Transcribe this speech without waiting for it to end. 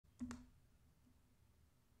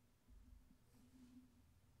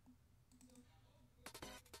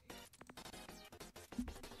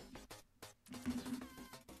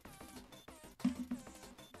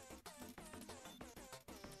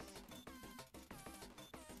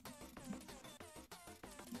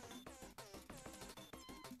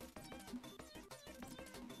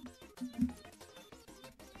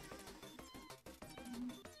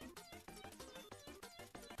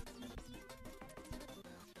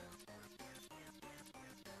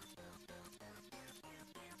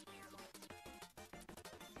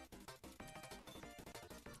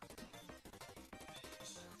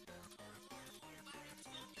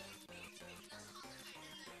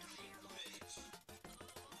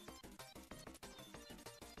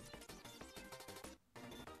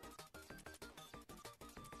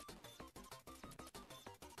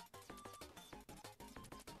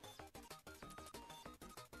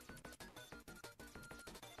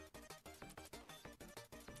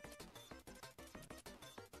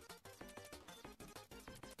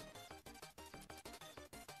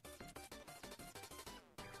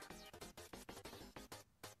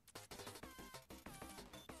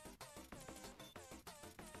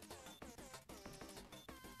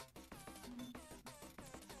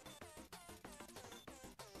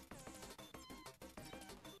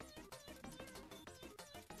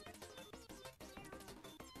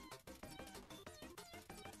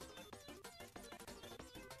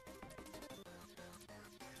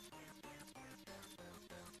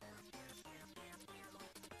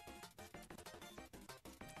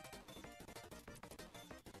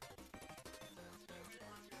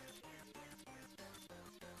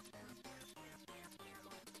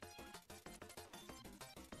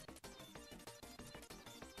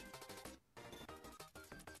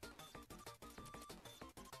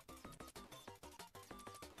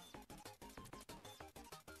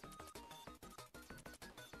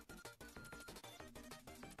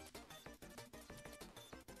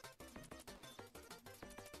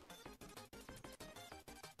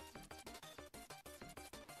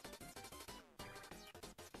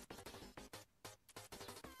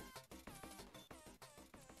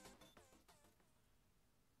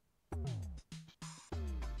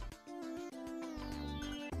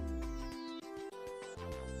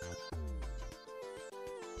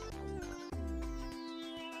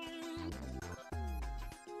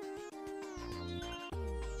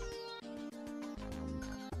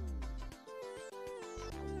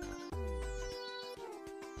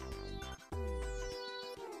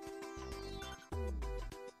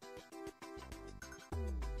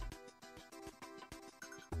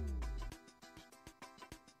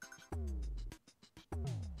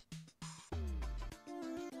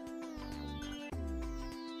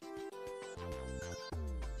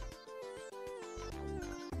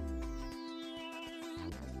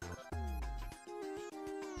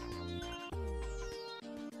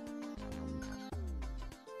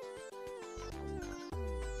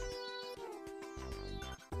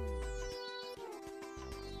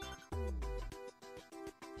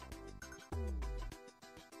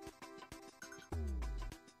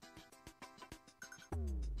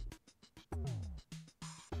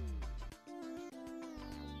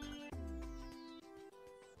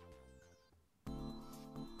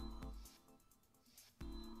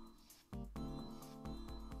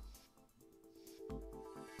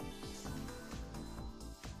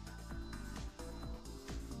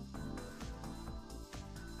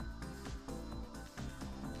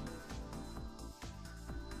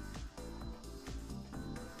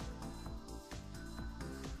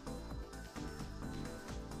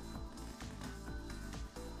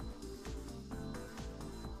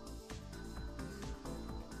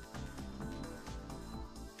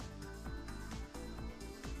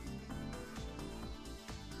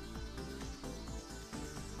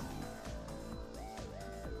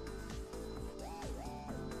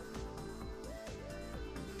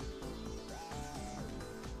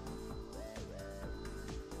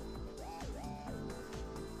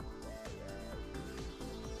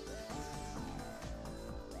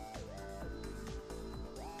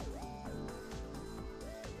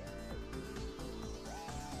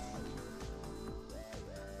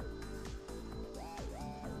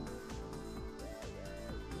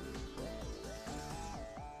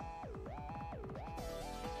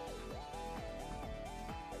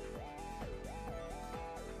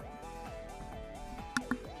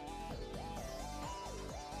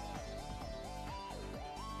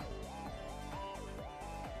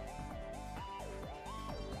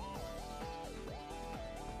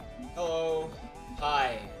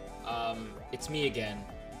it's me again.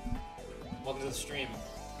 Welcome to the stream.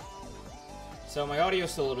 So my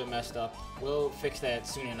audio's still a little bit messed up. We'll fix that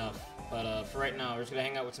soon enough. But for right now, we're just gonna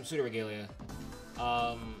hang out with some Pseudoregalia.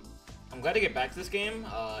 I'm glad to get back to this game.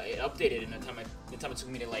 It updated in the time it took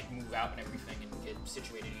me to like move out and everything and get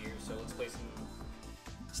situated here. So let's play some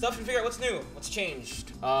stuff and figure out what's new, what's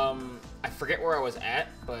changed. I forget where I was at,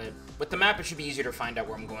 but with the map, it should be easier to find out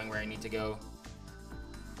where I'm going, where I need to go.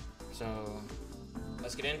 So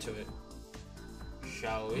let's get into it,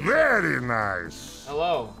 shall we? Very nice.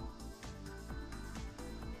 Hello.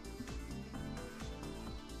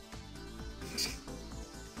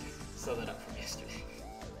 Sew that up from yesterday.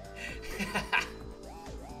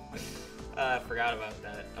 I forgot about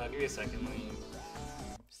that. Give me a second. Let me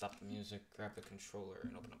stop the music, grab the controller,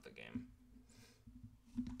 and open up the game.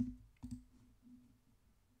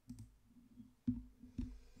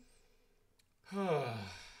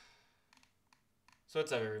 So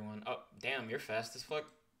what's up, everyone? Oh, damn, you're fast as fuck.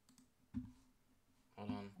 Hold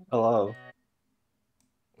on. Hello.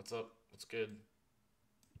 What's up? What's good?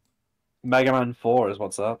 Mega Man 4 is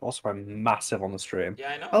what's up. Also, I'm massive on the stream.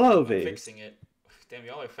 Yeah, I know. Hello, I'm V. fixing it. Damn,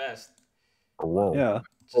 y'all are fast. Whoa. Yeah.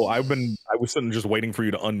 Oh, I was sitting just waiting for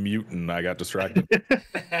you to unmute and I got distracted.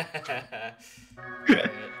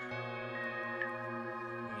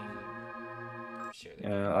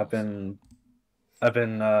 Yeah, I've been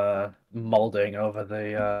molding over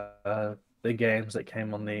the games that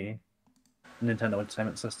came on the Nintendo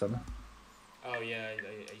Entertainment System. Oh yeah,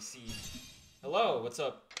 I see. Hello, what's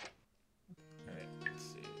up? Alright, let's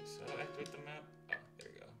see. So activate the map. Oh, there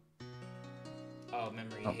we go. Oh,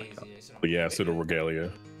 memory hazy. But yeah,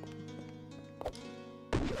 Pseudoregalia.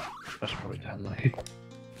 That's probably done like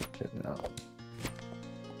shit now.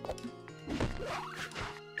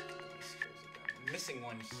 I'm missing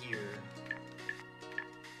one here.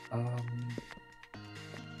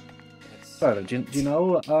 Sorry, do you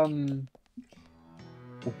know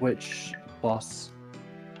which boss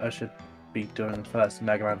I should be doing first?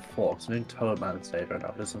 Mega Man 4. Because I'm doing Toadman stage right now.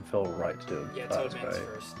 It doesn't feel right to do. Yeah, first, Toadman's right?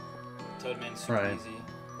 first. Toadman's super Right. easy.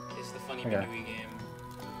 It's the funny Okay. Minui game.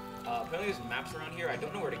 Apparently there's maps around here. I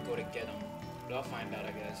don't know where to go to get them, but I'll find out,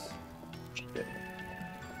 I guess. Shit.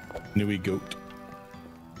 Nui goat.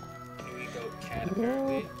 Minui goat cat,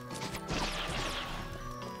 apparently.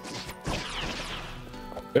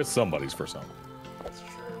 It's somebody's for some. That's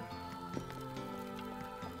true.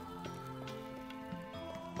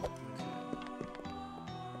 Okay. I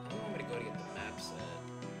don't know where to go to get the map set.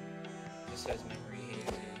 This says memory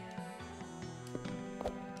hazy.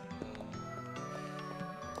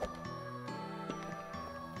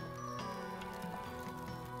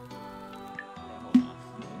 Hold on.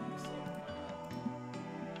 Let's look at my map.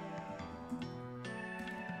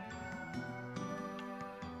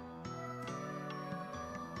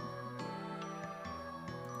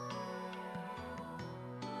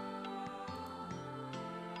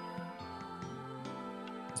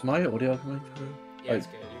 Is my audio coming through? Yeah, Like, it's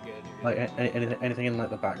good. You're good. You're like good. anything in like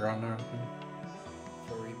the background or anything?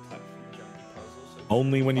 For replatform junkie puzzles. So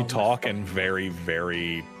Only when you Oh, my talk fucking- and very,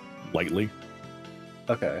 very lightly.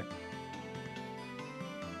 Okay.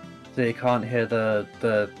 So you can't hear the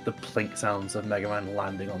plink sounds of Mega Man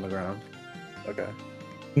landing on the ground. Okay,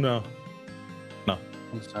 No.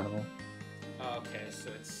 understandable. Oh, okay, so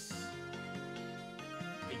it's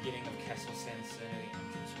beginning of Castle Sensei,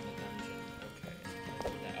 entrance from the dungeon. Okay. Oh, I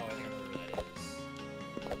think I remember where that is.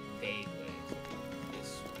 Vaguely.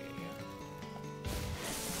 This way.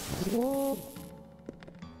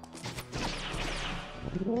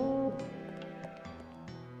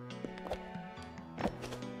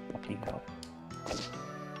 Fucking hell. I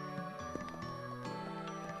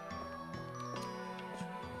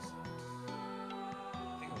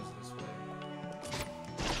think it was this way.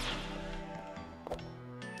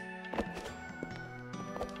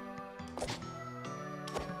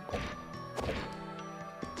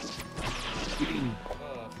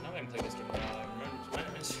 Oh, now that I'm playing this game,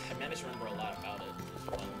 I managed to remember a lot about it. It's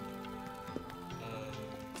fun.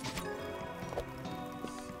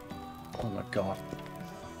 Oh my god.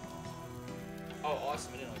 Oh,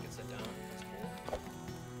 awesome! I didn't know I could sit down. That's cool.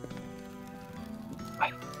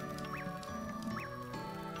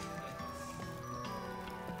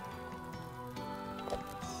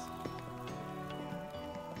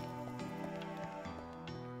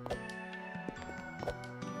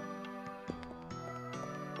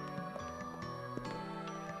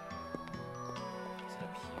 Is it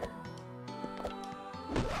up here?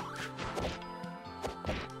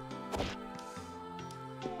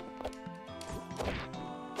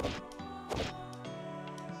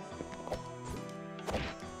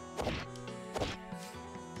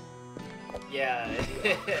 Yeah.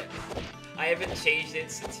 I haven't changed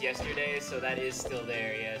it since yesterday, so that is still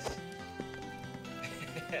there, yes.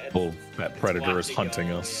 Well, that predator is hunting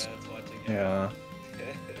y'all. us. Yeah, it's watching Yeah.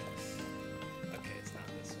 Okay, it's not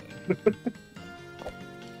this way.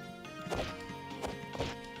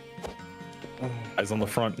 Eyes on the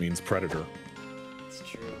front means predator. It's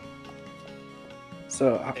true.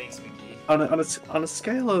 So, Thanks, Mickey. on a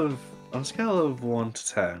scale of 1 to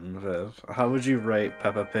 10, Viv, how would you rate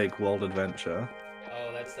Peppa Pig World Adventure?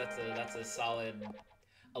 Oh, that's a solid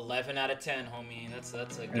 11 out of 10, homie. That's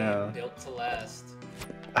a game Yeah. built to last.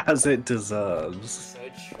 As it deserves. So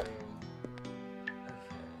true.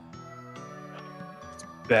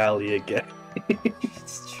 Barely a game.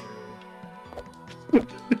 It's true. I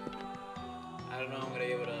don't know. I'm gonna be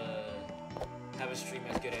able to have a stream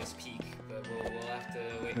as good as Peak, but we'll have to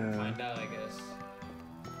wait and find out, I guess.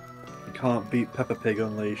 You can't beat Peppa Pig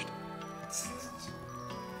Unleashed.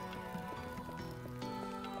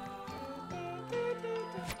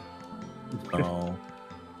 Oh.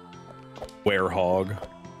 Werehog,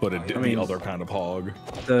 but the other kind of hog.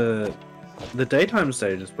 The daytime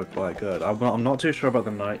stages were quite good. I'm not too sure about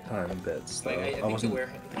the nighttime bits. Though. Like, I wasn't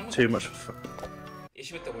too much.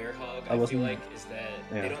 Issue with the Werehog, I I feel wasn't- like, is that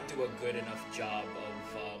they don't do a good enough job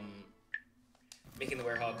of making the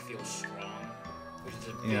Werehog feel strong, which is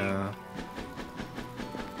a big... Yeah.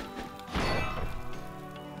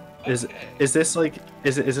 Okay. Is this like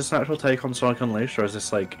is this an actual take on Sonic Unleashed, or is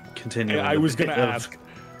this like continuing? I was the gonna bit of- ask.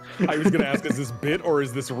 I was gonna ask, is this bit or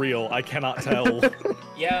is this real? I cannot tell.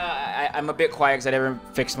 Yeah, I'm a bit quiet because I never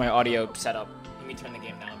fixed my audio setup. Let me turn the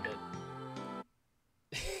game down a bit.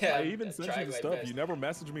 I even sent you tried the my stuff. best. You never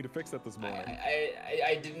messaged me to fix that this morning.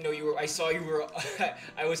 I didn't know you were. I saw you were.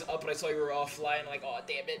 I was up and I saw you were offline. Like, oh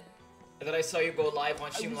damn it! And then I saw you go live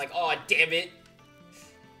on stream. Like, oh damn it!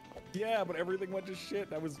 Yeah, but everything went to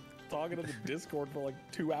shit. I was talking to the Discord for like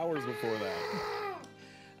 2 hours before that.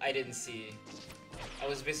 I didn't see. I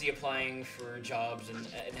was busy applying for jobs and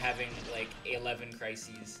having like 11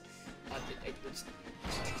 crises.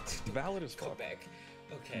 Valid as Go fuck. back.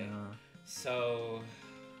 Okay. Yeah. So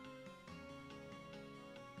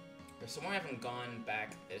there's somewhere I haven't gone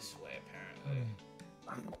back this way apparently.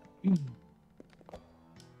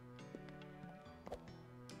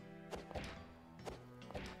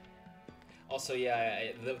 Also,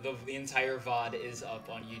 yeah, the entire VOD is up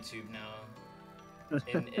on YouTube now,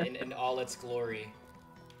 in all its glory.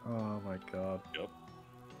 Oh my god. Yep.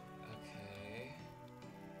 Okay,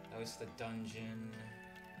 that was the dungeon.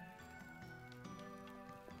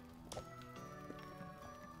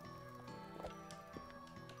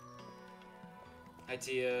 Hi,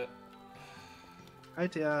 Tia. Hi,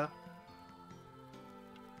 dear. I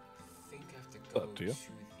think I have to go Up to to you. the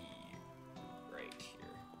right here.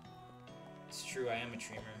 It's true, I am a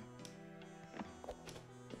streamer.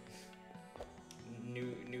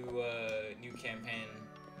 New campaign.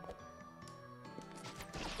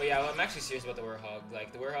 But yeah, I'm actually serious about the Werehog.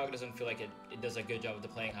 Like, the Werehog doesn't feel like it does a good job of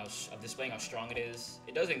displaying how strong it is.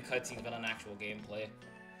 It does in cutscenes, but on actual gameplay.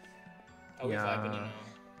 Oh, we're vibing, you know.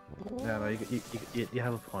 Yeah, no, you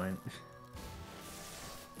have a point.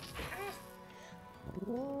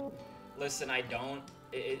 Listen, I don't.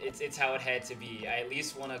 It's how it had to be. I at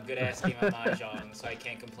least won a good ass game of Mahjong, so I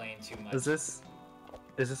can't complain too much. Is this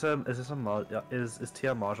a mod? Is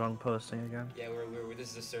Tia Mahjong posting again? Yeah,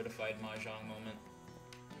 this is a certified Mahjong moment.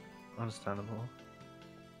 Understandable.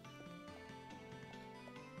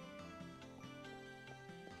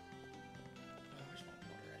 Where's my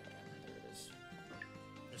water at again? There it is.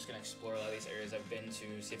 I'm just gonna explore a lot of these areas I've been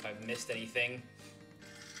to, see if I've missed anything.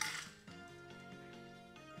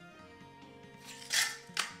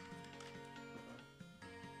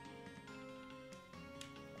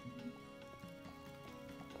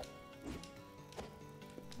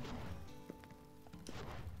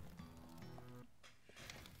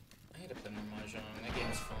 I need to play more Mahjong. That game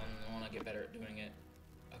is fun. I want to get better at doing it.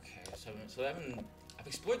 Okay, so I've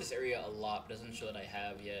explored this area a lot, but it doesn't show that I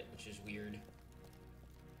have yet, which is weird.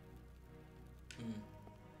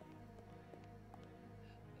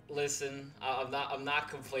 Listen, I'm not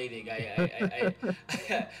complaining.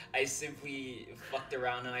 I simply fucked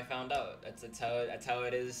around and I found out. That's how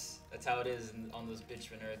it is. That's how it is on this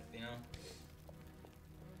bitchman earth, you know.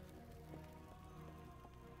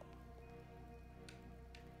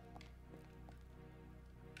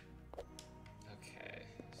 Okay,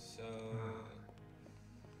 so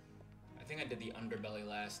I think I did the underbelly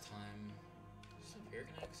last time. Is up here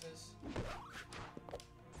can access?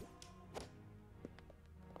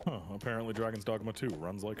 Huh, apparently Dragon's Dogma 2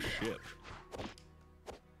 runs like shit.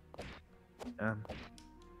 Yeah.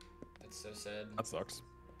 That's so sad. That sucks.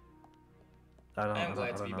 I'm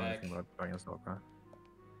glad to be know back. anything about Dragon's Dogma.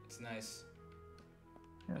 It's nice.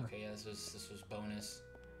 Yeah. Okay, yeah, this was bonus.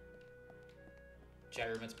 Chat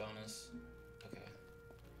room, it's bonus. Okay.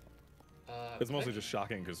 It's mostly just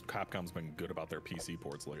shocking because Capcom's been good about their PC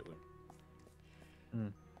ports lately.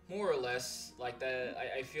 More or less like that.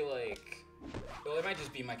 I feel like, well, it might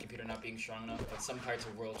just be my computer not being strong enough, but some parts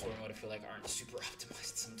of World Tour mode I feel like aren't super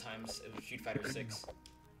optimized sometimes. Street Fighter 6.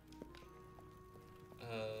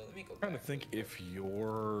 Let me go. I'm trying to think if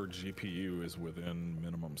your GPU is within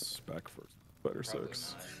minimum spec for Fighter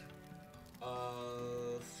 6. Not.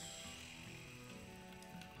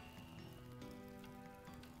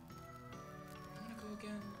 I'm gonna go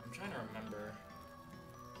again. I'm trying to remember.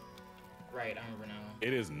 Right, I remember now.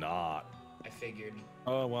 It is not. I figured.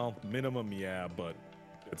 Oh, well, minimum, yeah, but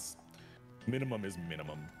it's minimum is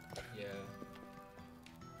minimum. Yeah.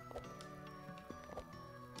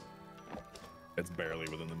 It's barely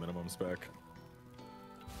within the minimum spec.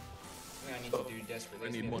 I need to do desperately.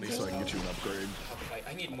 I need money so I can get you an upgrade.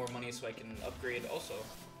 I need more money so I can upgrade also.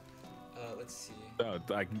 Let's see.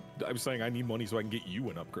 I'm saying I need money so I can get you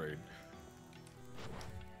an upgrade.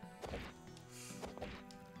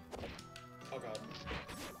 Oh god.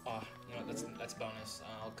 Oh, you know, that's bonus.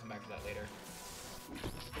 I'll come back to that later.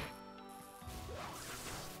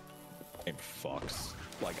 Game fucks.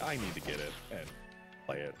 Like, I need to get it and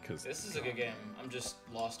play it, because... This is a good game. I'm just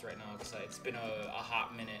lost right now, because it's been a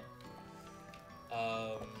hot minute.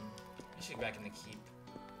 I should get back in the keep.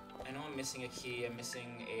 I know I'm missing a key. I'm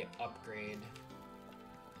missing a upgrade.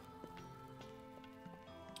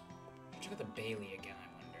 Check out the Bailey again, I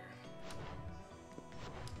wonder.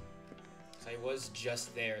 Because I was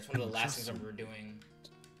just there. It's one of the last things I remember doing.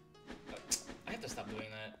 I have to stop doing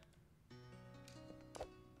that.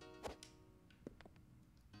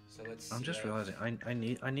 So let's see. I'm just realizing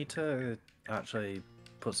I need to actually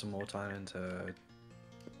put some more time into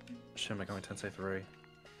Shin Megami Tensei 3.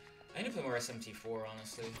 I need to play more SMT4,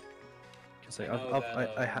 honestly. Cause like,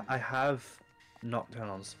 I have Knockdown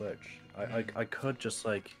on Switch. I could just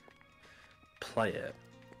like play it.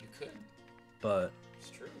 You could. But it's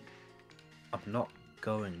true. I'm not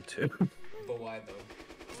going to. But why though?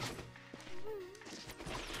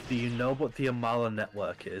 Do you know what the Amala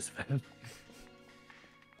network is, man?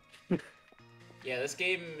 Yeah, this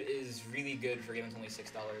game is really good for a game that's only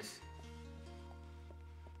 $6.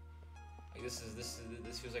 Like this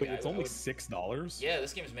feels like. Wait, it's only $6? Yeah,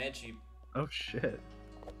 this game is mad cheap. Oh shit.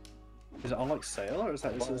 Is it on like sale or is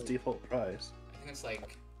that just its default price? I think it's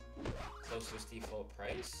like close to its default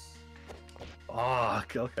price. Ah,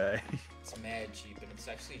 okay. It's mad cheap, and it's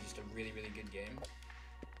actually just a really, really good game.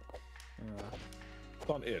 It's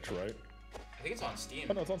on itch, right? I think it's on Steam.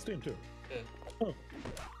 Oh no, it's on Steam too. Yeah. Oh.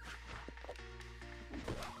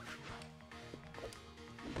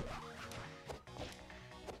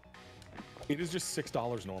 It is just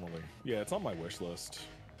 $6 normally. Yeah, it's on my wish list.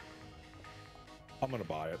 I'm gonna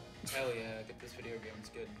buy it. Hell yeah, get this video game, it's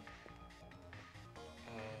good.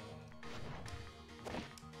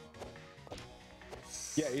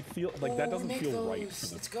 Yeah, it feels like that doesn't feel right for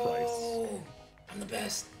the Let's go! price. I'm the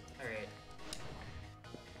best! Alright.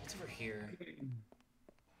 What's over here?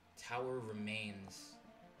 Tower remains.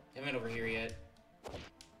 Haven't been over here yet.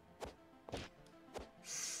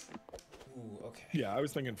 Ooh, okay. Yeah, I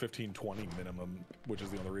was thinking 15-20 minimum, which is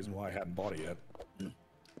the only reason why I hadn't bought it yet.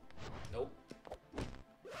 Nope.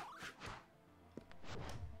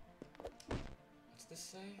 What's this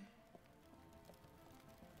say?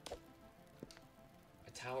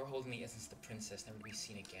 A tower holding the essence of the princess, never to be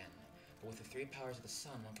seen again. But with the 3 powers of the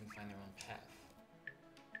sun, one can find their own path.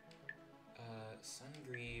 Sun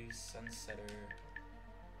breeze, sunsetter,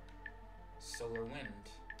 solar wind.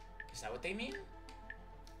 Is that what they mean?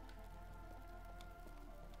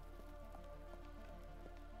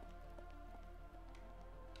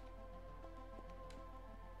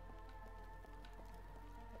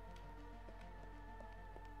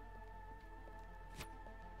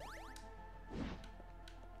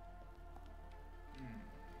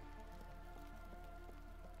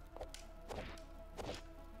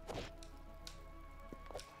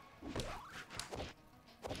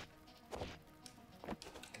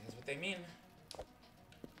 They mean.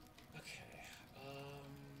 Okay.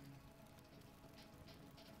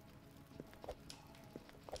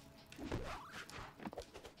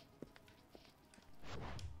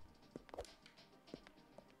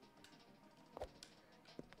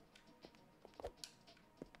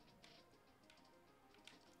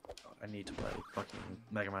 I need to play fucking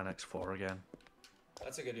Mega Man X4 again.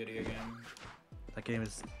 That's a good video game. That game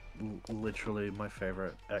is literally my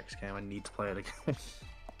favorite X game. I need to play it again.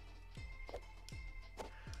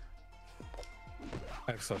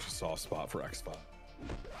 I have such a soft spot for X5.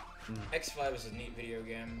 X5 is a neat video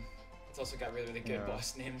game. It's also got really, really good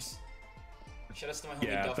boss names. Shout out to my homie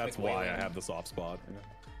Yeah, Duff that's McWhalen. why I have the soft spot.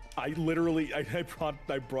 I literally, I brought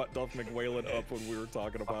Duff McWhalen up when we were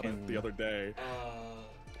talking about it the other day.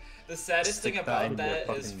 The saddest thing about that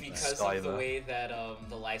fucking is because of the Skyver. way that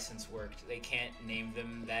the license worked, they can't name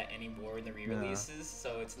them that anymore in the re-releases,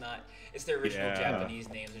 so it's their original Japanese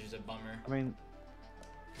names, which is a bummer. I mean,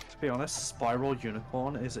 to be honest, Spiral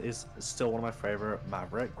Unicorn is still one of my favorite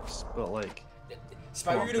Mavericks, but like,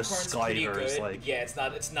 Spiral the Unicorn's pretty Skyver is good. like- Yeah, it's no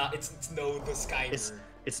the Skyver.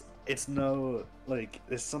 it's no, like,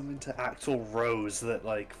 there's something to Axel Rose that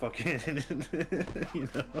like fucking, you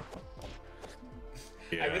know.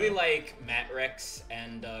 Yeah. I really like Matt Rex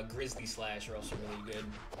and Grizzly Slash are also really good.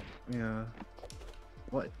 Yeah.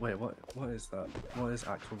 Wait, what is that? What is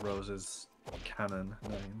Axel Rose's canon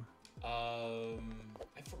name? I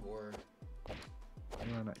forgot.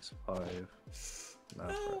 X5.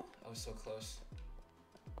 No, I was so close.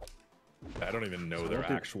 I don't even know So their what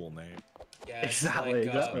did- actual name. Yeah, it's Exactly,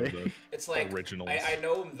 like, exactly. It's like Originals. I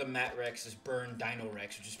know the Matt Rex is Burn Dino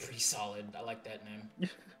Rex, which is pretty solid. I like that name.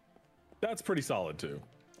 That's pretty solid too.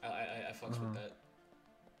 I fucks with that.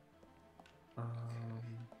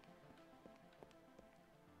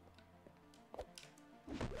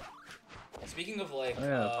 Speaking of like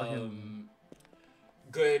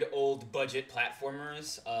good old budget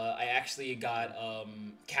platformers, I actually got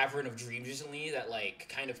Cavern of Dreams recently, that like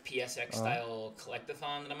kind of PSX style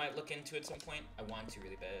collectathon that I might look into at some point. I want to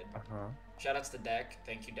really bad. Shoutouts to Deck.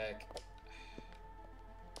 Thank you, Deck.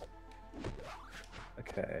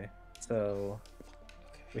 Okay, so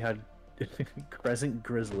we had Crescent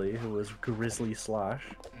Grizzly, who was Grizzly Slash.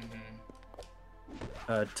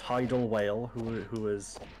 Tidal Whale, who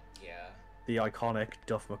was the iconic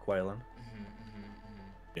Duff McWhalen.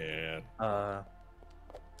 Yeah.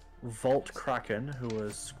 Volt Kraken, who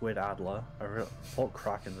was Squid Adler. Volt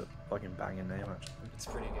Kraken's a fucking banging name, actually. It's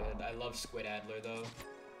pretty good. I love Squid Adler though.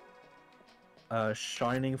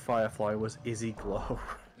 Shining Firefly was Izzy Glow.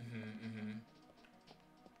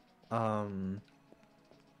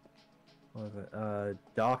 What was it?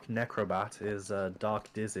 Dark Necrobat is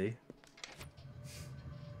Dark Dizzy.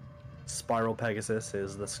 Spiral Pegasus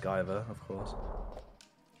is the Skyver, of course.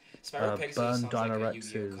 Spiral Pegasus Burn sounds like a Dynarex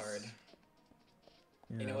Yu-Gi-Oh is... card.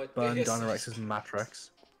 Yeah, You know what? Burn It's- Dynarex is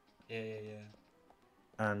Matrix. Yeah.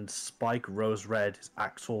 And Spike Rose Red is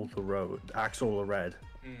Axel the Red.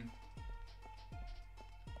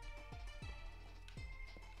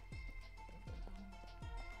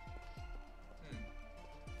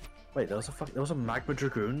 Wait, there was a Magma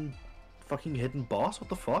Dragoon fucking hidden boss? What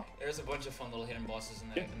the fuck? There's a bunch of fun little hidden bosses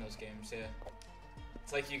in those games, yeah.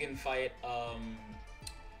 It's like you can fight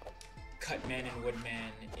Cutman and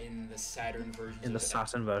Woodman in the Saturn version. In the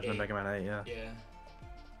Saturn version of Mega Man 8, yeah. Yeah.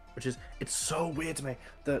 Which is, it's so weird to me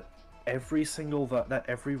that every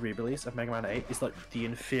re-release of Mega Man 8 is like the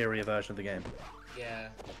inferior version of the game. Yeah.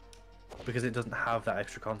 Because it doesn't have that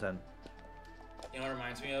extra content. You know what it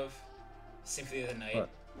reminds me of? Symphony of the Night. What?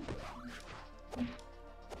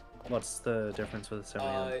 What's the difference with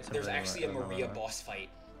Symphony? There's actually a I don't know Maria that. boss fight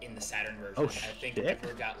in the Saturn version. Oh, I think shit. it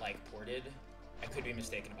never got like ported. I could be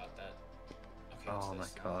mistaken about that. Okay, what's Oh my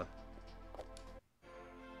this? god.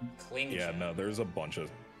 Cling Yeah, Jam. no, there's a bunch of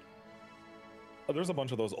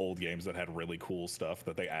those old games that had really cool stuff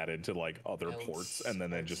that they added to like other ports, and then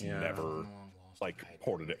they just never like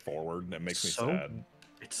ported it forward, and it makes me sad.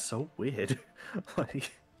 It's so weird.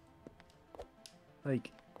 like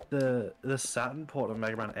the Saturn port of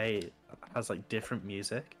Mega Man 8 has like different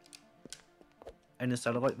music, and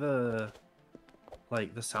instead of like the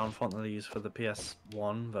sound font that they use for the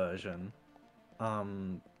PS1 version,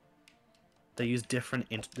 they use they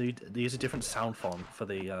use a different sound font for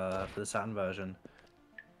the Saturn version,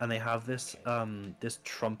 and they have this this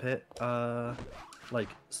trumpet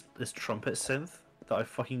this trumpet synth that I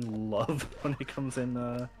fucking love when it comes in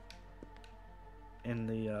the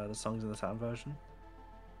songs in the Saturn version.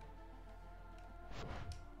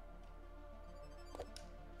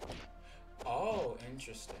 Oh,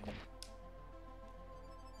 interesting.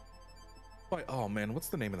 Wait, oh man, what's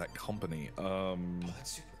the name of that company? Oh,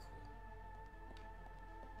 that's super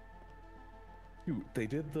cool. Dude, they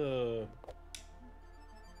did the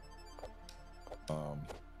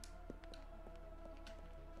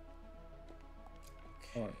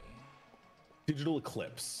Okay. Digital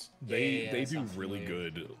Eclipse. Yeah, They that do sounds really familiar.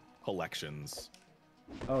 good collections.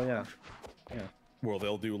 Oh yeah. Well,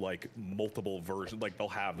 they'll do like multiple versions, like they'll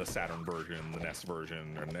have the Saturn version, the NES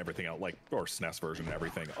version, and everything else, like, or SNES version and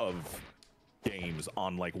everything of games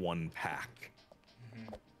on like one pack.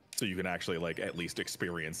 so you can actually like at least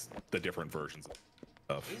experience the different versions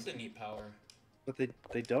of This is a neat power. But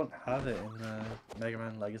they don't have it in the Mega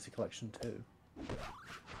Man Legacy Collection 2.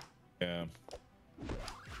 Yeah.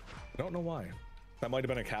 I don't know why. That might have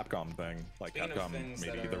been a Capcom thing. Like Speaking of Capcom, things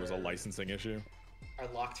maybe that there was a are- licensing issue. Are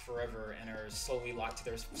locked forever and are slowly locked to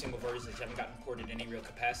their single versions that haven't gotten ported in any real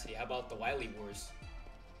capacity. How about the Wily Wars?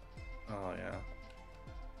 Oh yeah.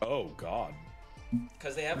 Oh God.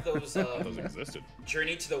 Because they have those Those existed.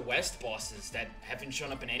 Journey to the West bosses that haven't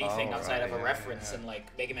shown up in anything Oh, outside of a right, reference yeah. in like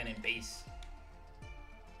Mega Man and Bass.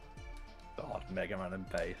 God, Mega Man and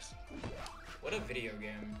Bass. What a video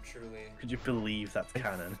game, truly. Could you believe that's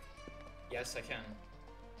canon? Yes, I can.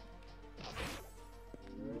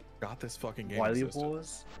 Got this fucking game. Wily existed.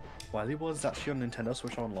 Wars? Wily Wars is actually on Nintendo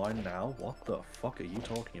Switch Online now? What the fuck are you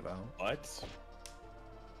talking about? What?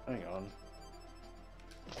 Hang on.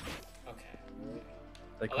 Okay.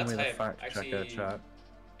 They Oh, call me that's the hype. fact Actually, checker chat.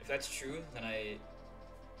 If that's true, then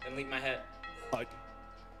leave my head.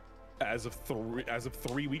 As of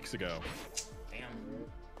 3 weeks ago. Damn.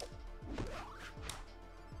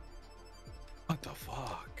 What the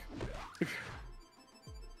fuck?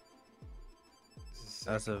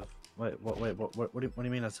 As of what do you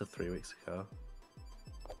mean as of 3 weeks ago?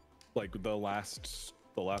 Like the last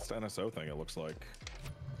NSO thing. It looks like.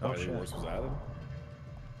 Oh, Wily shit. Wars was added.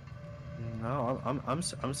 No,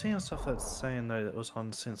 I'm seeing stuff that's saying that it was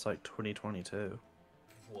on since like 2022.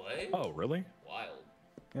 What? Oh really? Wild.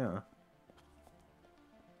 Yeah.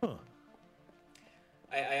 Huh.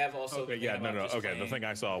 I have also. Okay. been Yeah. thinking No. about just Okay. The playing thing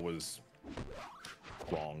I saw was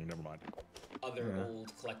wrong. Never mind. Other Yeah.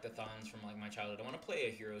 old collectathons from like my childhood. I want to play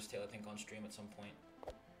a Hero's Tale, I think, on stream at some point.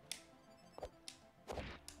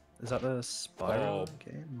 Is that the Spyro Oh.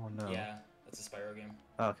 game or no? Yeah, that's a Spyro game.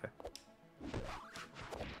 Oh, okay.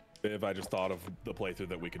 If I just thought of the playthrough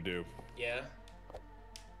that we could do. Yeah.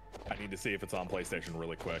 I need to see if it's on PlayStation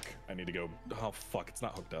really quick. I need to go. Oh fuck! It's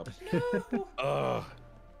not hooked up. No. Ugh.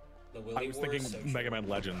 The Willy I was Wars, thinking so Mega true. Man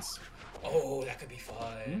Legends. Oh, that could be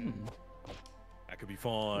fun. That could be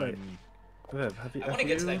fun. Wait. Viv, have you? I want to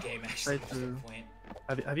get to that game actually played at some through- point.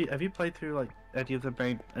 Have you played through like any of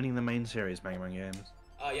the main series Mega Man games?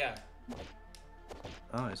 Oh yeah,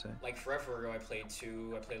 Oh, I see. like forever ago I played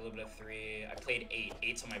 2, I played a little bit of 3, I played 8.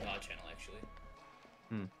 8's on my VOD channel actually.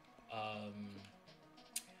 Hmm. I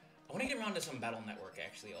want to get around to some Battle Network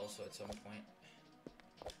actually also at some point.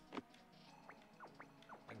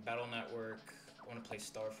 Like Battle Network, I want to play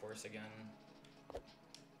Star Force again.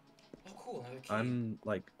 Oh cool, another key. I'm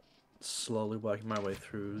like slowly working my way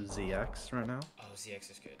through ZX right now. Oh,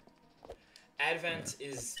 ZX is good. Advent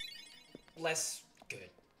is less good,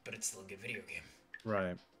 but it's still a good video game.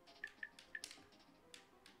 Right.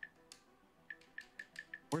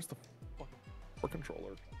 Where's the fucking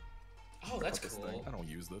controller? Oh, that's This cool. thing. I don't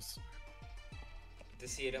use this. To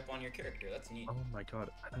see it up on your character, that's neat. Oh my god.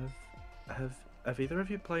 Have either of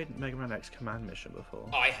you played Mega Man X Command Mission before?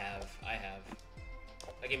 Oh, I have.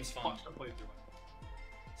 That game's fun. I played through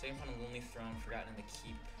Second found a lonely throne, forgotten in the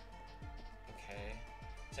keep. Okay.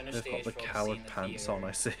 Center They've stage got the for all to see coward in the pants theater. on,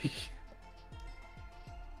 I see.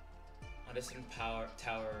 On distant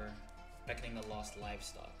tower, beckoning the lost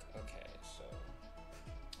livestock. Okay, so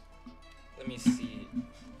let me see.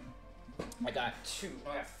 I got 2.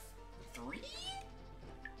 I got 3?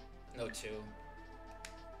 No, 2.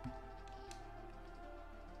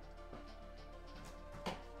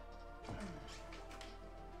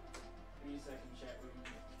 Give me a second, chat room.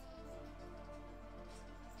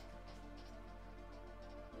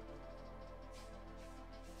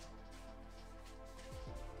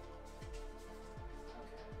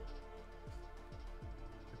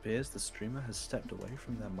 It appears the streamer has stepped away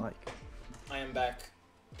from their mic. I am back.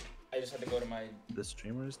 I just had to go to my. The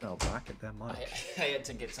streamer is now back at their mic. I had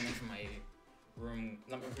to get something from my room.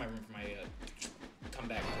 Not from my room. From my. Come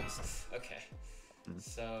back, please. Okay.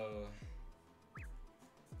 So.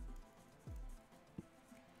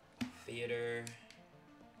 Theater.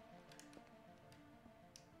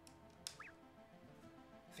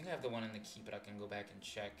 I think I have the one in the keep, but I can go back and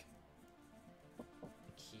check.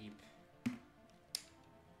 Keep.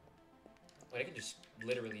 Wait, I can just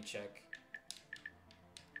literally check.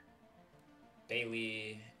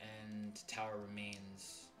 Bailey and Tower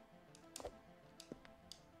Remains.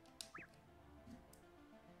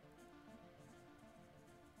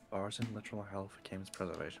 Bars in literal hell for games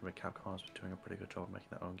preservation, but Capcom has been doing a pretty good job making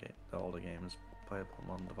their own the older games playable on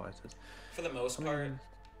modern devices. For the most I part, mean,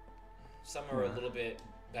 some are a yeah. little bit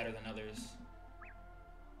better than others.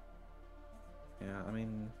 Yeah, I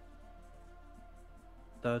mean,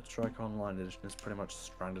 Third Strike Online Edition is pretty much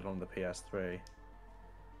stranded on the PS3.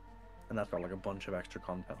 and that's got like a bunch of extra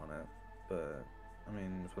content on it. But I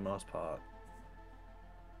mean, for the most part,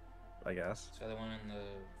 I guess. So the one in the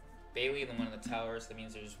Bailey and the one in the tower. So that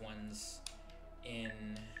means there's ones in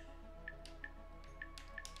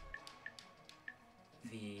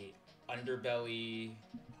the Underbelly,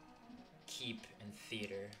 Keep, and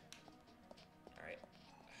Theater. All right.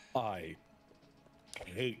 I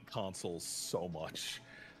hate consoles so much.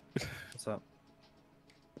 What's up?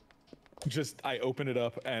 Just, I open it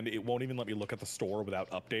up and it won't even let me look at the store without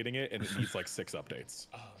updating it, and it needs like 6 updates.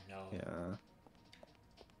 Oh no. Yeah.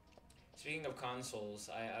 Speaking of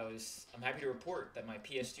consoles, I'm happy to report that my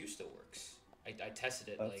PS2 still works. I tested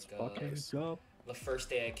it That's like fucking dope. the first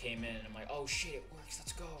day I came in, and I'm like, oh shit, it works.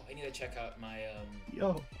 Let's go. I need to check out my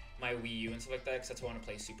my Wii U and stuff like that, because that's why I want to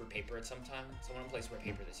play Super Paper at some time. So I want to play Super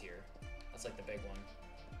Paper this year. That's like the big one.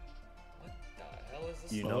 What the hell is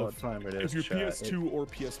this? You know what time it is. If your chat. PS2 or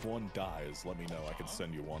PS1 dies, let me know. I can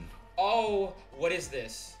send you one. Oh, what is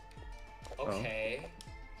this? Okay.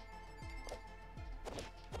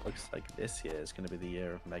 Looks like this year is going to be the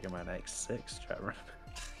year of Mega Man X6, chat room.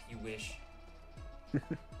 You wish.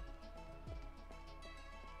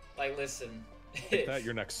 Like, listen. Make that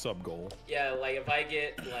your next sub goal. Yeah, like if I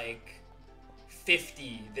get like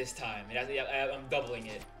 50 this time, I'm doubling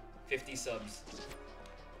it. 50 subs.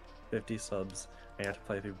 50 subs. And you have to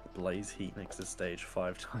play through Blaze Heat Mix's stage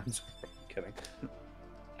 5 times. Kidding.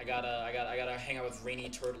 I gotta hang out with Rainy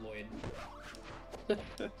Turtloid. Oh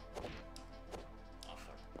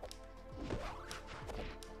fuck.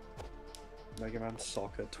 Mega Man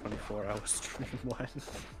Soccer 24-hour stream one.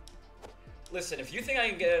 Listen, if you think I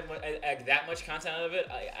can get that much content out of it,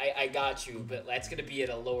 I got you, but that's gonna be at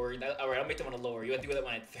a lower. Alright, I'll make that one a lower. You have to do that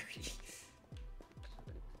one at 30.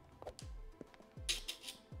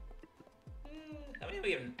 How many are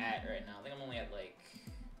we even at right now? I think I'm only at like.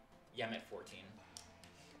 Yeah, I'm at 14.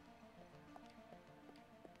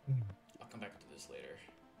 I'll come back to this later.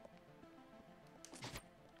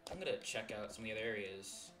 I'm gonna check out some of the other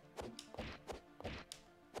areas.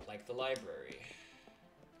 Like the library.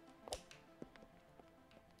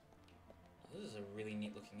 This is a really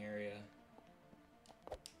neat looking area.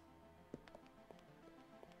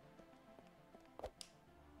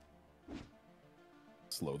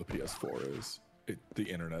 Slow the PS4 is. The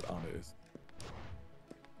internet on it is.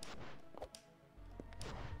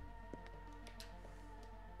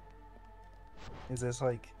 Is this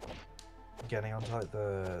like getting onto like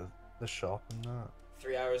the shop and that?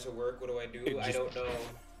 3 hours of work, what do I do? I don't know.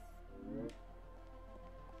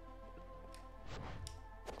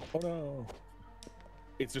 Oh no.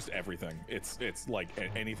 It's just everything. It's like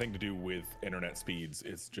anything to do with internet speeds.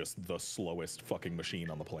 It's just the slowest fucking machine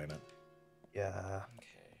on the planet. Yeah.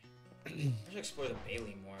 Okay. I should explore the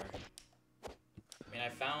Bailey more. I mean, I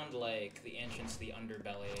found like the entrance to the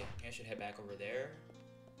Underbelly. Maybe I should head back over there.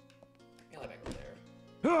 Yeah, I'll head back over there.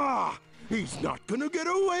 Ah! He's not gonna get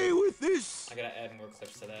away with this! I gotta add more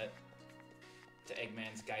clips to that. To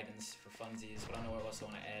Eggman's guidance for funsies, but I don't know what else I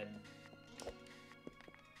want to add.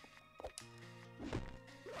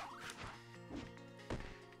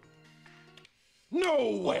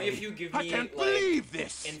 No way! Only if you give I me, can't like, believe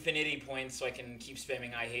this! infinity points so I can keep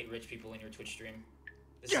spamming I hate rich people in your Twitch stream.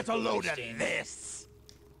 This Get is a the load of exchange. this!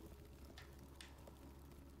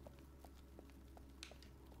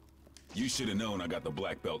 You should have known I got the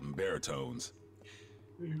black belt in baritones.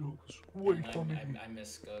 I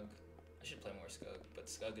miss Skug. I should play more Skug, but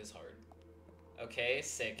Skug is hard. Okay,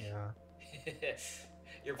 sick. Yeah.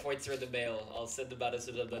 Your points are in the mail. I'll send them out as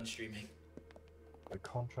soon as I'm done streaming. The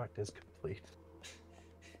contract is complete.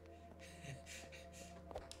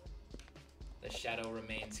 The Shadow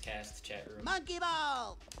Remains cast chat room. Monkey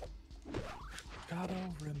ball! Shadow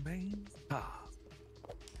remains.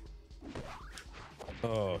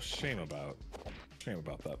 Oh, shame about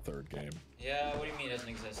that third game. Yeah, what do you mean it doesn't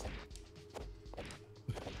exist?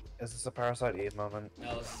 Is this a Parasite Eve moment?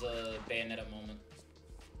 No, this is a Bayonetta moment.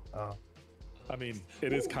 Oh. I mean,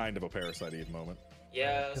 it is kind of a Parasite Eve moment.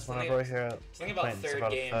 Yeah, Because whenever I hear something about complaints third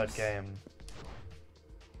about games. a third game,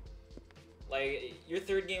 Like, your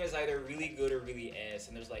third game is either really good or really ass,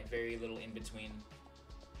 and there's like very little in between.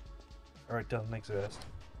 or it doesn't exist.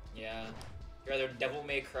 Yeah. You're either Devil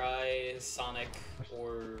May Cry, Sonic,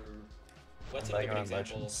 or what's another Mega good Man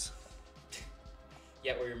example? Legends.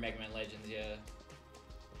 Yeah, or your Mega Man Legends, yeah.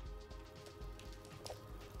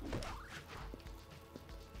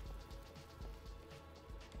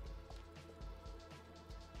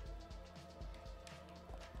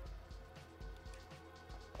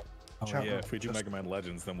 Oh Chat yeah, room, if we do just- Mega Man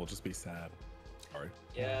Legends, then we'll just be sad. Sorry.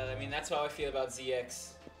 Yeah, I mean, that's how I feel about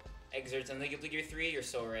ZX. Exerts and League of Gear 3, you're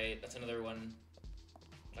so right. That's another one.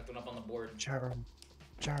 Like one up on the board. Jarom,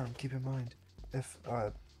 keep in mind, if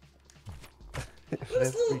if This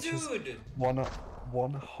this little reaches dude!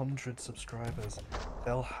 100 subscribers,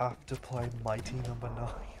 they'll have to play Mighty Number 9.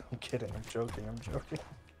 I'm kidding, I'm joking.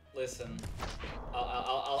 Listen,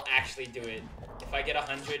 I'll actually do it. If I get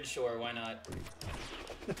 100, sure, why not?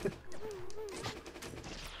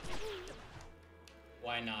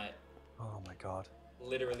 Why not? Oh my god.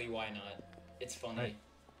 Literally, why not? It's funny. Right.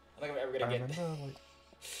 I don't think I'm ever gonna I get. remember,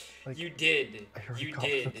 like You did. I already You got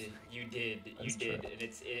did. this. You did. You That's did. true. And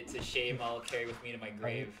it's a shame I'll carry with me to my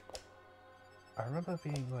grave. I remember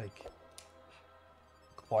being like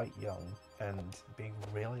quite young and being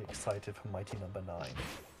really excited for Mighty Number 9.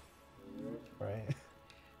 Right?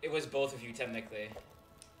 It was both of you technically.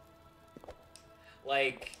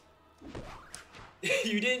 Like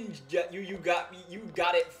you didn't you got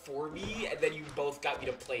it for me and then you both got me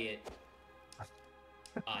to play it.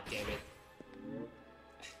 Ah, damn it.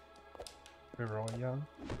 We were all young.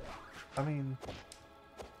 I mean,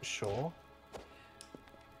 sure.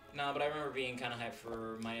 Nah, but I remember being kind of hyped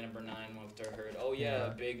for my number 9 after I heard, oh yeah,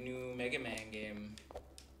 big new Mega Man game.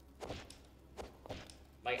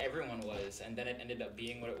 Like everyone was, and then it ended up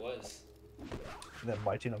being what it was. And then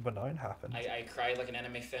Mighty Number 9 happened. I cried like an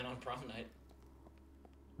anime fan on prom night.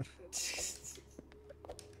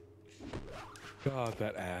 God,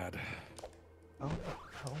 that ad. How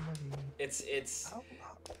many? It's How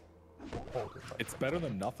old is It's better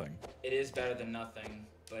than nothing. it is better than nothing,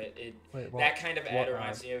 but Wait, that kind of ad what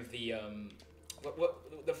reminds me of the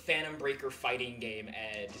the Phantom Breaker fighting game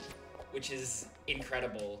ad, which is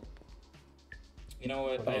incredible. You know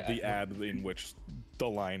what? The ad in which the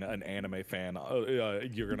line, an anime fan,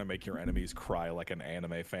 you're gonna make your enemies cry like an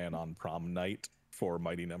anime fan on prom night for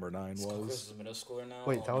Mighty Number 9 This was. is a middle schooler now.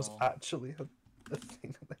 Wait, that Oh, was no. actually a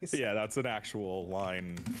thing that they said. Yeah, that's an actual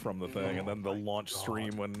line from the thing, and then the launch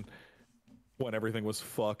stream when everything was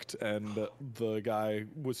fucked, and the guy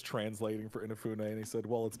was translating for Inafune, and he said,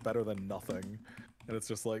 "Well, it's better than nothing," and it's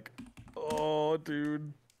just like, oh,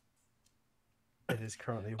 dude. It is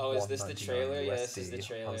currently. Oh, is this the trailer? $1.99 Yeah, this is the USD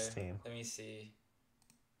trailer. on Steam. Let me see.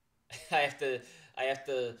 I have to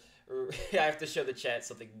show the chat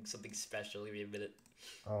something special. Give me a minute.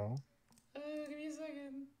 Oh. Give me a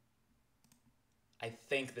second. I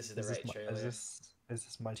think this is the right trailer. Is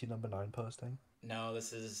this Mighty Number 9 posting? No,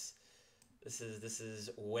 this is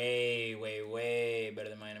way, way, way better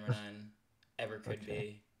than my number 9 ever could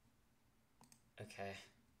be. Okay.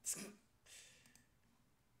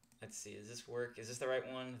 Let's see, does this work? Is this the right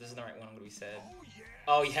one? If this is the right one, I'm gonna be sad.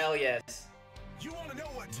 Oh, hell yes. You want to know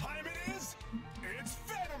what time it is? It's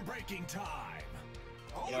Phantom Breaking time!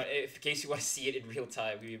 You know, in case you want to see it in real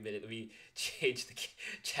time, give me a minute. Let me change the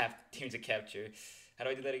teams of capture. How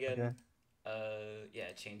do I do that again? Okay.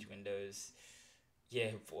 Yeah, change windows.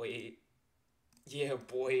 Yeah, boy. Yeah,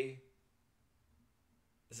 boy.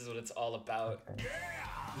 This is what it's all about. Okay.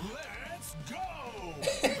 Yeah! Let's go!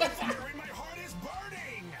 The fire in my heart is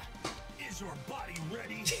burning! Is your body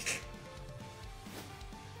ready?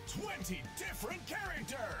 20 different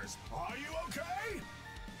characters! Are you okay?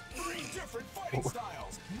 3 different fighting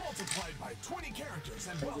styles, multiplied by 20 characters,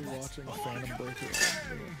 and well, that's a lot of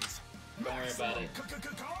combinations! Don't worry about it.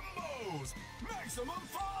 Combos! Maximum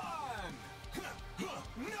fun!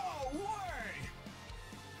 No way!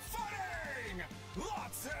 Fighting!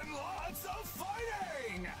 Lots and lots of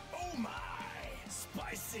fighting! Oh my!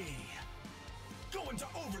 Spicy! Go into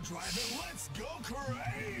overdrive and let's go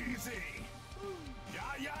crazy!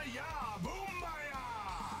 Ya, boom-baya!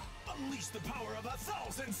 Unleash the power of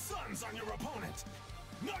 1,000 suns on your opponent!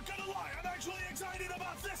 Not gonna lie, I'm actually excited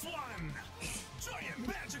about this one! Giant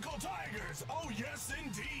magical tigers! Oh yes,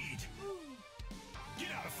 indeed!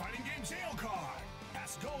 Get out a fighting game jail card!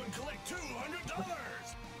 Go and collect $200!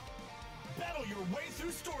 Battle your way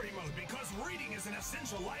through story mode because reading is an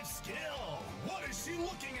essential life skill! What is she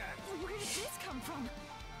looking at? Where did this come from?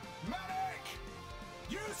 Medic!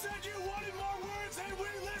 You said you wanted more words and we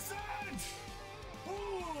listened!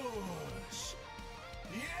 Whoosh!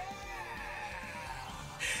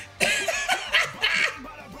 Yeah!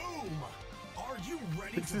 Bada boom! Are you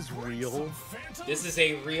ready This to is break real? some phantoms? This is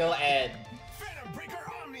a real ad. Phantom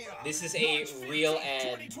Breaker Omnia! This is a March real 15th,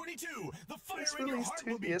 ad. 2022. The fire This in your released heart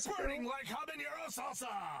 2 will be years ago. burning like habanero salsa!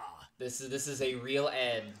 This is a real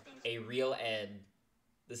ad. A real ad.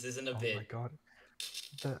 This isn't a Oh bit. my god.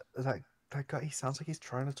 That guy, he sounds like he's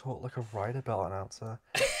trying to talk like a Rider Bell announcer.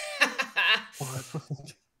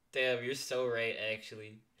 Damn, you're so right,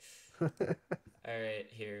 actually. Alright,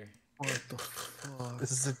 here. What the fuck?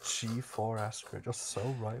 This is a G4 Astro, just so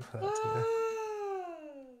right for that tier.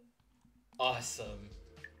 Awesome.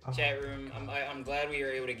 Chat room, I'm glad we were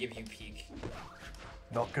able to give you peak.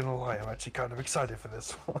 Not gonna lie, I'm actually kind of excited for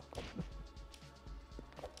this one.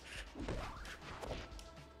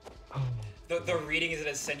 The reading is an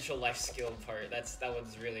essential life skill part. That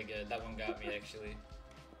one's really good. That one got me actually.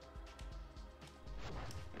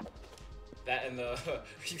 That and the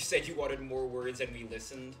you said you wanted more words and we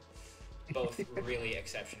listened. Both really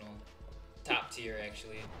exceptional. Top tier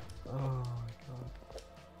actually. Oh my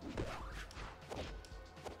god.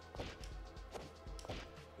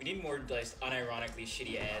 We need more like unironically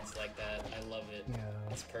shitty ads like that. I love it. Yeah.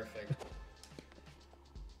 It's perfect.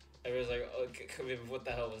 Everyone's like, oh, what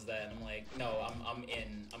the hell was that? And I'm like, no, I'm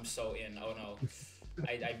in. I'm so in. Oh no,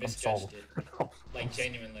 I misjudged it. Like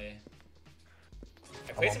genuinely.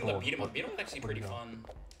 I played some of the beat 'em up. Beat 'em up actually pretty fun.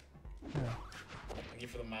 Yeah. Thank you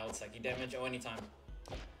for the mild psychic damage. Oh, anytime.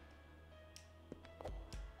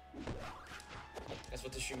 That's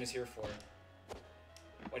what the stream is here for.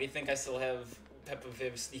 Why do you think I still have Peppa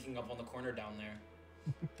Viv sneaking up on the corner down there?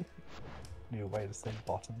 New way to say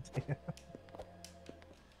bottom tier.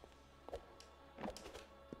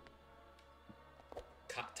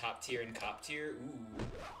 Top tier and cop tier? Ooh.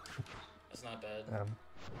 That's not bad.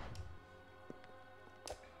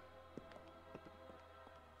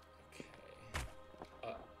 Okay.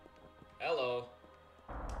 Hello.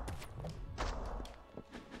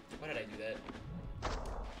 Why did I do that?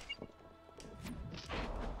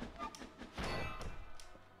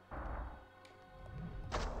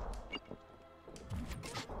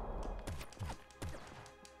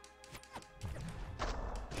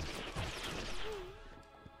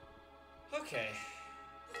 Okay.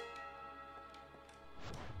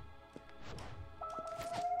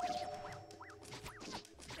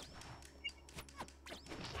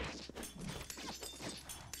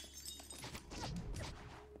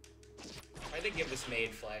 Why'd they give this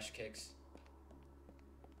maid flash kicks?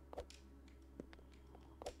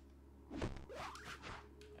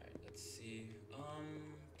 Alright, let's see.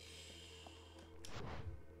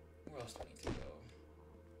 Where else do we need to go?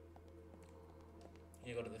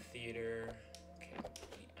 You go to the theater. Okay,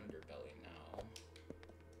 the underbelly now.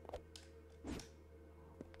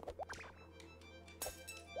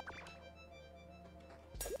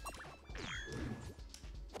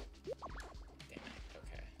 Damn it,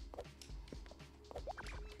 okay.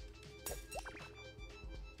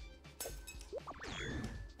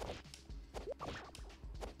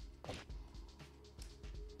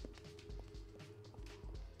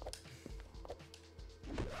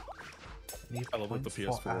 I love that the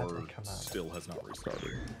Points for ad PS4 command. still has not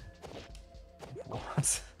restarted.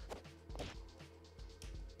 What?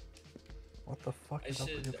 What the fuck is up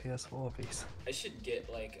with your should- PS4 piece? I should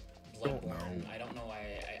get like Don't Bloodborne. know. I don't know why.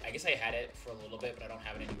 I guess I had it for a little bit, but I don't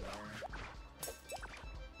have it anymore.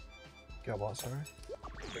 Got what, sorry?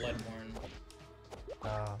 Bloodborne.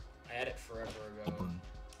 I had it forever ago.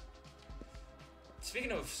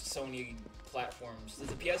 Speaking of Sony platforms, does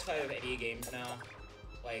the PS5 have any games now?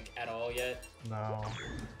 Like, at all yet? No.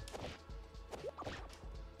 I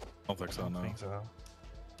don't think so, I don't no. think so.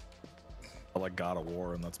 I like God of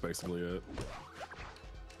War, and that's basically it.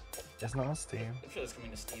 It's not on Steam. I'm sure that's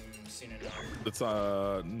coming to Steam soon enough. It's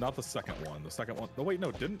not the second one. The second one. Oh wait,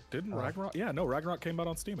 no, didn't Ragnarok? Yeah, no, Ragnarok came out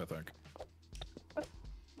on Steam, I think. I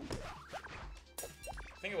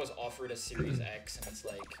think it was offered as Series X, and it's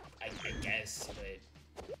like, I guess,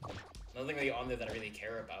 but nothing really on there that I really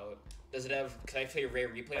care about. Does it have? Can I play Rare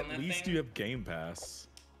Replay on that At least thing? you have Game Pass.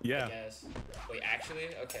 I Yeah, guess. Wait, actually?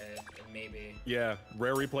 Okay, then maybe. yeah.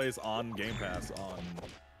 Rare Replays on Game Pass on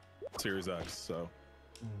Series X. So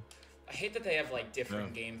I hate that they have like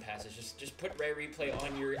different Game Passes. Just put Rare Replay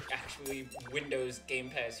on your actually Windows Game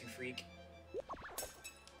Pass, you freak.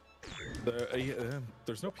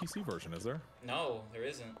 There's no PC version, is there? No, there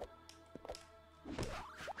isn't.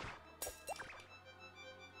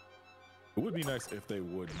 It would be nice if they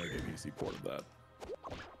would make a PC port of that.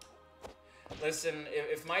 Listen,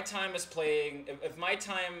 if my time is playing, if my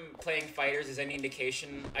time playing fighters is any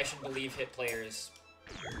indication, I should believe hit players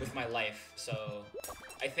with my life. So,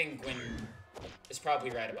 I think Gwyn is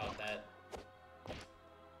probably right about that.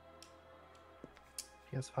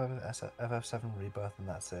 PS5 FF7 Rebirth and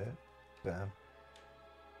that's it. Damn.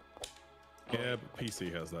 Yeah, but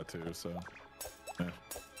PC has that too, so. Yeah.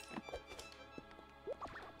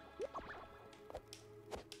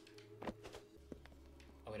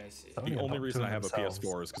 Oh wait, I see. Oh, The yeah, only not reason I doing have themselves. a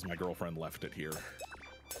PS4 is because my girlfriend left it here.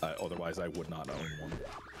 Otherwise, I would not own one.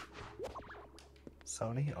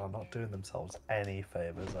 Sony are not doing themselves any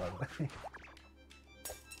favors, are they?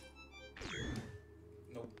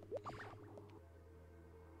 Nope.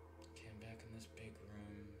 Okay, I'm back in this big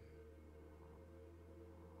room.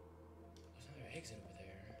 exit over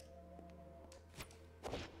there.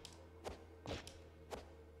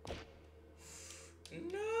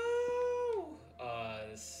 No!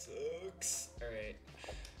 This sucks. Alright.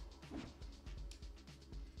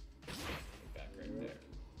 Back right there.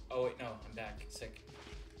 Oh wait, no, I'm back. Sick.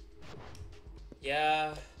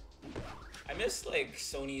 Yeah. I miss like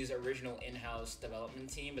Sony's original in-house development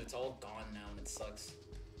team, but it's all gone now and it sucks.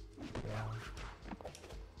 Yeah.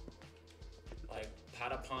 Like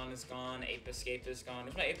Patapon is gone, Ape Escape is gone.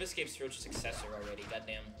 There's my Ape Escape spiritual successor already,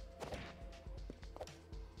 goddamn.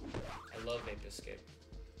 I love Ape Escape.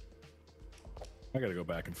 I gotta go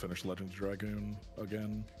back and finish Legends Dragoon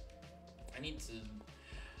again. I need to.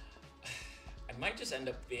 I might just end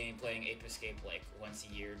up playing Ape Escape like once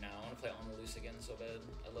a year now. I want to play On the Loose again so bad.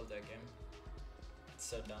 I love that game. It's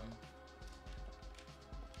so dumb.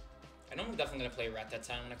 I know I'm definitely gonna play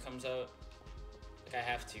Rat-Tat-Tan when it comes out. Like I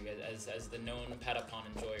have to, as the known Patapon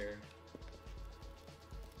enjoyer.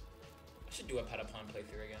 I should do a Patapon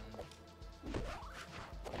playthrough again.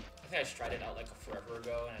 I think I tried it out like forever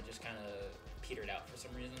ago, and I just kind of petered out for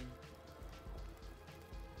some reason.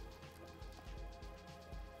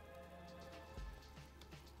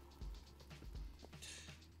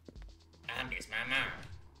 I miss my mom.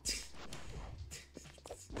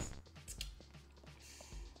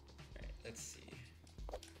 Alright, let's see.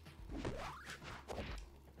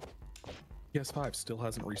 PS5 still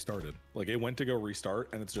hasn't restarted. Like, it went to go restart,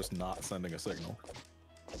 and it's just not sending a signal.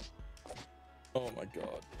 Oh my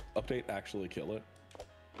god. Update actually kill it?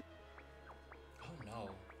 Oh no.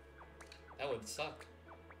 That would suck.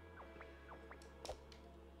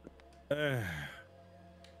 Eh.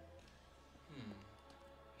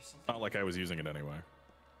 Something... Not like I was using it anyway.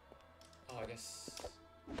 Oh, I guess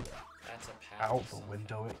that's a path. Out the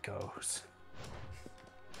window it goes.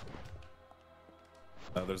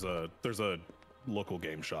 There's a local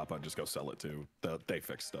game shop I'd just go sell it to. They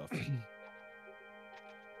fix stuff.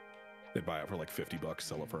 They buy it for like $50,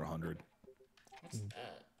 sell it for 100. What's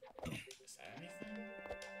that? Is that anything?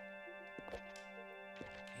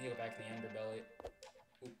 I need to go back to the underbelly.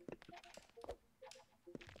 Oop.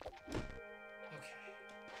 Okay.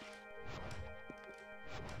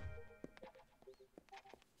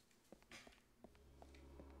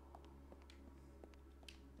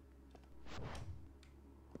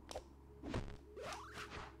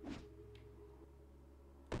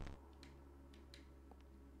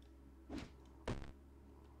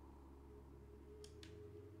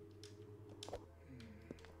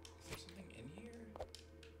 Is there something in here?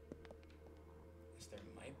 Yes, there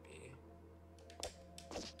might be.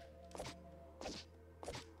 Something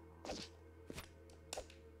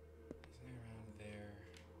around there.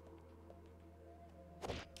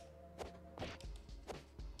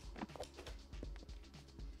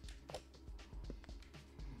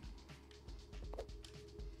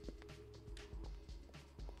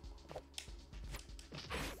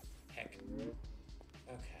 Heck.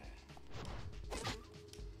 Okay.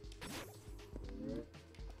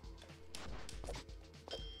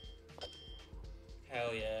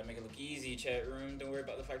 Hell yeah, make it look easy, chat room. Don't worry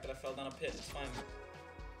about the fact that I fell down a pit. It's fine.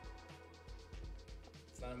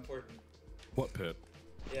 It's not important. What pit?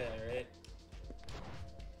 Yeah, right?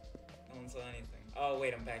 No one saw anything. Oh,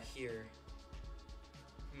 wait, I'm back here.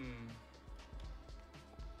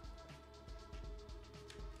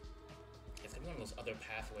 It's gonna be one of those other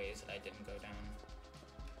pathways that I didn't go down.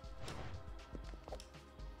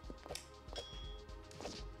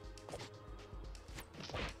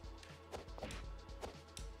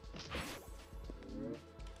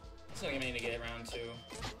 Something I need to get around to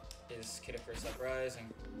is Kid Icarus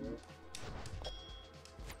Uprising.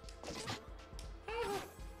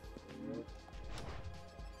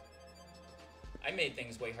 I made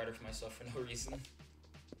things way harder for myself for no reason.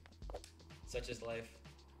 Such is life.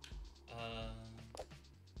 I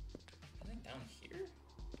think down here?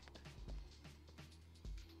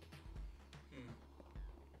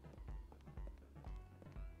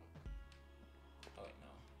 Oh wait,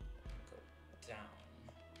 no. Go down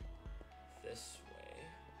this way.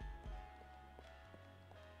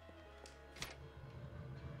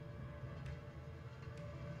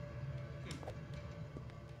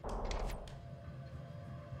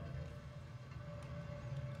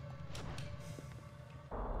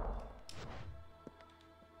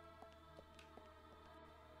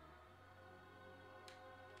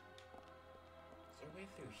 Is there a way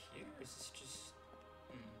through here, or is this just...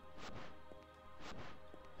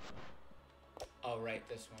 Oh, right,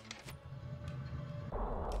 this one.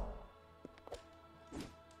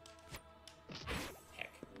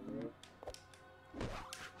 Heck.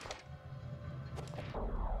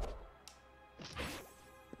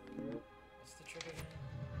 What's the trick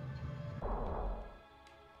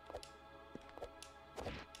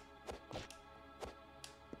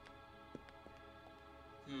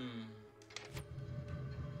Hmm.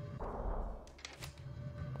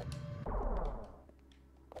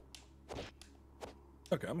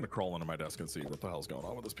 Okay, I'm gonna crawl under my desk and see what the hell's going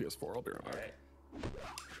on with this PS4. I'll be right back. Alright.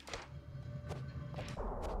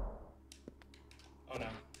 Oh no.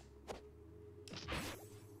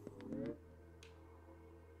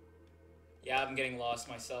 Yeah, I'm getting lost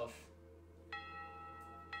myself.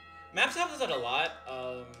 Maps have that a lot.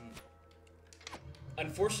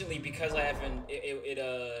 Unfortunately, because I haven't,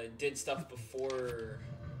 it did stuff before.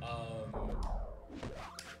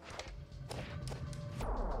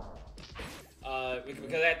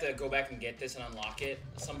 Because I have to go back and get this and unlock it.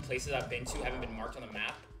 Some places I've been to haven't been marked on the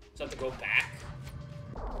map, so I have to go back.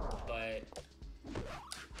 But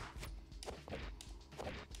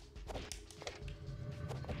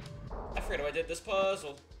I forget how I did this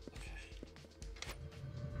puzzle.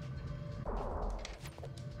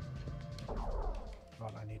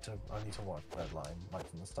 God, I need to watch Redline like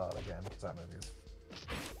from the start again because that movie is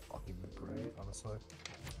fucking great, honestly.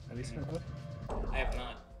 Have you seen it? I have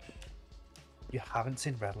not. You haven't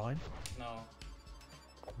seen Redline? No.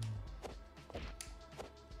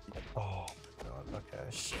 Oh my god, okay.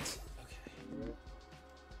 Shit. Okay.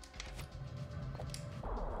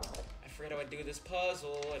 I forget how I do this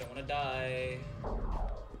puzzle. I don't want to die.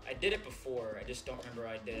 I did it before. I just don't remember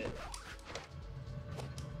how I did it.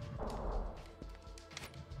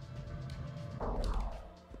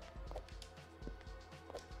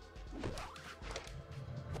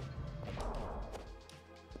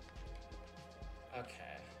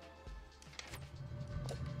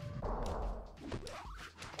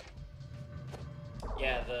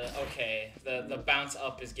 The bounce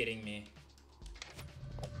up is getting me.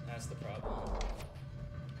 That's the problem.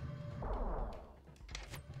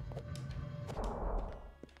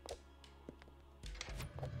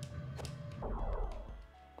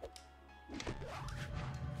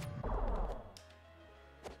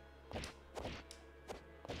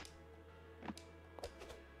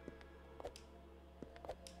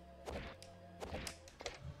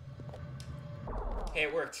 Hey,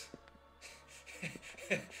 it worked.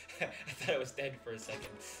 I thought I was dead for a second.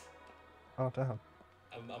 Oh damn.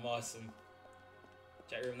 I'm awesome.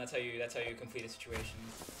 Chat room, that's how you complete a situation.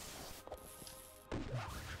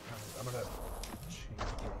 I'm gonna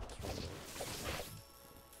change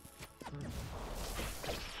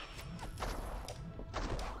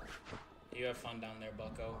You have fun down there,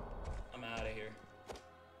 bucko. I'm out of here.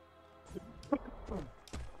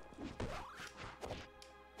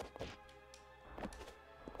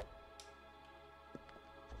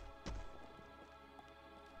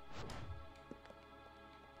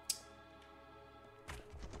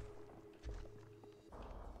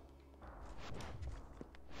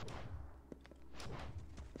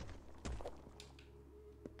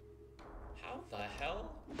 The hell?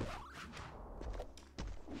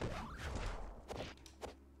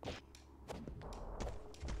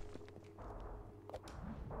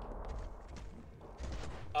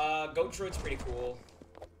 Goatroid's pretty cool.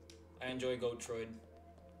 I enjoy Goatroid.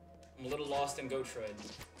 I'm a little lost in Goatroid.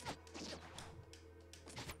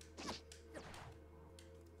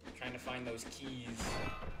 Trying to find those keys.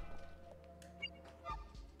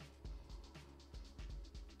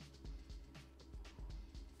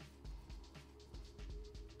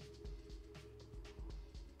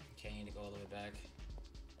 Okay, I need to go all the way back.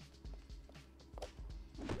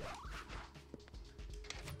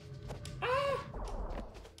 Ah!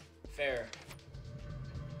 Fair.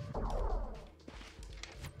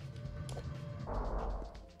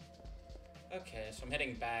 Okay, so I'm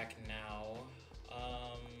heading back now.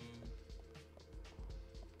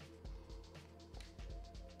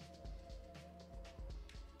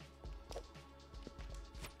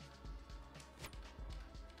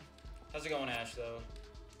 How's it going, Ash, though?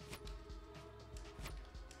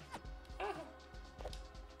 Ah.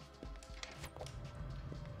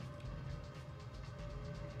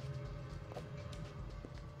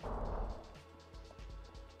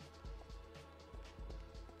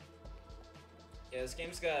 Yeah, this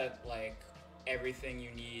game's got, like, everything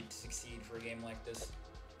you need to succeed for a game like this.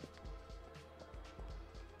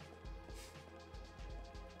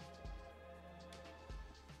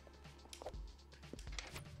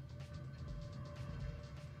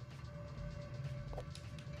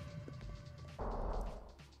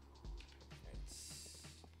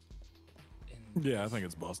 Yeah, I think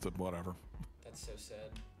it's busted. Whatever. That's so sad.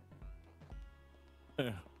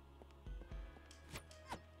 Yeah.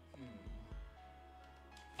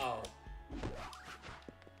 Oh.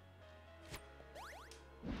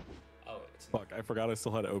 Oh, it's Fuck, I I forgot I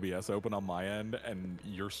still had OBS open on my end, and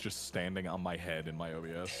you're just standing on my head in my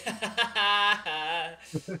OBS. I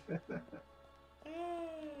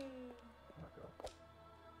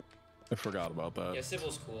forgot about that. Yeah,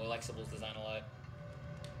 Sybil's cool. I like Sybil's design a lot.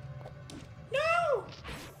 No!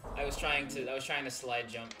 I was trying to slide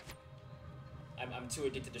jump. I'm too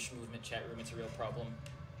addicted to Schmovement chat room. It's a real problem.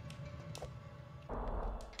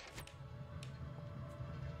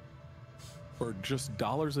 For just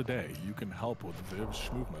dollars a day, you can help with Viv's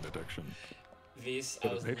Schmovement addiction. V's,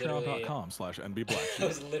 Go to patreon.com/nbblack. I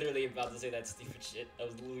was literally about to say that stupid shit. I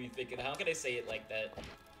was literally thinking, how can I say it like that?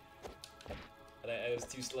 But I was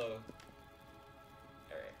too slow.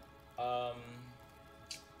 Alright.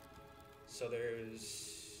 So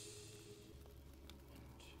there's...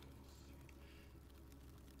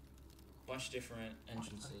 bunch of different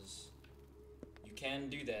entrances. You can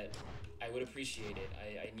do that. I would appreciate it.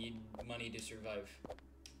 I need money to survive.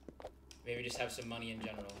 Maybe just have some money in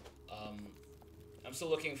general. I'm still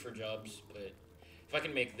looking for jobs, but if I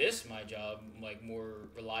can make this my job, like, more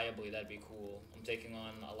reliably, that'd be cool. I'm taking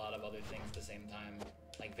on a lot of other things at the same time,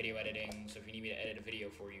 like video editing, so if you need me to edit a video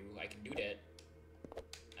for you, I can do that.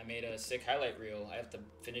 I made a sick highlight reel. I have to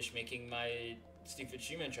finish making my stupid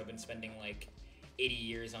stream intro I've been spending, like, 80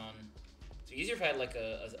 years on. It's easier if I had, like,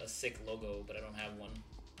 a sick logo, but I don't have one.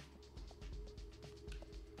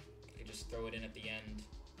 I could just throw it in at the end,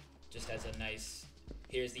 just as a nice...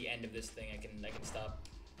 Here's the end of this thing. I can stop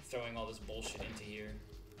throwing all this bullshit into here.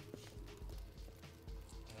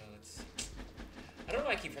 Let's see. I don't know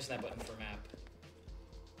why I keep pressing that button for map.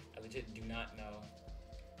 I legit do not know.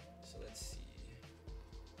 So let's see.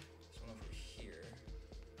 There's one over here.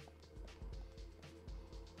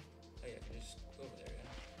 Oh yeah, I can just go over there.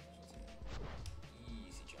 Yeah.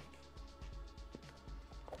 Easy jump.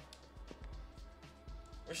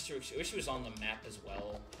 I wish she was on the map as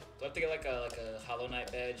well. Do I have to get like a Hollow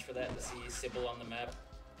Knight badge for that to see Sybil on the map?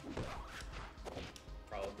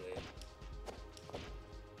 Probably.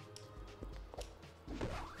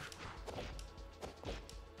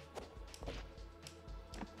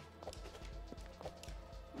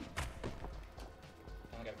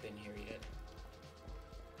 I don't think I've been here yet.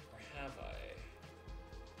 Or have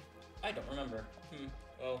I? I don't remember.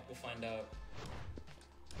 Well, we'll find out.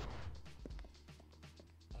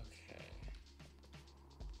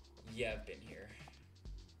 Yeah, I've been here.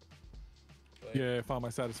 But Yeah, I found my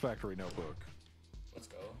satisfactory notebook. let's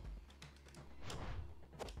go.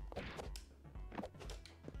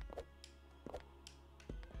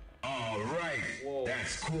 All right, Whoa.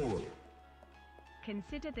 that's cool.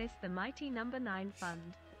 Consider this the mighty number 9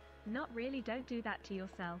 fund. Not really, don't do that to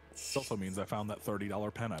yourself. This also means I found that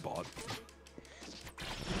 $30 pen I bought. Is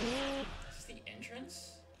this the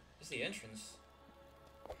entrance? This is the entrance.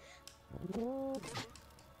 Oh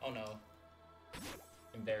no.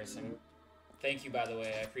 Embarrassing. Thank you, by the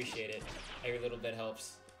way. I appreciate it. Every little bit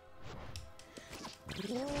helps.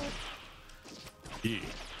 Yeah.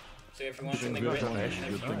 So if you want something Good written, donation,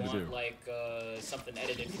 and if good you thing to want do. like something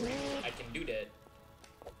edited for you, I can do that.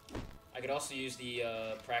 I could also use the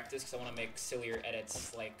practice because I want to make sillier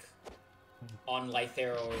edits, like on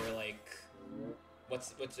Lythero or like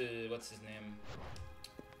what's his name?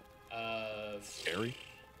 Gary?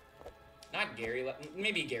 Not Gary.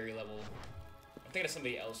 Maybe Gary level. I'm thinking of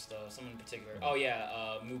somebody else though. Someone in particular. Oh yeah,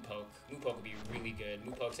 Moopoke. Moopoke would be really good.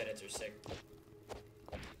 Moopoke's edits are sick.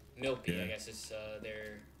 Milpy, Yeah. I guess, is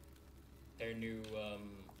their new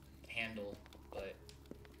handle, but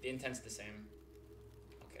the intent's the same.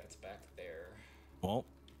 Okay, that's back there. Well.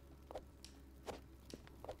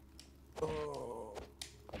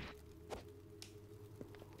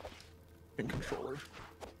 Controller.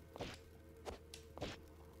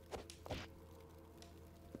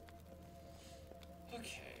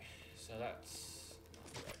 Okay, so that's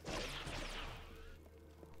not the right way.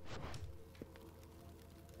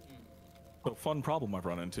 So fun problem I've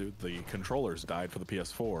run into. The controllers died for the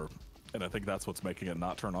PS4, and I think that's what's making it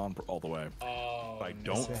not turn on all the way. Oh, I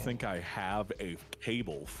don't think I have a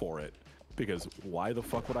cable for it, because why the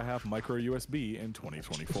fuck would I have micro USB in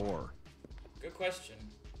 2024? Good question.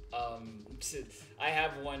 I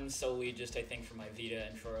have one solely just, I think, for my Vita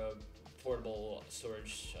and for a portable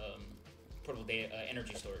storage, portable data,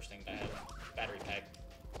 energy storage thing that I have, battery pack.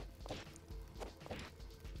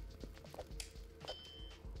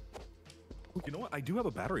 Ooh, you know what? I do have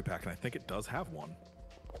a battery pack, and I think it does have one.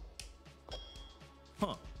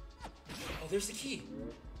 Huh. Oh, there's the key.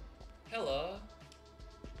 Hello.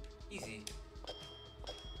 Easy. Oh,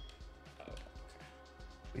 okay.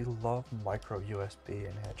 We love micro USB in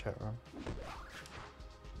here, chat room.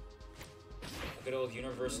 A good old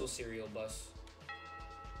universal serial bus.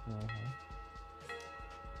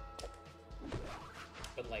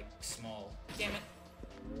 like, small. Damn it.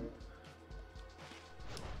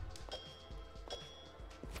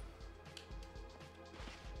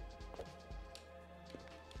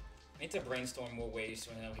 I need to brainstorm more ways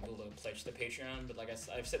to enable people to pledge to Patreon, but like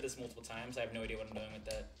I've said this multiple times, I have no idea what I'm doing with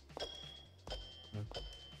that.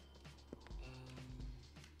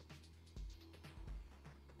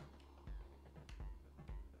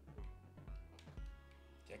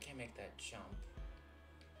 See, I can't make that jump,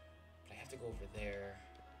 but I have to go over there.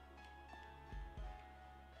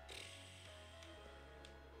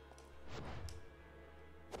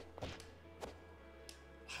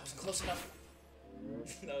 I wasn't close enough.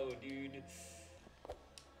 No, dude.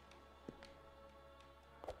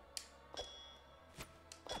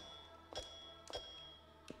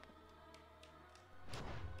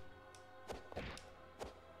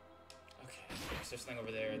 Okay, there's this thing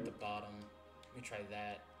over there at the bottom. Let me try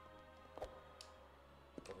that.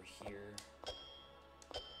 Over here.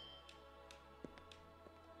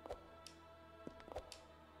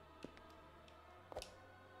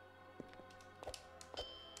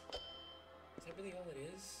 Is that really all it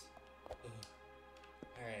is?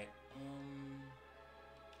 Alright,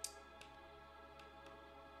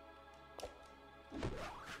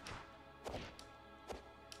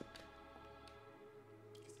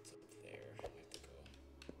 it's up there. I have to go.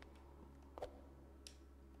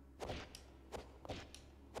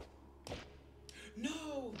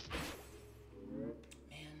 No!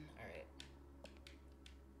 Man, alright.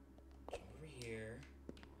 Jump over here.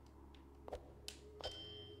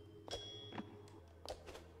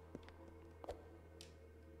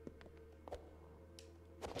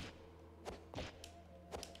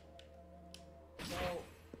 No.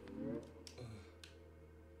 Ugh.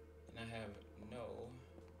 And I have no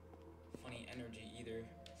funny energy either.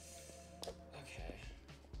 Okay.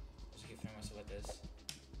 Just keep throwing myself at this.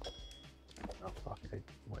 Oh fuck,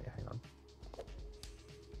 wait, hang on.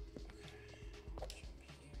 Okay.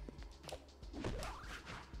 Jump here.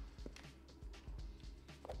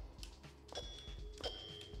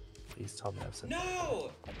 Please tell me I've said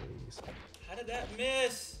No! please. How did that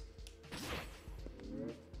miss?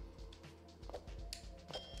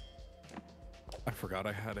 I forgot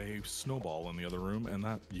I had a snowball in the other room, and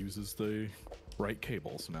that uses the right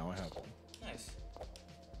cable, so now I have one. Nice.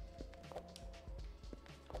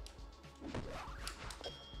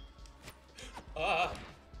 Ah!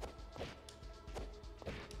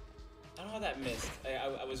 I don't know how that missed.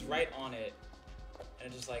 I was right on it, and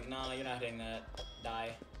it's just like, nah, you're not hitting that.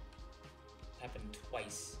 Die. Happened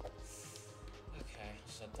twice. Okay,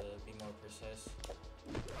 just have to be more precise.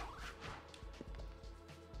 Okay.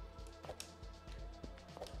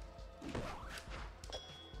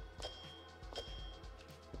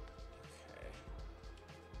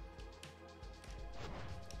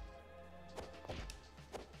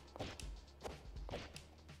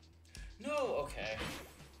 No, okay.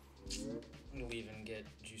 I'm gonna leave and get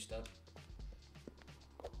juiced up.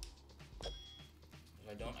 If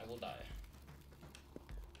I don't, I will die.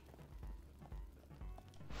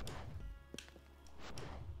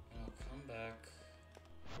 And I'll come back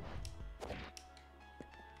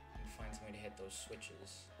and find some way to hit those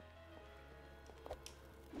switches.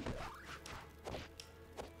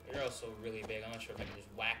 They're also really big. I'm not sure if I can just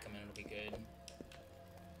whack them and it'll be good.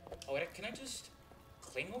 Oh, wait, can I just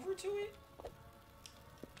cling over to it?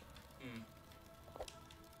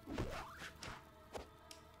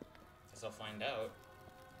 Guess I'll find out.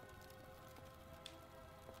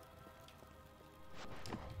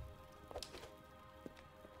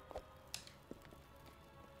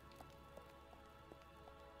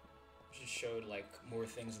 Just showed like more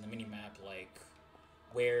things in the mini-map, like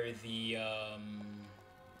where the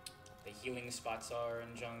healing spots are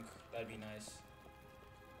and junk. That'd be nice.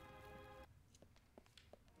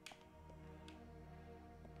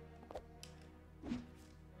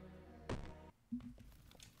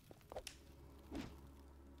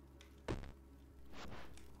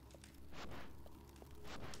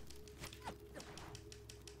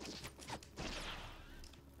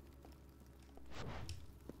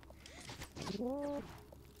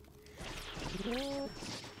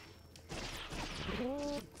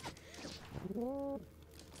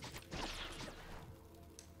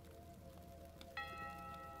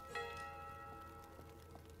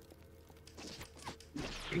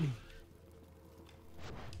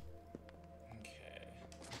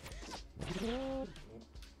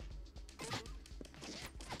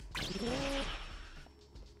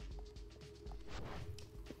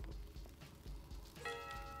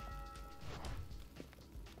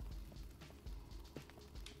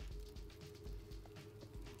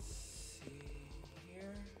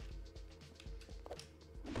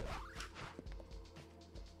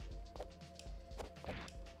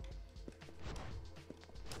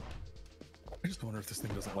 I wonder if this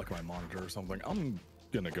thing doesn't like my monitor or something. I'm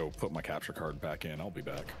gonna go put my capture card back in. I'll be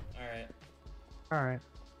back. Alright. Alright.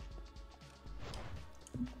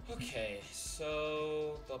 Okay,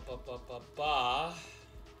 so... Ba.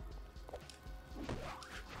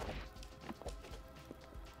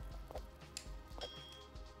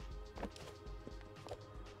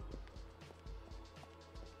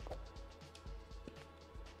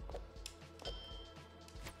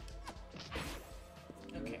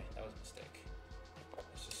 Okay, that was a mistake.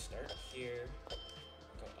 Let's just start here,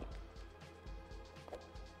 go up.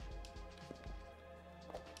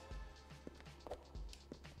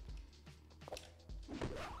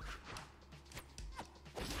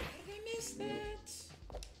 How did I miss that?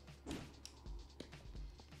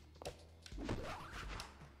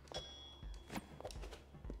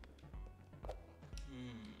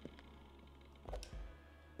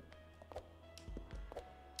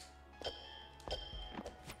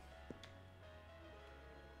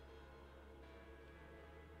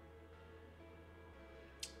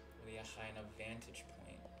 A high enough vantage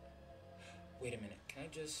point. Wait a minute, can I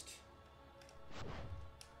just...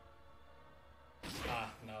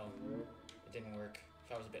 Ah, no. It didn't work.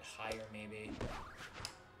 If I was a bit higher, maybe.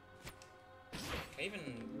 Can I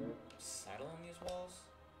even saddle on these walls?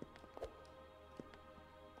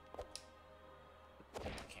 No,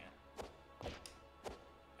 I can't.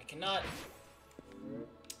 I cannot...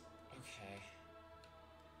 Okay.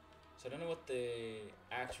 So I don't know what the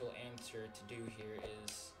actual answer to do here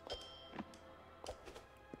is.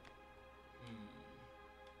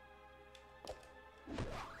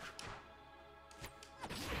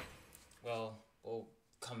 Well, we'll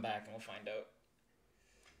come back and we'll find out.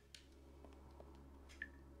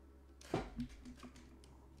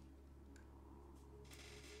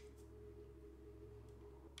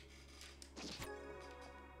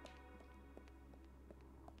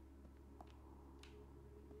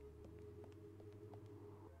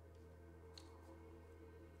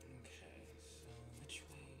 Okay, so which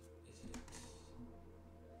way is it?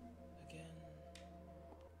 Again,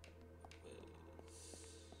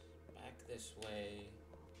 back this way.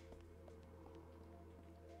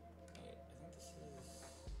 Wait, I think this is...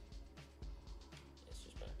 It's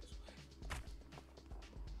just back this way.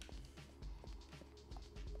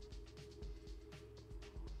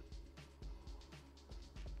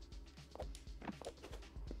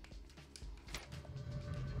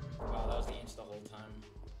 Wow, that was the inch the whole time.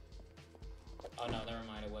 Oh no, never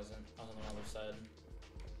mind, it wasn't. I was on the other side.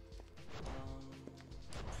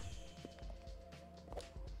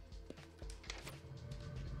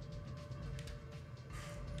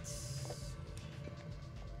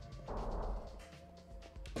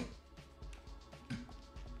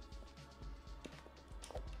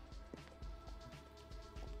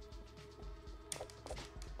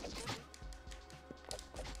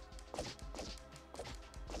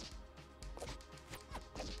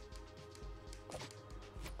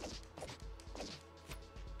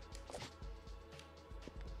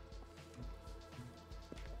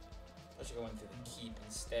 I should go in through the keep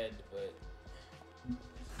instead, but...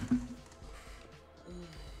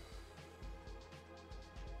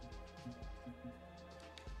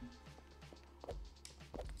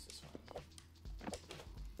 This is fine.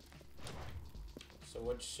 So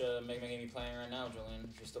which Mega Man game are you playing right now, Julian?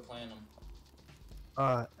 If you're still playing them.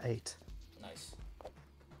 8. Nice.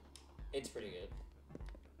 It's pretty good.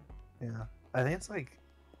 Yeah. I think it's like,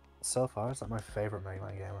 so far, it's like my favorite Mega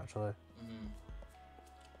Man game, actually. Mm-hmm.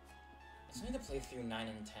 I still need to play through 9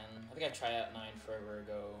 and 10. I think I tried out 9 forever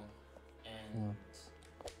ago. And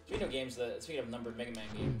speaking of games, speaking of numbered Mega Man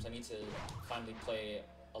games, I need to finally play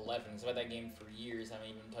 11. Because I've had that game for years, I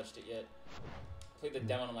haven't even touched it yet. I played the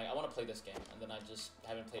demo and I'm like, I want to play this game. And then I just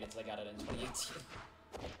haven't played it until I got it in 2018.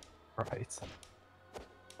 Right. So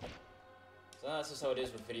that's just how it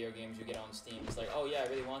is with video games you get on Steam. It's like, oh yeah, I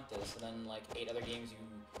really want this. And then like 8 other games you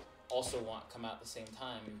also want come out at the same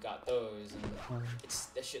time. You've got those, and it's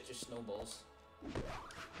that shit just snowballs.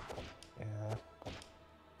 Yeah.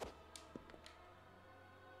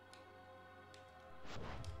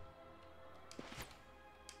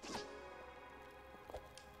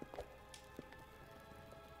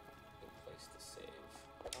 Good place to save.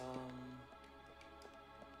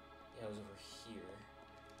 Yeah, it was over here.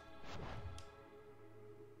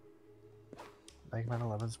 Mega Man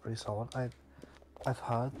 11 is pretty solid. I've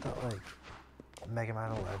heard that like Mega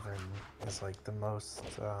Man 11 is like the most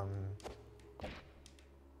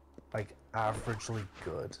like averagely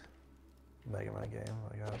good Mega Man game,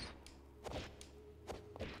 I guess.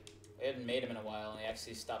 They hadn't made them in a while, and they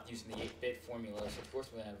actually stopped using the 8-bit formula, so of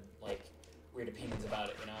course we're gonna have like weird opinions about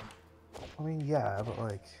it, you know? I mean, yeah, but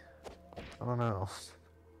like I don't know.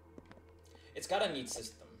 It's got a neat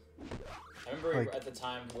system. I remember Like- at the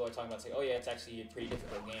time people were talking about saying, "Oh yeah, it's actually a pretty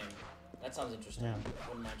difficult game." That sounds interesting. Yeah.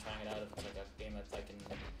 Wouldn't mind trying it out if it's like a game that I can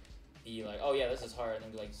be like, "Oh yeah, this is hard," and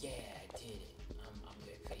then be like, "Yeah, I did it. I'm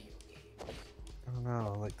good at video games." I don't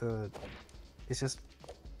know. Like it's just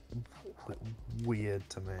weird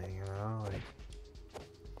to me, you know.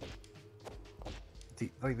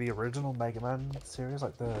 Like the original Mega Man series,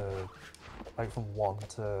 like from 1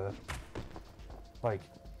 to like,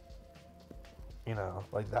 you know,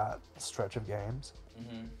 like that stretch of games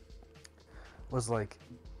was like,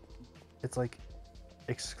 it's like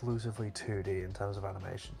exclusively 2D in terms of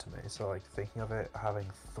animation to me. So like thinking of it having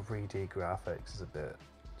 3D graphics is a bit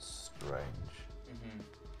strange.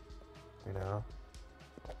 You know?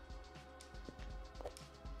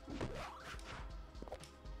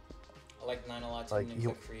 I like 9 a lot. Like, Like,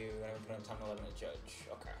 click for you. I never put on time 11 to judge.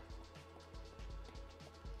 Okay.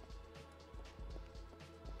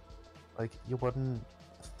 Like you wouldn't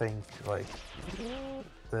think like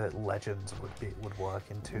the Legends would work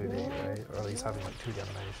in 2D, right? Or at least having like 2D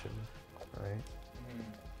animation, right?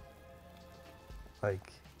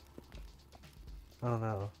 Like I don't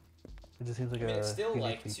know. It just seems like It's still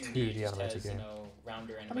like uniquely 2D, just animated has, game. you know,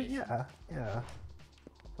 rounder I mean, animation. yeah.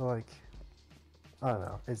 But like, I don't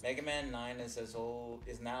know. It's Mega Man 9 is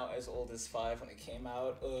now as old as 5 when it came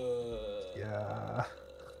out. yeah.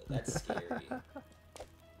 That's scary.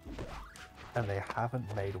 And they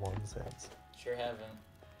haven't made one since. Sure haven't.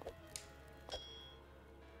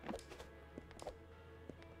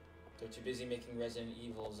 They're too busy making Resident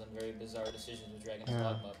Evils and very bizarre decisions with Dragon's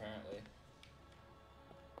Dogma, apparently.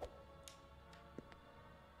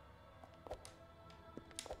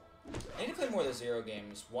 I need to play more of the Zero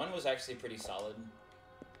games. 1 was actually pretty solid.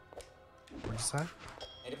 What'd you say?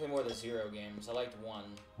 I need to play more of the Zero games. I liked 1.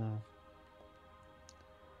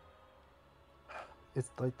 It's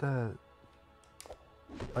like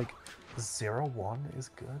like 0-1 is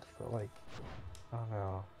good, but like I don't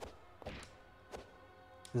know.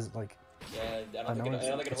 Is it like Yeah, I I don't know think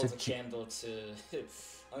it it's holds a a candle to. I don't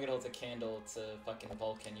think it holds a candle to fucking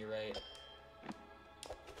Vulcan. You're right.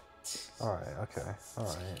 alright, okay,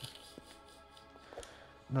 alright.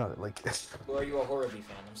 No, like Or are you a Horror fan?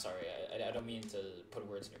 I'm sorry. I don't mean to put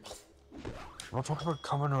words in your mouth. I'm not talking about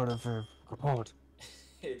coming out of a report.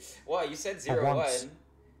 Why? You said 0-1. once.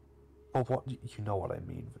 But what you know what I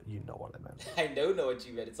mean, you know what I meant. I don't know what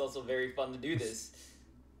you meant. It's also very fun to do this.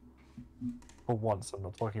 For once, I'm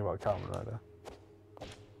not talking about Kamen Rider.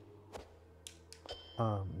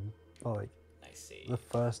 Well, like I see. the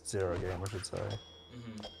first Zero game, I should say.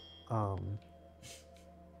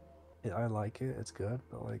 Yeah, I like it. It's good,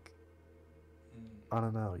 but like, I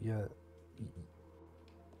don't know. Yeah,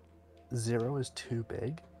 Zero is too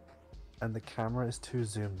big, and the camera is too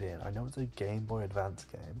zoomed in. I know it's a Game Boy Advance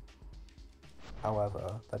game.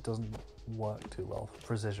 However, that doesn't work too well for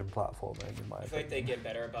precision platforming, in my I feel like they opinion. get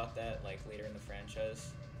better about that, like later in the franchise.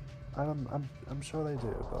 I'm sure they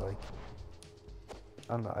do, but like,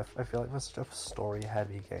 I don't know. I feel like for such a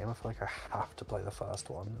story-heavy game, I feel like I have to play the first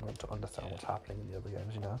one in order to understand what's happening in the other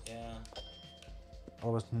games. You know? Yeah,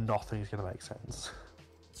 Otherwise, nothing's gonna make sense.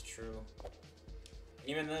 it's true.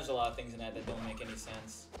 Even then, there's a lot of things in that don't make any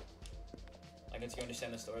sense. Like, once you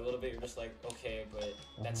understand the story a little bit, you're just like, okay, but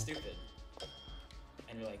that's stupid.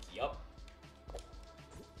 And you're like, yup.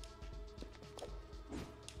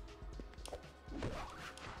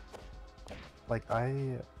 Like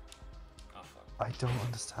Oh, fuck. I don't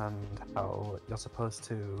understand how you're supposed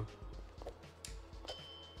to.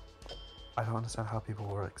 I don't understand how people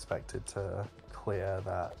were expected to clear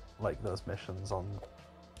that, like those missions on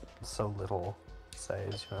so little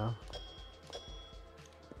saves, you know?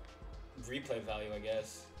 Replay value, I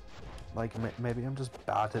guess. Like maybe I'm just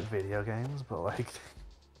bad at video games, but like,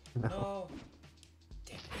 you know? No.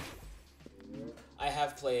 Damn it. I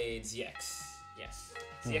have played ZX. Yes.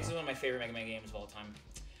 ZX is one of my favorite Mega Man games of all time.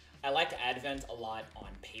 I like Advent a lot on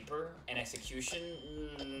paper and execution.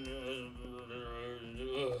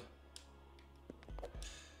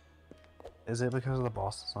 Is it because of the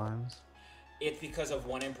boss designs? It's because of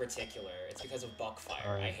one in particular. It's because of Buckfire.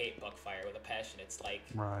 I Right. hate Buckfire with a passion. It's like,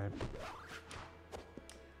 Right.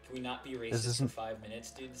 can we not be This racist for isn't- 5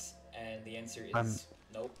 minutes, dudes? And the answer is I'm-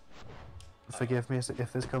 nope. Forgive me if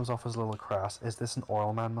this comes off as a little crass. Is this an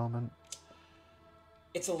Oil Man moment?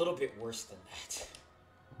 It's a little bit worse than that.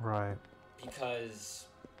 Right. Because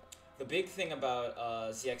the big thing about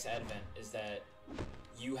ZX Advent is that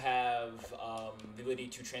you have the ability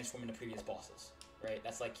to transform into previous bosses. right?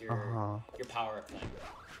 That's like Uh-huh. your power-up thing.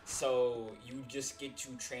 So you just get to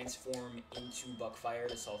transform into Buckfire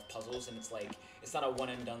to solve puzzles, and it's like it's not a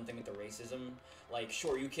one-and-done thing with the racism. Like,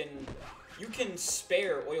 sure, you can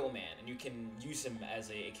spare Oil Man, and you can use him as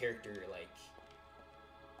a character like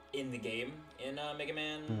in the game in Mega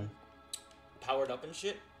Man powered up and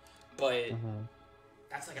shit, but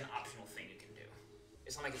that's like an optional thing you can do.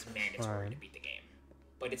 It's not like it's mandatory to beat the game,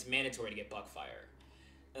 but it's mandatory to get Buckfire.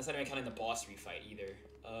 And that's not even counting the boss refight either.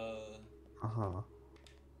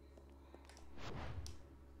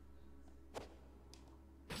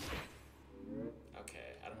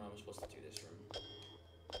 Okay, I don't know how I'm supposed to do this room.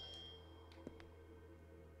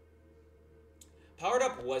 Powered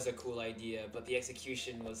up was a cool idea, but the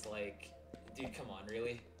execution was like, dude, come on,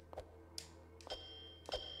 really?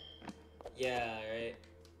 Yeah, right?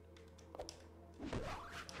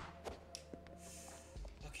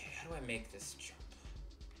 Okay, how do I make this jump?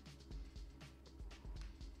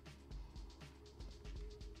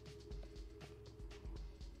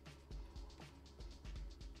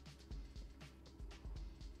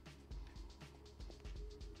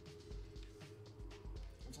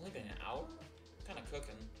 It's only been an hour? Kind of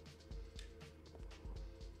cooking.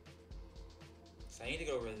 So I need to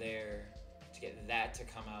go over there to get that to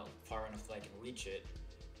come out far enough that I can reach it.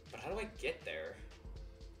 But how do I get there?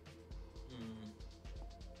 I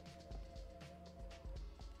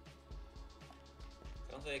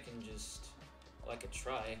don't think I can just... Well, I could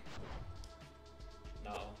try.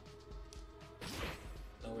 No.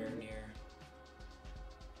 Nowhere near.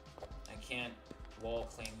 I can't wall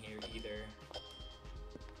climb here either.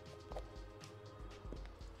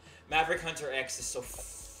 Maverick Hunter X is so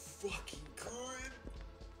fucking good.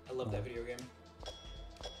 I love that video game.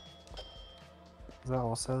 Is that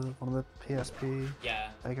also one of the PSP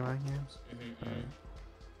Mega Man games?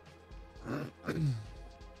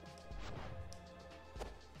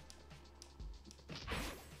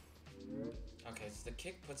 Okay, so the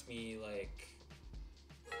kick puts me like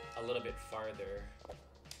a little bit farther.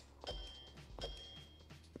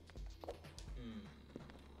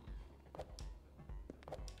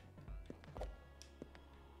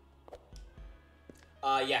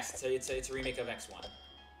 Yes, it's a remake of X1.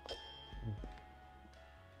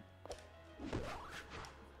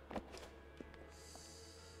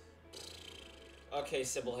 Okay,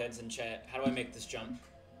 Sybil heads in chat. How do I make this jump?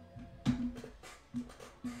 Am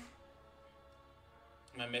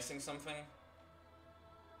I missing something?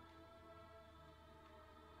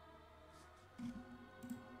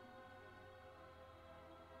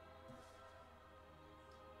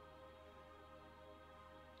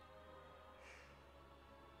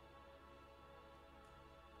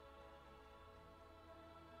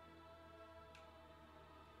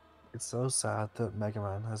 It's so sad that Mega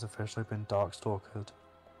Man has officially been Darkstalkered.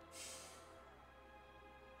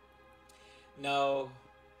 No.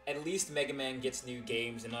 At least Mega Man gets new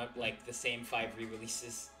games and not like the same 5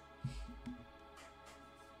 re-releases.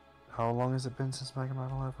 How long has it been since Mega Man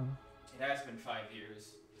 11? It has been 5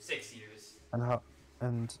 years. 6 years.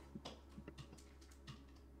 And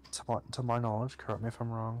to my knowledge, correct me if I'm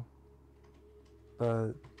wrong,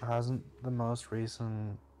 but hasn't the most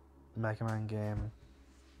recent Mega Man game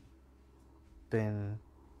been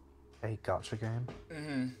a gacha game?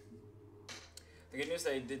 The good news is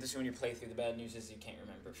that I did this when you play through. The bad news is you can't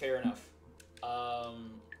remember. Fair enough.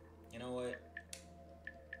 You know what?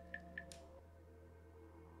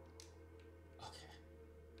 Okay.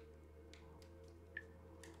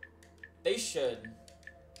 They should.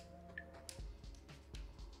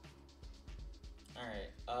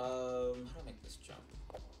 Alright, how do I make this jump?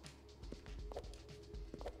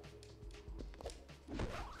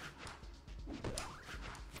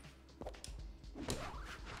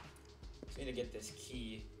 So I need to get this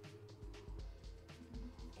key.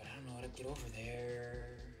 But I don't know how to get over there.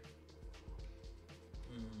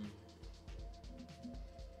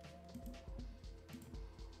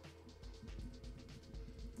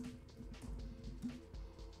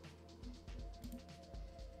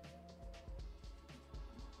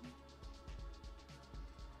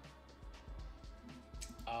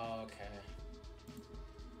 Okay.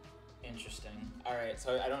 Interesting. Alright,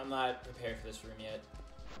 so I'm not prepared for this room yet.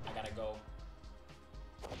 I gotta go.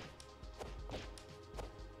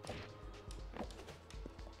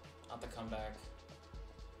 I'll have to come back.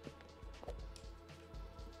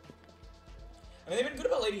 I mean, they've been good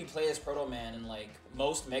about letting you play as Proto Man in, like,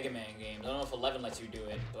 most Mega Man games. I don't know if 11 lets you do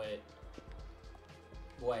it, but...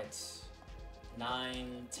 What?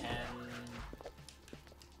 9, 10...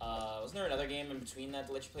 wasn't there another game in between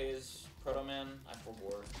that let you play as Proto Man? I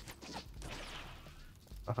forgot.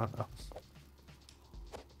 I don't know.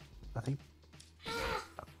 I think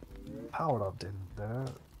Powered Up didn't do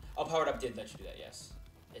it. Oh, Powered Up did let you do that, yes.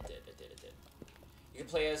 It did. You can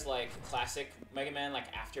play as, like, classic Mega Man, like,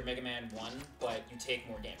 after Mega Man 1, but you take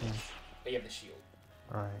more damage. But you have the shield.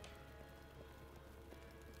 Right.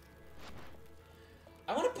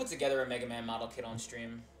 I want to put together a Mega Man model kit on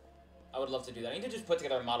stream. I would love to do that. I need to just put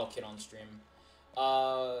together a model kit on stream.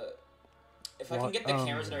 If I can get the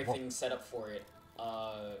cameras and everything set up for it,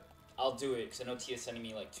 I'll do it, because I know Tia's sending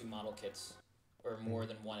me, like, 2 model kits. Or more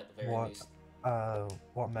than 1 at the very least.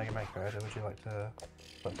 What Mega Man character would you like to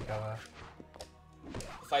put together?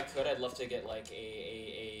 If I could, I'd love to get, like,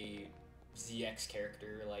 a ZX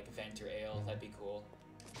character, like Vent or Ale. That'd be cool.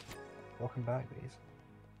 Welcome back, Bees.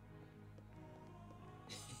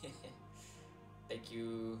 Thank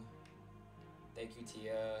you. Thank you,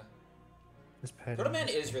 Tia. Proto Man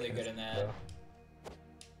is really good in that.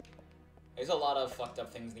 There's a lot of fucked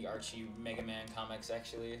up things in the Archie Mega Man comics,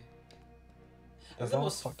 actually. There's a lot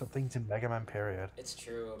of fucked up things in Mega Man, period. It's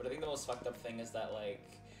true, but I think the most fucked up thing is that, like,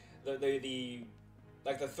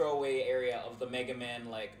 the throwaway area of the Mega Man,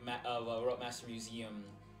 like, Roadmaster Museum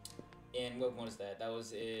in, what was that? That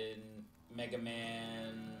was in Mega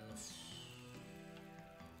Man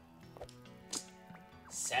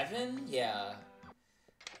 7? Yeah.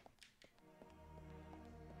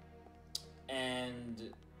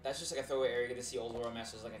 And that's just like a throwaway area to see old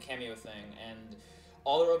Roadmasters, like a cameo thing. And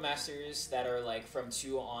all the Roadmasters that are like from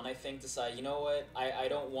 2 on, I think, decide, you know what, I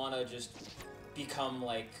don't want to just become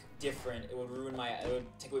like different. It would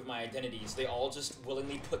take away my identity. So they all just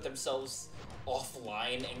willingly put themselves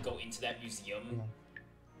offline and go into that museum.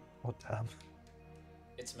 Oh damn.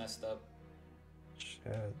 It's messed up.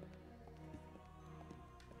 Shit.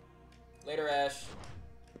 Later, Ash.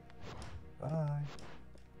 Bye.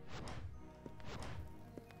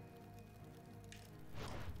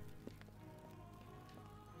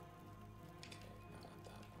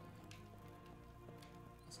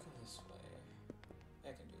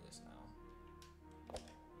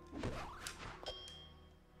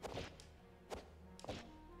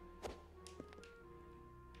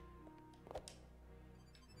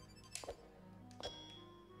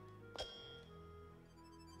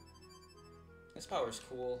 This power's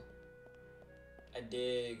cool. I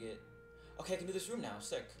dig it. Okay, I can do this room now.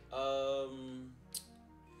 Sick.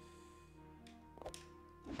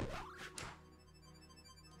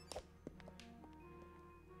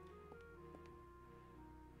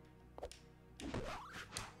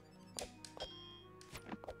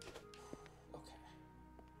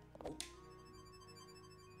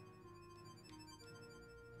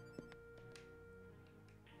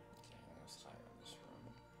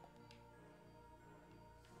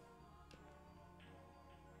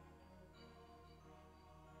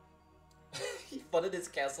 He funded his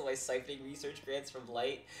castle by siphoning research grants from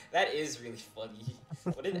Light. That is really funny.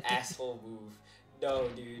 What an asshole move. No,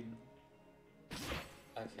 dude.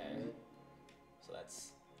 Okay. So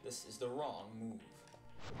this is the wrong move.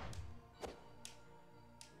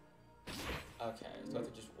 Okay, do I have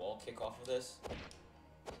to just wall kick off of this?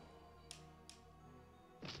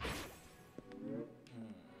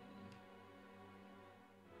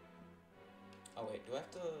 Oh wait, do I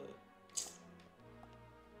have to...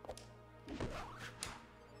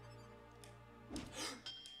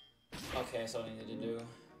 Okay, that's all I needed to do.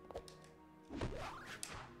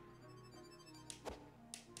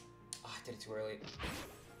 Oh, I did it too early.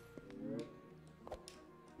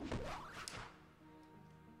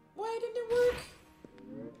 Why didn't it work?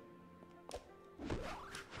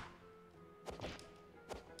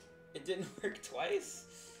 It didn't work twice?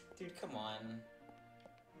 Dude, come on.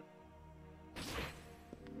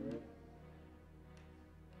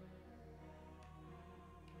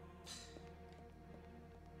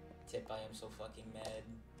 Tip, I am so fucking mad.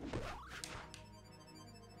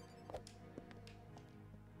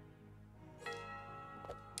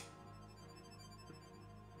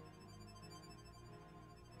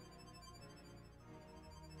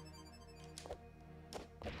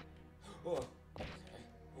 Oh, okay.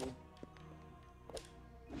 Ooh.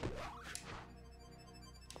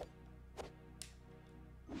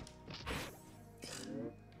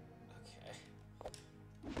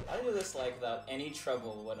 I do this like without any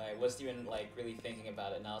trouble when I wasn't even like really thinking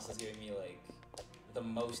about it. Now this is giving me like the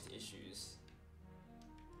most issues.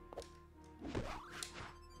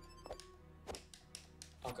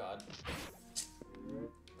 Oh god.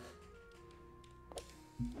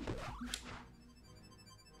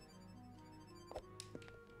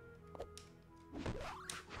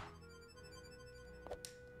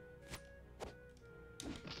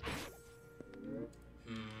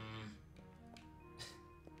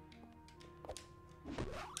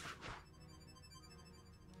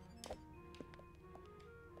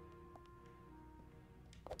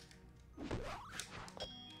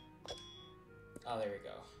 Oh, there we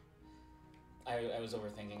go. I was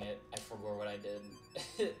overthinking it. I forgot what I did.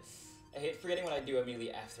 I hate forgetting what I do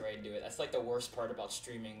immediately after I do it. That's like the worst part about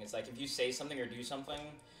streaming. It's like if you say something or do something,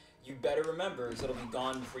 you better remember because it'll be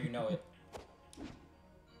gone before you know it.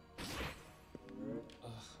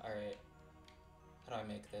 Ugh, alright. How do I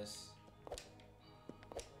make this?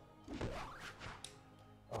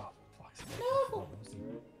 Oh, fuck's sake. No!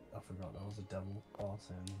 I forgot there was a devil boss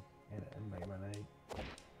in Mega Man 8.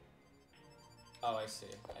 Oh, I see.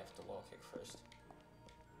 I have to wall kick first.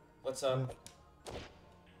 What's up?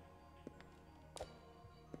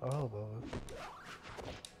 Oh,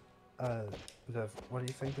 Viv, what do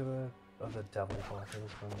you think of the devil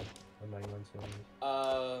bosses from the Mega Man series?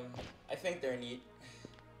 I think they're neat.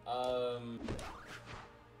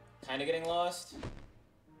 Kinda getting lost.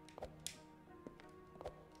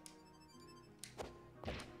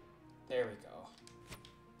 There we go.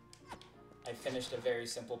 I finished a very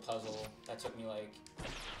simple puzzle that took me like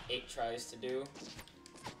 8 tries to do.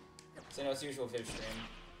 So, you know, it's the usual Viv stream.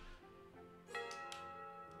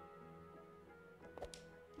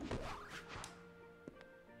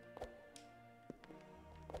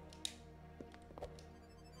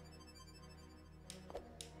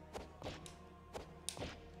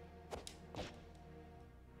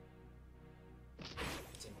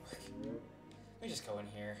 It didn't work. Let me just go in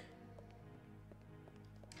here.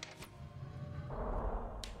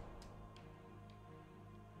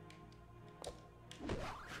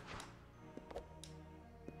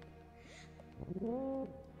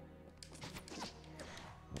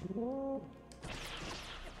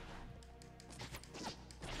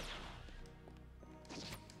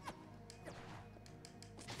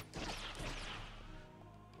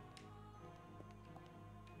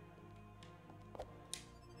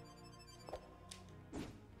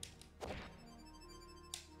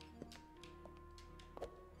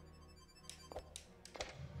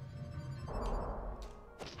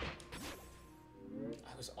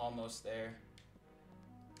 I was almost there.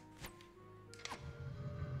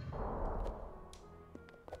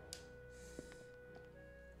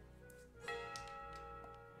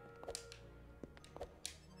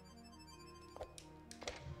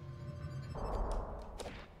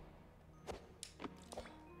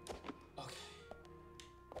 Okay.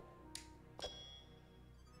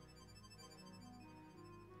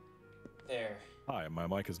 There. Hi, my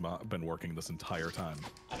mic has not been working this entire time.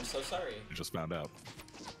 I'm so sorry. I just found out.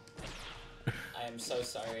 I am so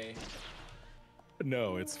sorry.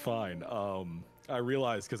 No, it's fine. I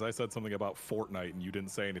realized because I said something about Fortnite and you didn't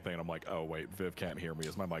say anything, and I'm like, oh wait, Viv can't hear me.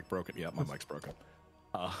 Is my mic broken? Yeah, my mic's broken.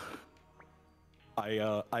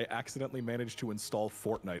 I accidentally managed to install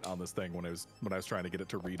Fortnite on this thing when I was trying to get it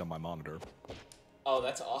to read on my monitor. Oh,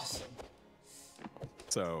 that's awesome.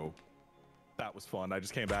 So that was fun. I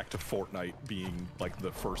just came back to Fortnite being like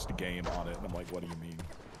the first game on it, and I'm like, what do you mean?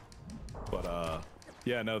 But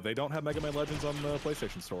yeah, no, they don't have Mega Man Legends on the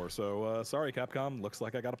PlayStation Store, so sorry, Capcom. Looks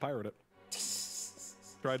like I gotta pirate it.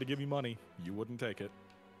 Tried to give you money, you wouldn't take it.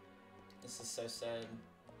 This is so sad.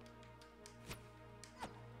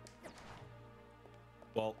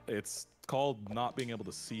 Well, it's called not being able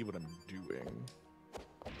to see what I'm doing.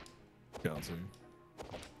 Can't see.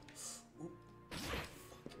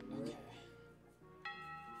 Okay.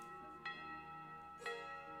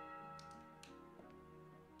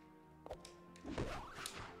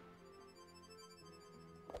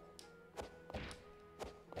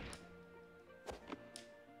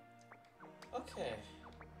 Okay.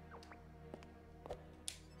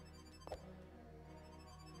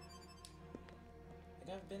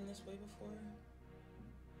 Think I've been this way before?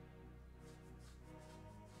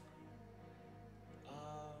 I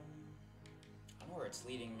don't know where it's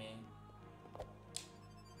leading me.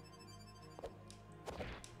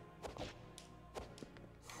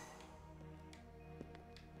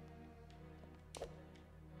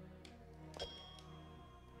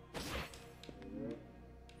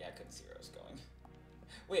 Yeah, I couldn't see where I was going.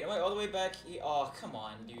 Wait, am I all the way back here? Oh, come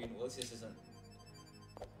on, dude. Well, this isn't...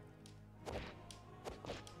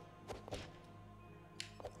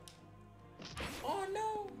 Oh,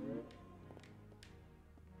 no!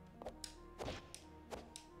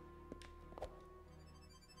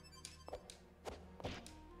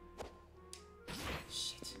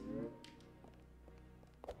 Shit.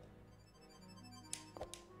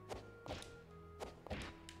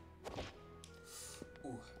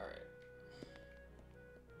 Ooh, alright.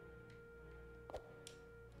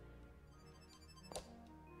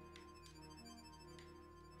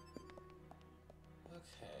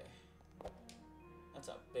 Okay. That's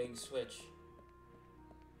a big switch.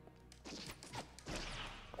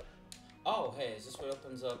 Oh, hey, is this what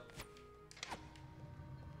opens up?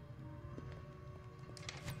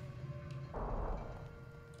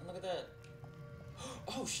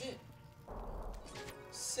 shit.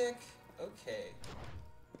 Sick. Okay.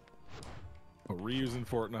 Ryu's in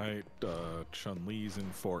Fortnite, Chun-Li's in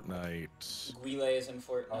Fortnite. Guile is in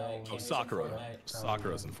Fortnite. Oh, Kenry's Sakura. in Fortnite.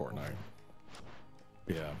 Sakura's in Fortnite.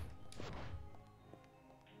 Yeah.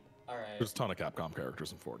 Alright. There's a ton of Capcom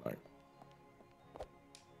characters in Fortnite.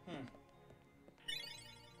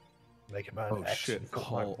 Mega Man Oh, X shit, in Fortnite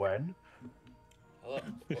Paul. when? Hello?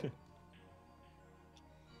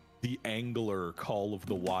 The Angler Call of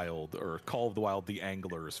the Wild, or Call of the Wild The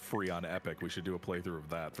Angler is free on Epic. We should do a playthrough of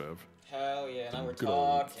that, Viv. Hell yeah, now we're Good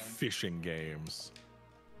old talking. fishing games.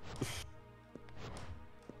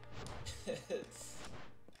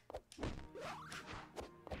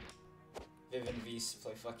 Viv and Vs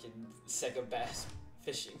play fucking Sega Bass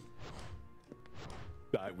fishing.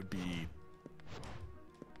 That would be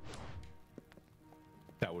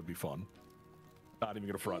fun. Not even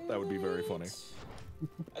gonna front. That would be very funny.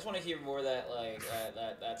 I just want to hear more of that, like,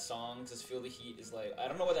 that song, because Feel the Heat is like, I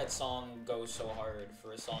don't know why that song goes so hard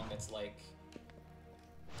for a song that's like,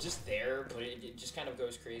 just there, but it just kind of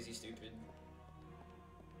goes crazy stupid.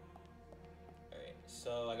 Alright,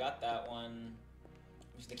 so I got that one.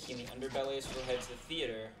 Use the key in the underbelly, so we'll head to the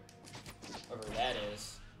theater, wherever that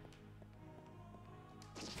is.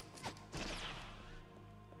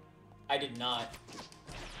 I did not.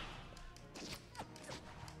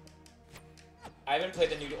 I haven't played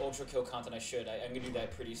the new Ultra Kill content. I should. I'm gonna do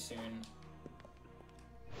that pretty soon.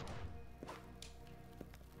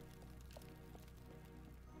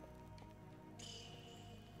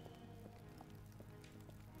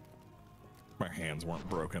 My hands weren't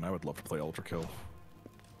broken. I would love to play Ultra Kill.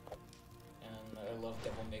 And I love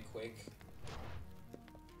Devil May Quake.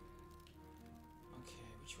 Okay,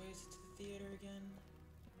 which way is it to the theater again?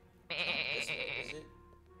 It's not this way, is it?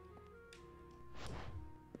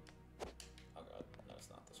 Oh god, no, it's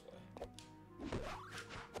not this way.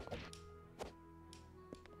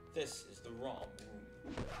 This is the wrong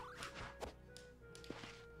room.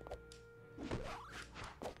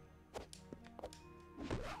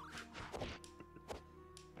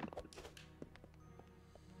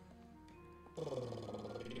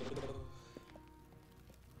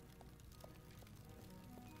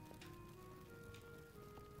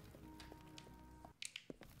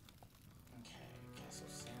 Okay, Castle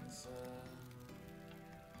Sansa.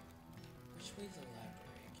 Which way is the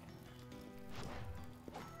library again?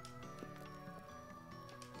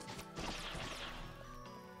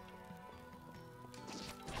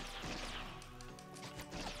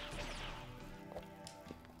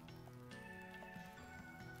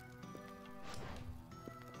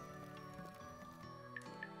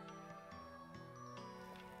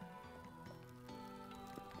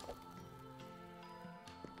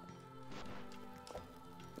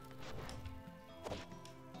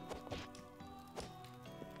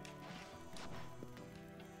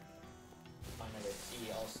 Find another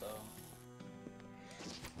key also.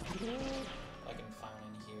 I can find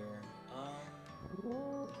in here.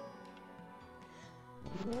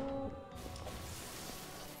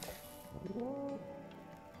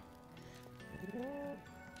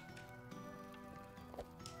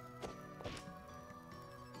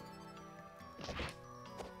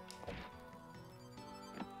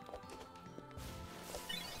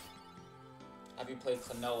 Have you played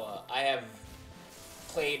Klonoa? I have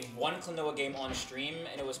played one Klonoa game on stream,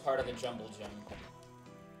 and it was part of the Jumble Gym.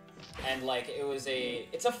 And like,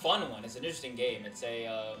 it's a fun one. It's an interesting game. It's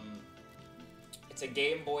a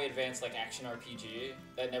Game Boy Advance like action RPG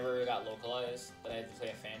that never got localized. That I had to play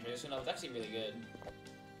a fan version of. It's actually really good.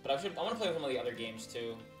 But I want to play some of the other games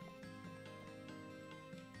too.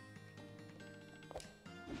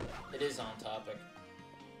 It is on topic.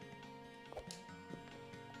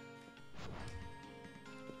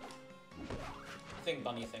 I think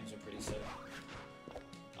bunny things are pretty sick.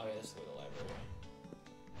 Oh yeah, this is the library.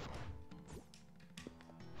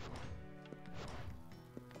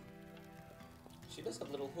 She does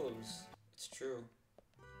have little hooves. It's true.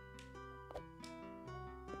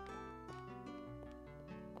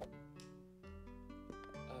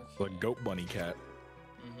 The Okay. goat bunny cat.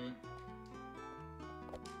 Mm-hmm.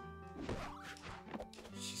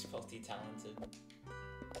 She's multi-talented.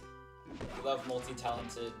 We love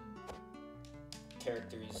multi-talented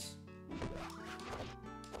characters.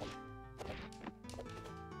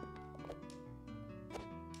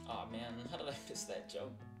 Aw man, how did I miss that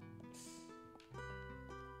jump?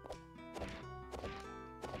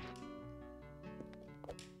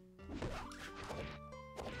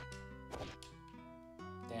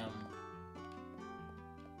 Damn.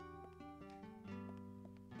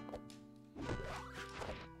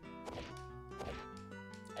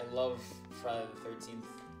 I love Friday the 13th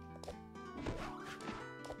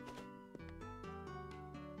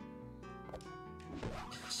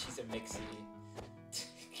to Mixie.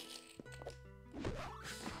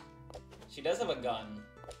 She does have a gun.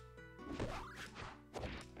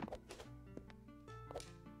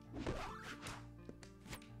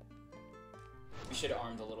 We should have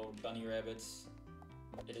armed the little bunny rabbits.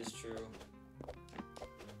 It is true.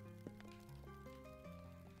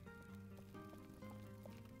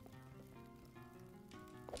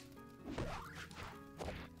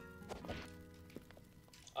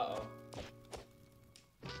 Uh-oh.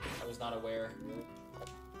 I was not aware.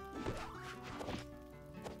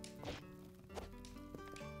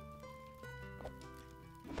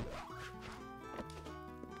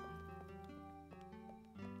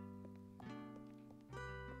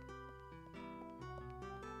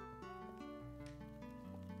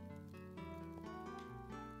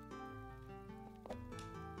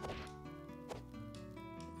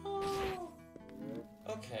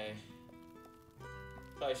 Okay.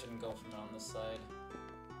 Probably shouldn't go from it on this side.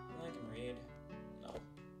 I can read. No.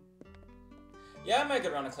 Yeah, I might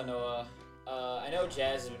get around to Klonoa. I know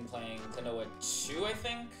Jazz has been playing Klonoa 2, I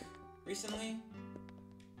think, recently.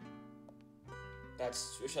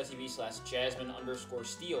 That's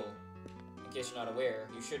twitch.tv/Jasmine_Steele. In case you're not aware,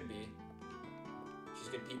 you should be. She's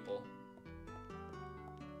good people.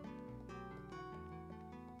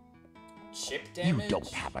 Chip damage? You don't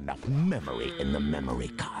have enough memory in the memory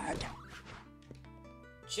card.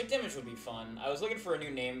 Chip damage would be fun. I was looking for a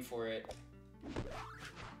new name for it.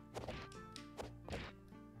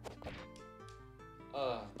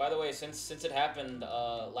 By the way, since it happened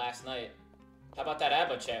last night, how about that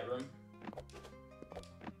ABBA chat room?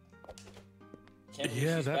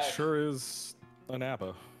 Yeah, that sure is an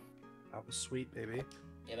ABBA. That was sweet, baby.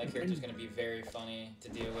 Yeah, that character's gonna be very funny to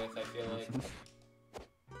deal with, I feel like.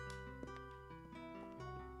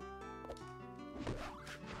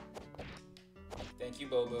 Thank you,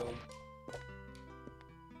 Bobo.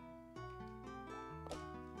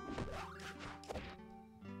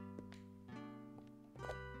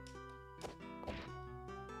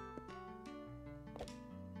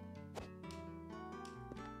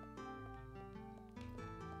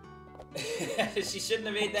 She shouldn't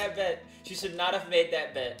have made that bet. She should not have made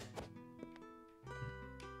that bet.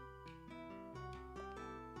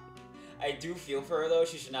 I do feel for her though.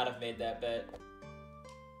 She should not have made that bet.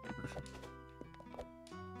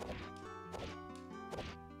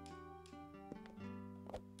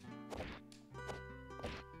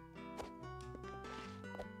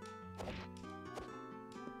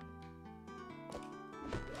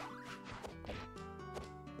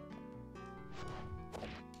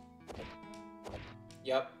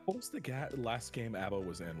 Yep. What was the last game ABBA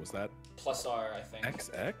was in? Was that Plus R, I think.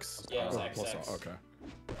 XX? Yeah, it was Oh, XX. Plus R, okay.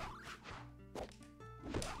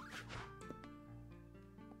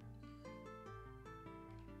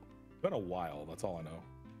 Been a while, that's all I know.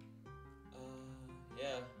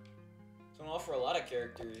 Yeah. It's been off for a lot of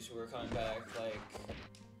characters who are coming back, like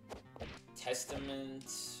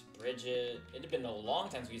Testament, Bridget. It had been a long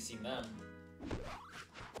time since we'd seen them.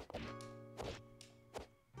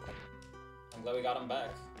 I'm glad we got them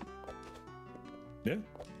back. Yeah.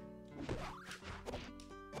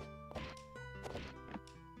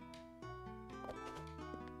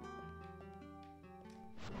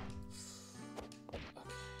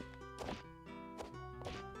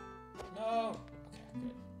 No. Okay,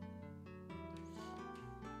 good.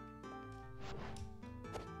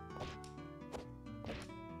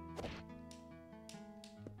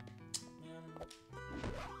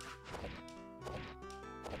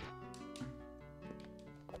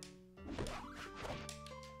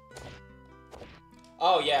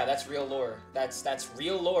 Oh yeah, that's real lore. That's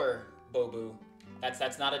real lore, Bobu.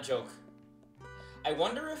 That's not a joke. I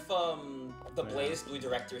wonder if the Blaze Blue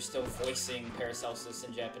director is still voicing Paracelsus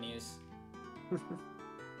in Japanese.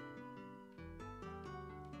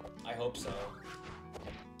 I hope so.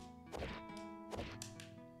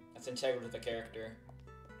 That's integral to the character.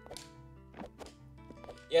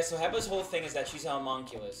 Yeah, so Heba's whole thing is that she's a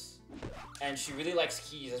homunculus. And she really likes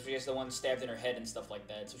keys, as she has the one stabbed in her head and stuff like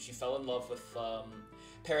that. So she fell in love with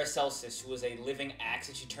Paracelsus, who was a living axe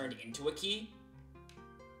that she turned into a key.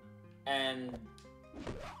 And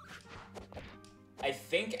I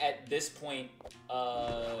think at this point,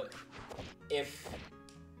 if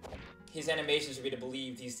his animations are to be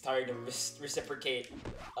believed, he's starting to reciprocate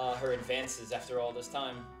her advances after all this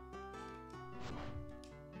time.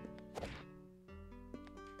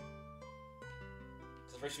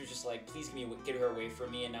 First she was just like, please get her away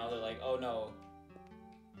from me, and now they're like, oh no.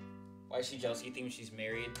 Why is she jealous? You think she's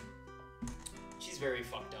married? She's very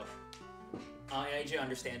fucked up. I need you to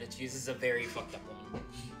understand it. This is a very fucked up woman.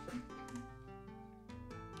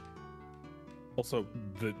 Also,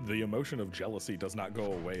 the emotion of jealousy does not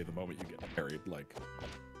go away the moment you get married. Like,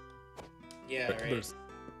 Yeah, right.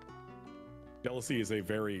 Jealousy is a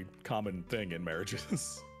very common thing in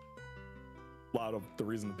marriages. A lot of the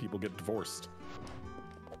reason people get divorced.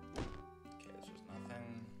 Okay, this was nothing.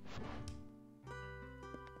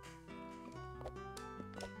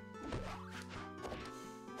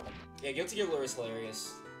 Yeah, Guilty Gear Lure is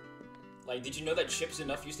hilarious. Like, did you know that Chips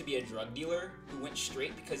Enough used to be a drug dealer who went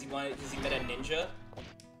straight because he met a ninja?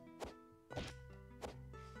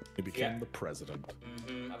 He became the president.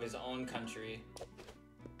 Of his own country.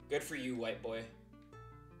 Good for you, white boy.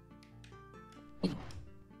 Now,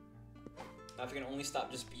 if you can only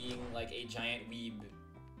stop just being like a giant weeb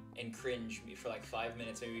and cringe for like 5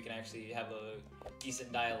 minutes, maybe we can actually have a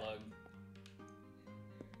decent dialogue.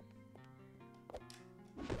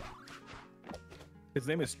 His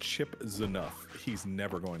name is Chip Zanuff. He's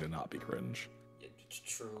never going to not be cringe. It's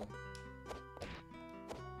true.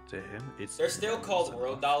 To him, it's. They're still called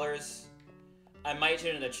world dollars. I might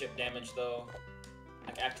turn into chip damage though,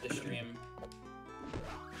 like after the stream.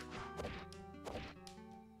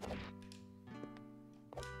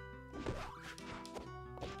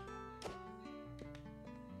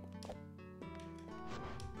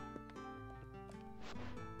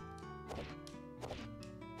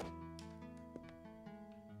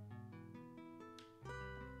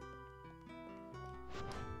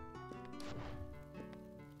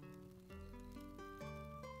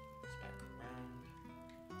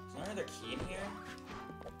 Is there another key in here?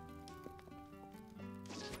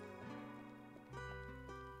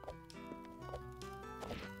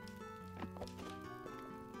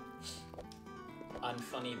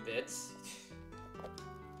 Unfunny bits?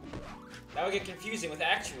 That would get confusing with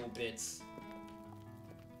actual bits.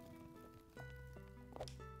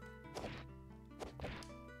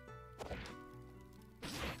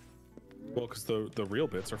 Well, because the real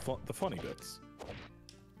bits are the funny bits.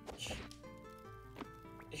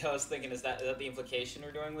 Yeah, I was thinking, is that the implication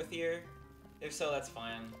we're going with here? If so, that's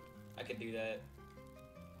fine. I could do that.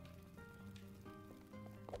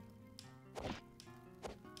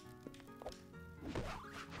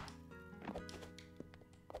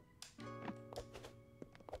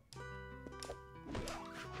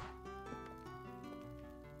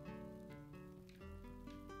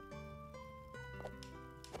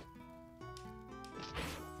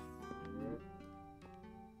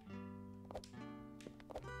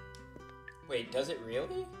 Wait, does it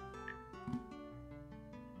really?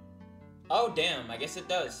 Oh, damn, I guess it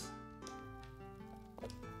does.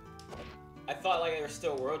 I thought like they were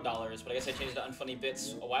still world dollars, but I guess I changed to unfunny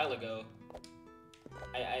bits a while ago.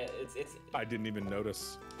 I didn't even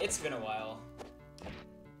notice. It's been a while.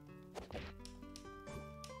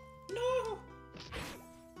 No!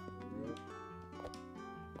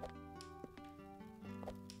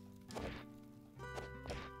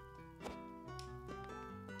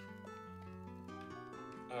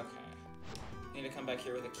 Okay. Need to come back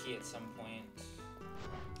here with a key at some point. So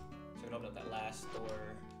we can open up that last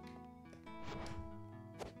door.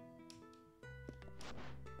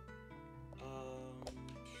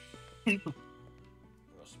 Where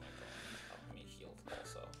else am I going? Oh, me healed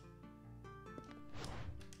also.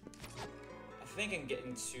 I think I'm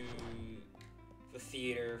getting to the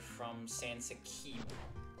theater from Sansa Keep.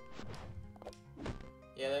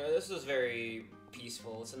 Yeah, this was very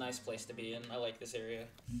peaceful. It's a nice place to be in. I like this area.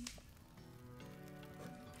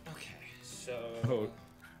 Okay, so... Oh.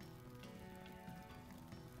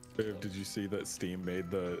 Did you see that Steam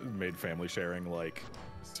made family sharing like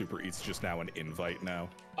Super Eats just now an invite now?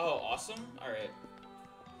 Oh, awesome! All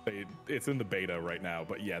right. It's in the beta right now,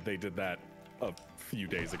 but yeah, they did that a few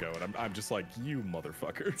days ago, and I'm just like, you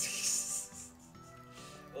motherfucker.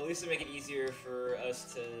 Well, at least it make it easier for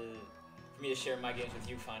me to share my games with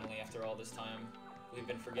you finally after all this time. We've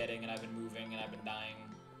been forgetting, and I've been moving, and I've been dying.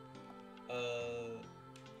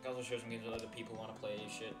 I can also share some games with other people who want to play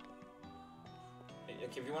shit.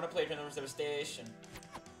 If you want to play Transformers Devastation,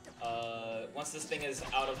 once this thing is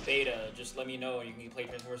out of beta, just let me know. You can play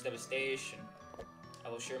Transformers Devastation. I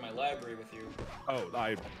will share my library with you. Oh,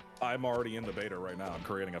 I'm already in the beta right now. I'm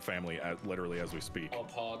creating a family literally as we speak. Oh,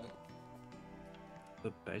 Pog.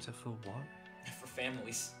 The beta for what? For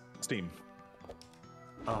families. Steam.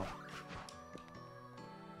 Oh.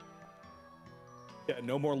 Yeah,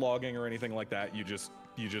 no more logging or anything like that. You just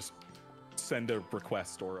send a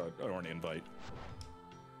request or an invite.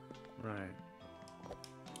 Right.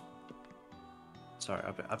 Sorry,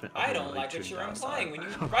 I've been I don't really like what tuned you're out, implying sorry. when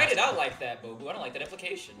you write it out like that, Bobu. I don't like that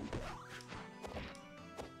implication.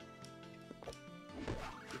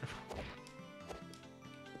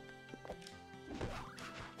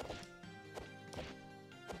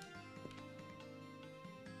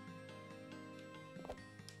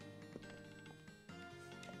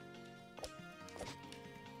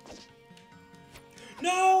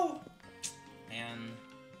 No! Man.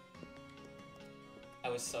 I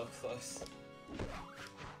was so close.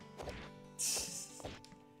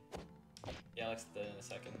 Yeah, Alex did in a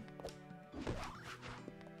second.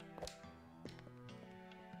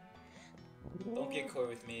 Don't get coy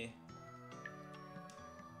with me.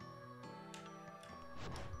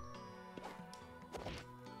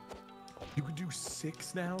 You can do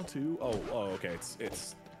 6 now too. Oh, okay.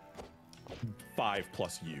 It's 5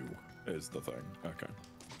 plus you is the thing. Okay.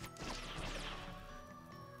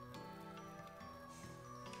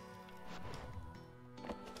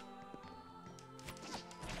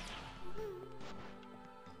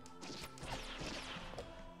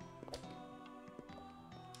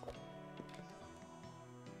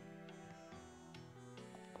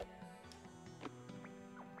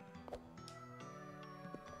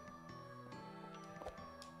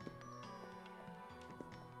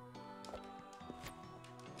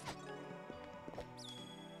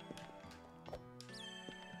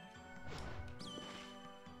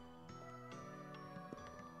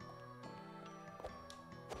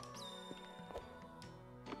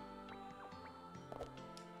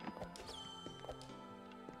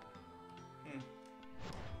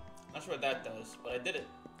 Not sure what that does, but I did it.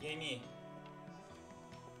 Yay me.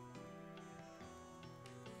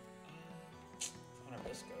 I wonder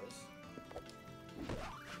where this goes.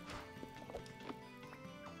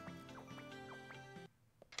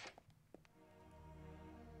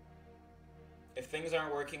 If things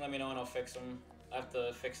aren't working, let me know and I'll fix them. I have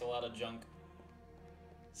to fix a lot of junk.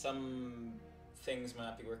 Some things might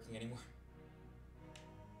not be working anymore.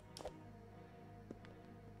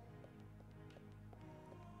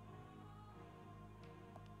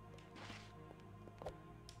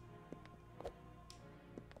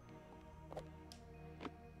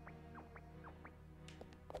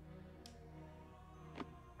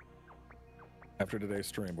 After today's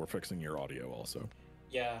stream, we're fixing your audio also.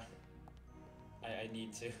 Yeah. I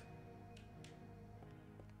need to.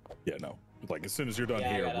 Yeah, no. Like as soon as you're done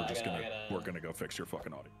Yeah, here, we're we're gonna go fix your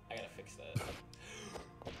fucking audio. I gotta fix that.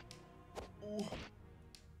 Ooh.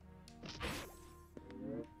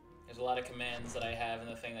 There's a lot of commands that I have in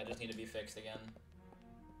the thing that just need to be fixed again.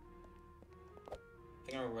 I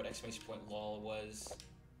think I remember what exclamation point lol was.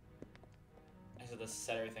 I had to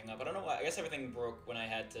set everything up. I don't know why. I guess everything broke when I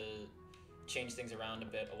had to change things around a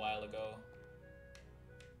bit a while ago.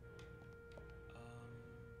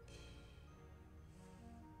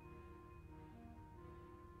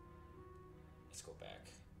 Let's go back.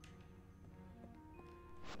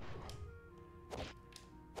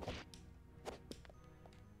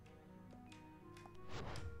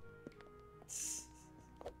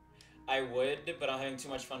 I would, but I'm having too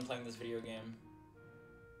much fun playing this video game.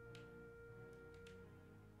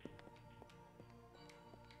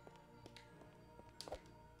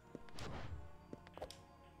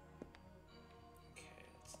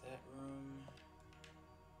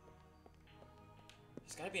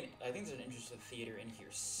 There's gotta be an, I think there's an interesting theater in here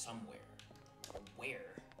somewhere.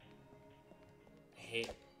 Where? I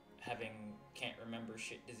hate having can't remember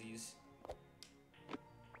shit disease.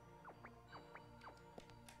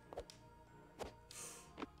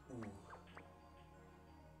 Ooh.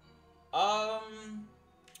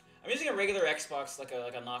 I'm using a regular Xbox, like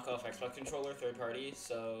a knockoff Xbox controller, third party,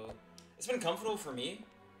 so it's been comfortable for me.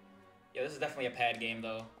 Yeah, this is definitely a pad game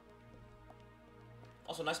though.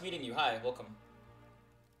 Also, nice meeting you. Hi, welcome.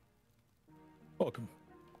 Welcome.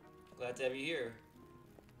 Glad to have you here.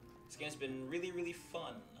 This game's been really, really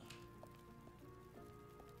fun.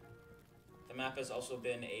 The map has also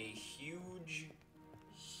been a huge,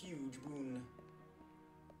 huge boon.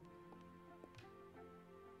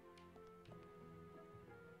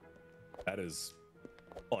 That is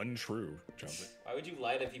untrue, Jumpy. Why would you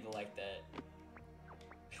lie to people like that?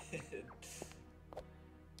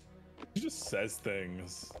 He just says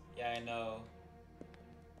things. Yeah, I know.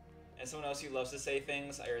 As someone else who loves to say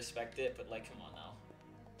things, I respect it, but like, come on now.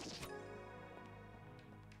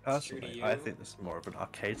 Personally, I think this is more of an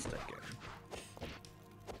arcade stick game.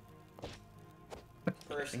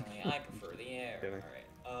 Personally, I prefer the air.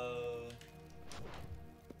 Alright,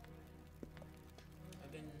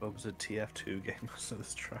 What was a TF2 game, so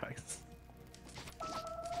this tracks.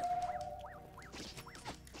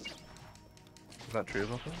 Is that true,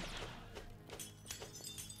 Bob?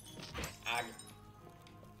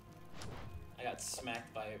 I got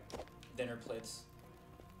smacked by dinner plates.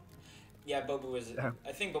 Yeah, Bobu was.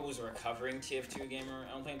 I think Bobu was a recovering TF2 gamer.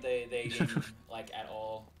 I don't think they game like at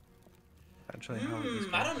all. Actually,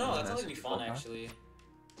 I don't know. That sounds like it'd be fun, actually.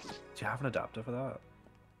 Do you have an adapter for that?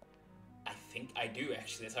 I think I do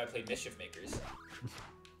actually. That's how I played Mischief Makers.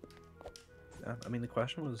 I mean, the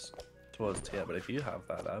question was towards tier, but if you have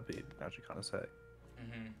that, that'd be actually kind of sick.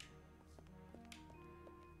 Mm-hmm.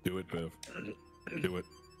 Do it, Viv. Do it.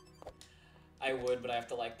 I would, but I have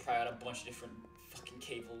to like pry out a bunch of different fucking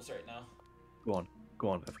cables right now. Go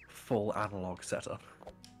on, Viv. Full analog setup.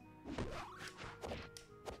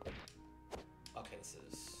 Okay, this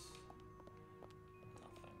is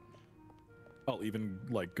nothing. I'll even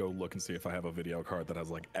like go look and see if I have a video card that has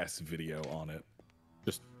like S video on it.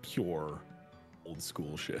 Just pure old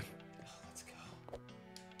school shit. Oh, let's go.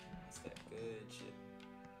 That's that good shit.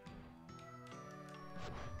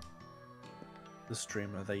 The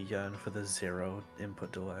streamer, they yearn for the 0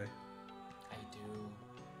 input delay. I do.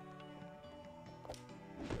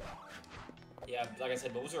 Yeah, like I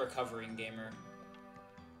said, Bo's a recovering gamer.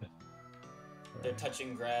 They're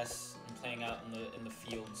touching grass and playing out in the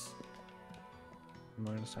fields. From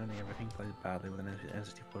my understanding, everything plays badly with an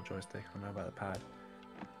N64 joystick. I don't know about the pad.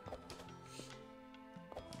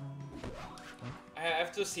 I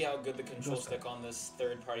have to see how good the control stick on this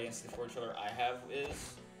third-party N64 controller I have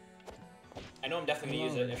is. I know I'm definitely gonna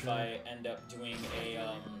use it if I end up doing a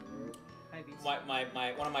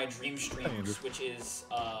one of my dream streams, which is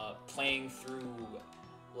playing through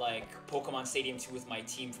like Pokemon Stadium 2 with my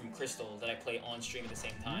team from Crystal that I play on stream at the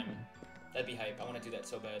same time. That'd be hype. I want to do that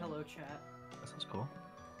so bad. Hello, chat. That sounds cool.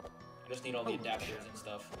 I just need all the adapters and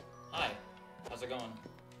stuff. Hi, how's it going?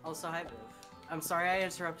 Also, hi, Viv. I'm sorry I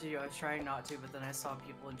interrupted you. I was trying not to, but then I saw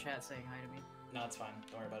people in chat saying hi to me. No, it's fine.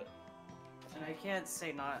 Don't worry about it. And I can't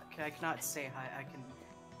say not. I cannot say hi. I can.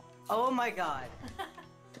 Oh my god.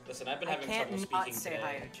 Listen, I've been having trouble I speaking can't not say today.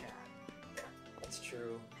 hi to chat. It's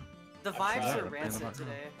true. The I've vibes tried. are rancid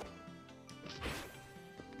today.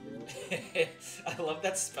 I love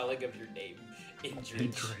that spelling of your name.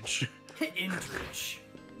 Indridge. Indridge.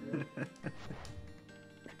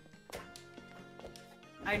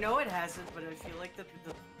 I know it hasn't, but I feel like the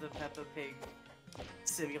Peppa Pig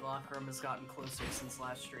simulacrum has gotten closer since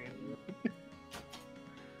last stream.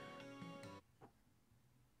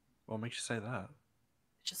 What makes you say that?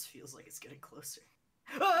 It just feels like it's getting closer.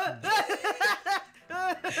 No.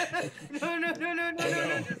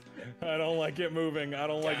 I don't like it moving. I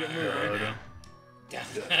don't like it moving.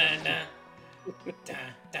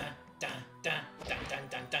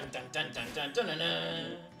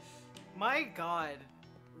 My god,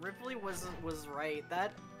 Ripley was right.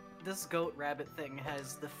 This goat rabbit thing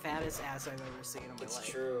has the fattest ass I've ever seen in my life. It's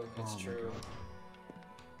true. It's true.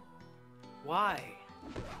 Why?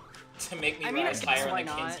 To make me rise higher on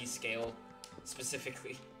the Kinsey scale,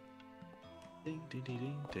 specifically.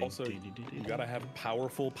 Also, you gotta have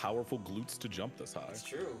powerful glutes to jump this high. It's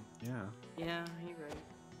true. Yeah. Yeah, you're right.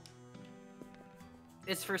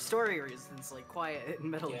 It's for story reasons, like quiet in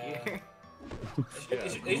Metal Gear. They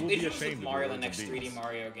should just Mario the next 3D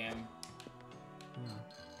Mario game.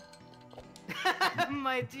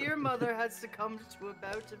 My dear mother has succumbed to a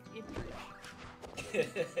bout of injury.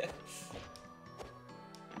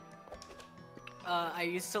 I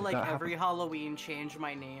used to like every Halloween change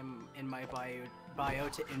my name in my bio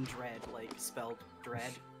to Indred, like spelled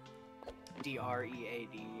dread,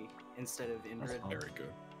 D-R-E-A-D instead of Indred. Very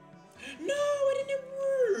good. No, it didn't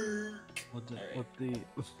work.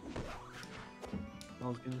 I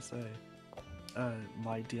was gonna say,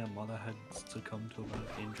 my dear mother had succumbed to a bout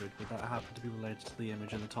of Indred. Would that happen to be related to the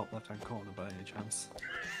image in the top left-hand corner by any chance?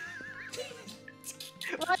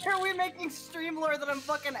 Why are we making stream lore that I'm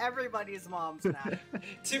fucking everybody's mom's now?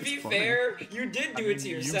 To be fair, you did do it to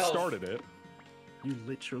yourself. You started it. You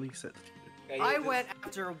literally said it. I went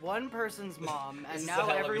after one person's mom, and now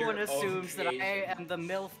everyone assumes that I am the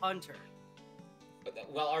MILF hunter.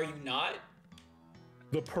 Well, are you not?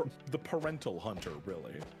 The parental hunter,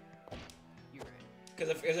 really. You're right.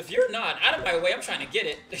 Because if you're not, out of my way, I'm trying to get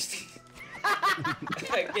it.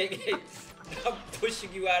 I'm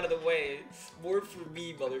pushing you out of the way. More for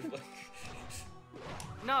me, motherfucker.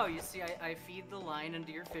 No, you see, I feed the line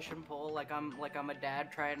into your fishing pole like I'm a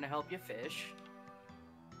dad trying to help you fish.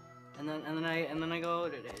 And then I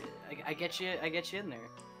go, I get you in there.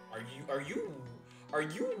 Are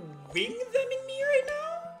you wing theming me right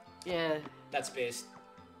now? Yeah. That's based.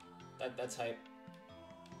 That's hype.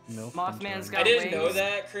 No. Mothman's got I didn't wings. know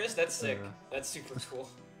that, Chris. That's sick. That's super cool.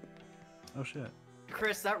 Oh shit.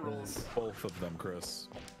 Chris, that rules. Both of them, Chris.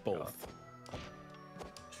 Both.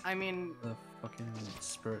 I mean, The fucking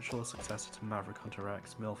spiritual successor to Maverick Hunter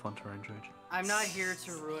X, MILF Hunter Indridge. I'm not here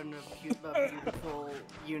to ruin a beautiful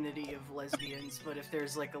unity of lesbians, but if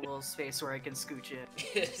there's like a little space where I can scooch it.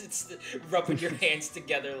 It's rubbing your hands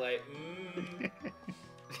together like,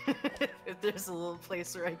 If there's a little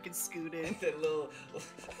place where I can scoot in. That little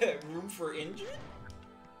room for injured?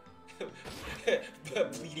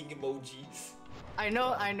 Bleeding emoji. I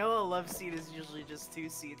know a love seat is usually just 2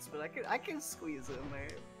 seats, but I can squeeze it in there.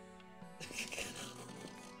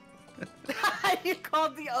 You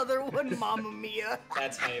called the other one Mamma Mia.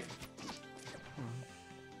 That's hype.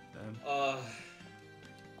 I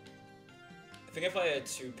think if I had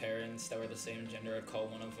 2 parents that were the same gender, I'd call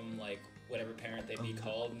one of them like whatever parent they'd be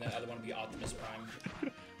called, and the other one would be Optimus Prime.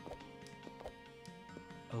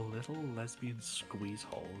 A little lesbian squeeze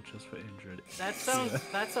hole just for injured. That sounds.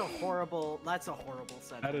 That's a horrible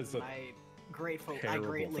sentence. That is a I greatly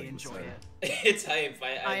terrible thing to enjoy say. it. It's hype.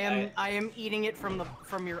 I am eating it from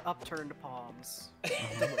your upturned palms.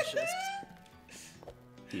 Delicious.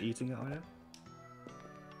 You eating it, are you?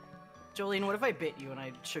 Jolene, what if I bit you and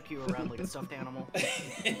I shook you around like a stuffed animal?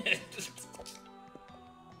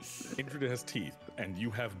 Indrid has teeth, and you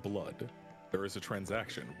have blood. There is a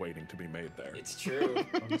transaction waiting to be made there. It's true.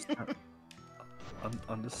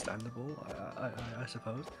 Understandable, I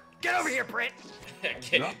suppose. Get over here, Britt!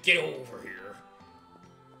 Get over here.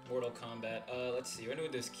 Mortal Kombat. Let's see. We're gonna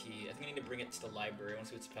do this key. I think I need to bring it to the library. I want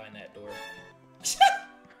to see what's behind that door.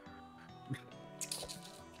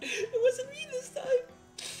 It wasn't me this time.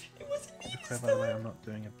 It wasn't me this By the way, time. I'm not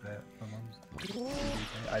doing a bit. My mum's.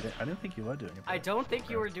 I don't think you were doing a bit. I don't think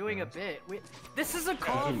you were doing a bit. This is a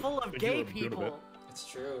call full of gay people. It's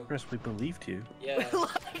true. Chris, we believed you. Yeah.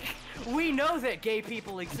 Like, we know that gay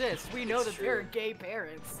people exist. We know that there are gay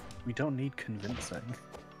parents. We don't need convincing.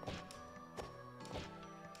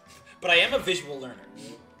 But I am a visual learner.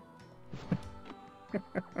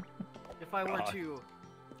 If I were to...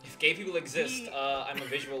 If gay people exist, I'm a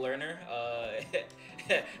visual learner.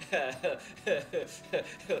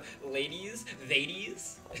 Ladies,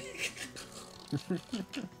 ladies.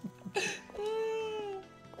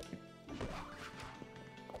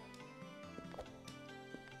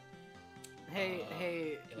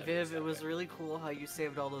 Hey, Viv, it was really cool how you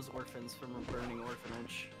saved all those orphans from a burning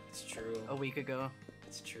orphanage. It's true. A week ago.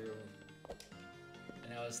 It's true.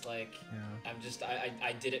 And I was like,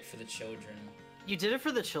 I did it for the children. You did it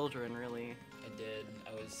for the children, really. I did.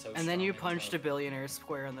 I was so. And then you punched a billionaire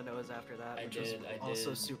square in the nose after that, which was I also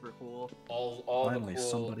did. super cool. All Finally, the cool,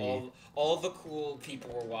 somebody... all the cool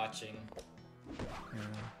people were watching. Yeah.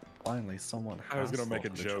 Finally, someone. I was gonna has make a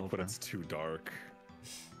thought of the joke, but children. it's too dark.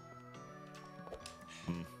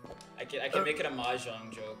 I can make it a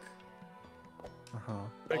mahjong joke.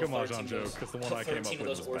 Make a All mahjong 13 joke, because the one I came up 13 with of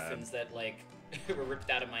those was orphans bad. that like were ripped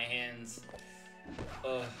out of my hands.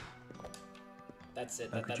 Ugh. That's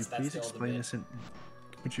it. Could you That's please all the explain bit. this in?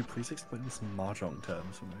 Could you please explain this in mahjong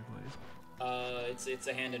terms for me, please? It's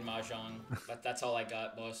a hand in mahjong, but that's all I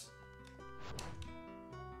got, boss.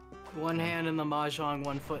 One hand in the mahjong,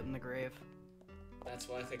 1 foot in the grave. That's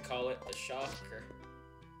why they call it the shocker.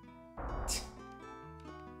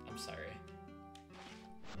 I'm sorry.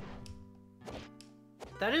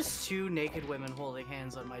 That is 2 naked women holding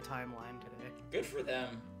hands on my timeline today. Good for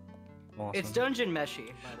them. Awesome. It's Dungeon Meshi,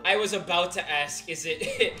 by the way. I was about to ask, is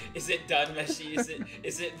it is it done, Meshi?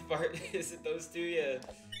 Is it those 2? Yeah.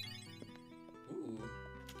 Ooh.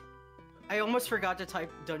 I almost forgot to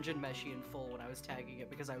type Dungeon Meshi in full when I was tagging it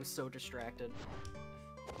because I was so distracted.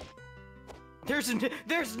 There's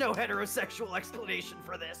no heterosexual explanation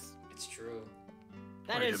for this. It's true.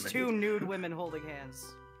 That is 2 nude women holding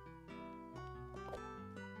hands.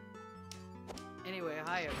 Anyway,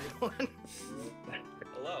 hi everyone.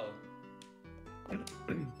 Hello.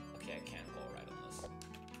 Okay, I can't go right on this.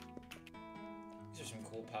 These are some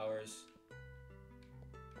cool powers.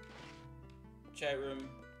 Chat room.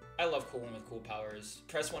 I love cool women with cool powers.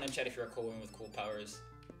 Press 1 in chat if you're a cool woman with cool powers.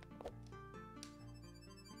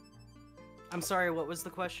 I'm sorry, what was the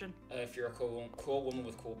question? If you're a cool woman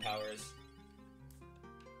with cool powers.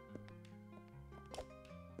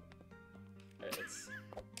 Alright,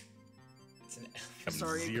 it's an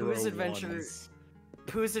Sorry, Zero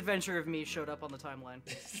Pooh's Adventure of Me showed up on the timeline.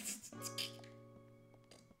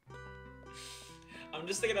 I'm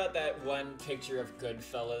just thinking about that one picture of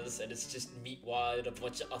Goodfellas, and it's just Meatwad and a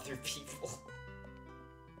bunch of other people.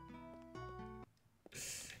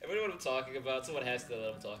 Everybody know what I'm talking about? Someone has to know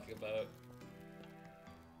what I'm talking about.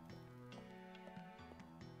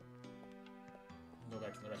 Go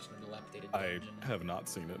back to the direction of the dilapidated dungeon. I have not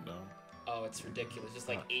seen it, no. Oh, it's ridiculous. Just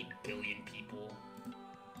like 8 billion people.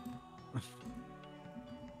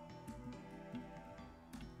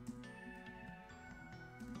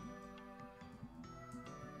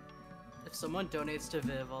 If someone donates to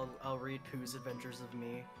Viv, I'll read Pooh's Adventures of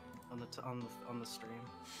Me on the stream.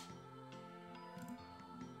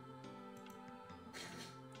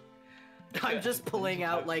 I'm just pulling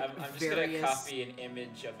out like I'm just various. gonna copy an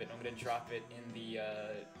image of it. I'm gonna drop it in the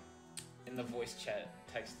in the voice chat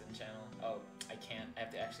text and channel. Oh, I can't. I have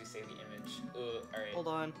to actually say the image. Alright. Hold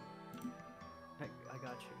on. I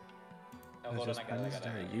got you. Oh, hold on, I got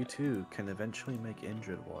it. You too can eventually make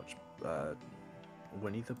Indrid watch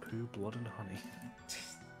Winnie the Pooh, Blood and Honey.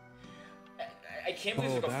 I can't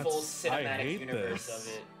believe there's like a full cinematic universe of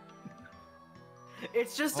it.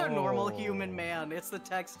 It's just a normal human man. It's the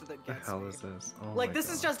text that gets me. What the hell is this? Oh Like, my this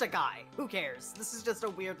is God. just a guy. Who cares? This is just a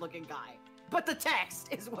weird looking guy. But the text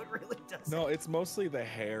is what really does No, it. it's mostly the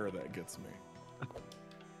hair that gets me.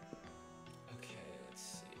 Okay, let's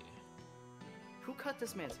see. Who cut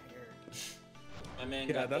this man's hair? My man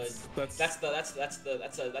Yeah, got that's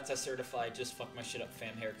a certified just fuck my shit up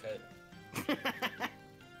fam haircut.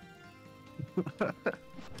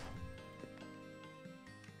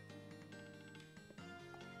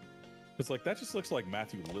 It's like, that just looks like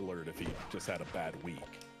Matthew Lillard if he just had a bad week.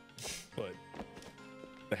 But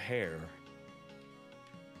the hair.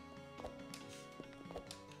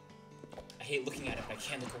 I hate looking at it, but I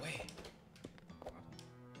can't look away.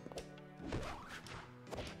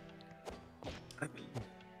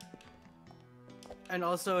 And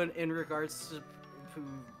also, in regards to Pooh,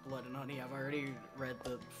 Blood and Honey, I've already read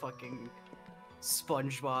the fucking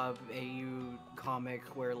SpongeBob AU comic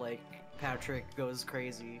where, like, Patrick goes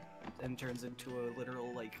crazy and turns into a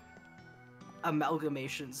literal, like,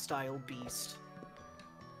 amalgamation-style beast.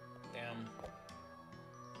 Damn.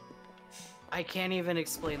 I can't even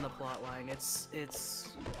explain the plot line. It's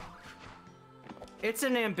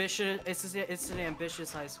an ambitious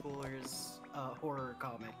high schooler's horror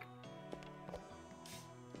comic.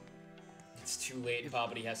 It's too late.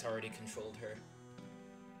 Bobbity has already controlled her.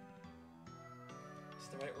 Is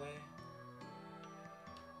the right way?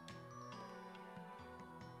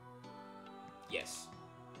 Yes.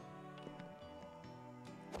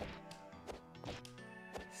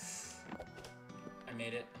 I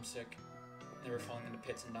made it. I'm sick. Never falling into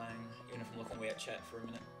pits and dying, even if I'm looking away at chat for a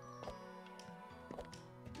minute.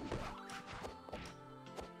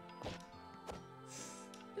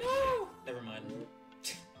 No! Never mind.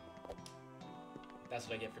 That's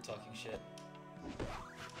what I get for talking shit.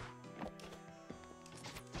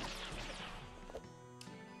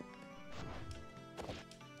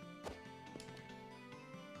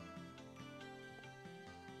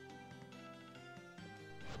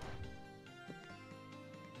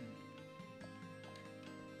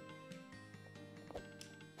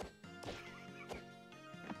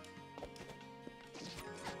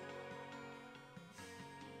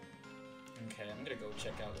 Okay, I'm gonna go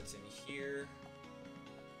check out what's in here.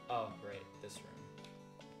 Oh, right, this room.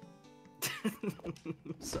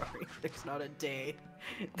 Sorry, there's not a day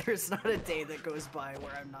that goes by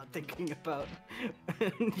where I'm not thinking about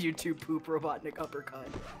YouTube poop Robotnik uppercut.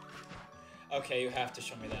 Okay, you have to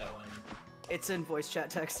show me that one. It's in voice chat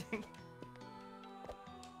texting.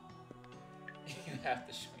 You have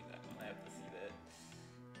to show me that one. I have to see that.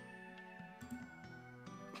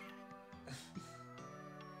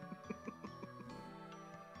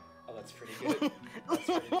 Oh, that's pretty good. That's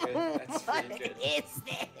pretty good. That's pretty good. What is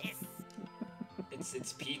this?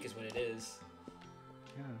 It's peak is what it is.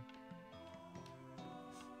 Yeah.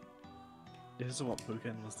 This is what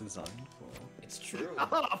Bookend was designed for. It's true.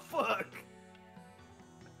 Oh fuck!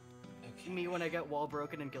 Okay. Me when I get wall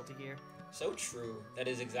broken and Guilty Gear. So true. That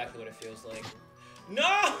is exactly what it feels like.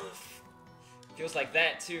 No! Feels like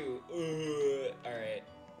that too. Alright.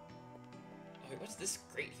 Oh, wait, what's this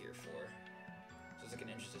grate here for? Feels like an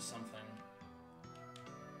interest of something.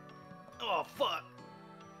 Oh fuck!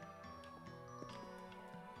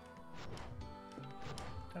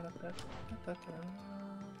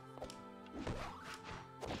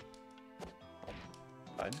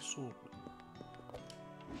 Dinosaur.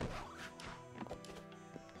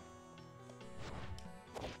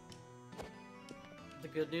 The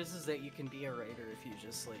good news is that you can be a writer if you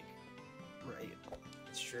just like write.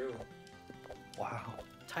 It's true. Wow.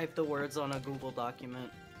 Type the words on a Google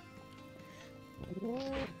document.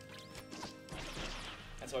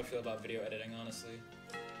 That's how I feel about video editing, honestly.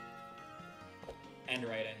 And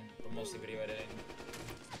writing, but mostly video editing.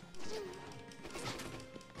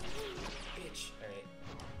 Bitch. Alright.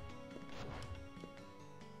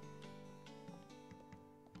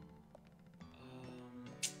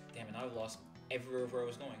 Damn it, now I've lost everywhere where I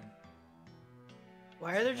was going.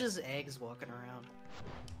 Why are there just eggs walking around?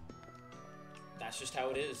 That's just how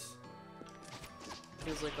it is.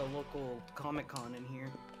 Feels like a local Comic-Con in here.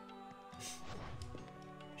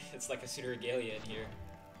 It's like a Pseudoregalia in here.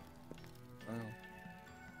 Oh.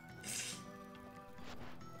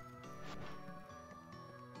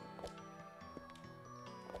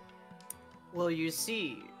 Well, you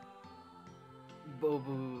see,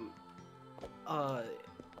 Bobu,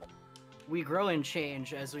 we grow and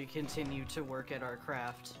change as we continue to work at our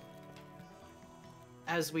craft.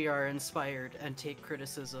 As we are inspired and take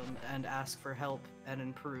criticism and ask for help and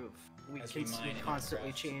improve, we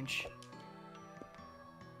constantly change.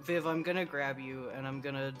 Viv, I'm gonna grab you and I'm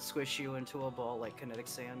gonna squish you into a ball like kinetic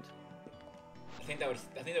sand. I think that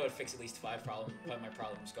would fix at least 5 of my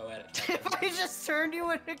problems. Go at it. If I just turned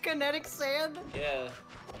you into kinetic sand? Yeah.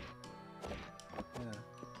 Yeah.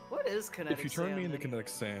 What is kinetic sand? If you turn me into kinetic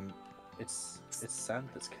sand, it's sand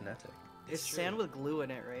that's kinetic. It's sand with glue in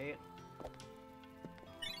it, right?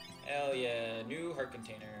 Hell yeah, new heart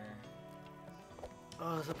container.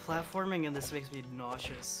 Oh, the platforming in this makes me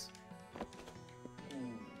nauseous.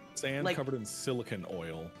 Sand Like- covered in silicon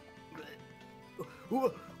oil.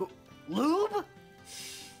 Lube?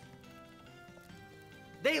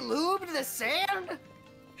 They lubed the sand?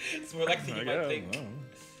 It's more likely you might think.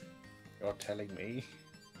 You're telling me?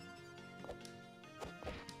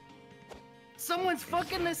 Someone's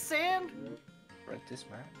fucking the sand? Break this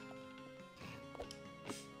man.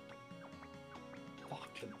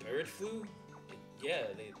 The bird flu? Yeah,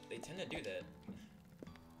 they tend to do that.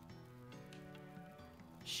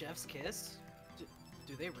 Chef's kiss?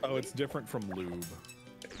 Do they really? Oh, it's different from lube.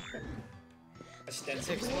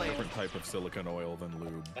 Ostensibly. Different type of silicon oil than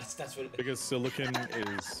lube. That's what it Because silicon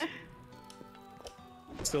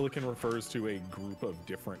silicon refers to a group of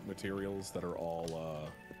different materials that are all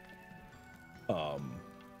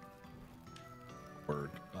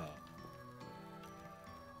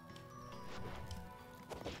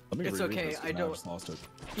let me It's reread okay, this, 'cause I now don't- just lost it.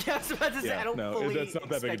 Yeah, I was about to say, I don't fully that's not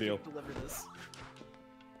that big a expect deal. you to deliver this.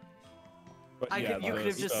 But you could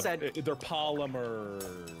have just stuff, said... they're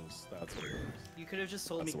polymers. That's what it is. You could have just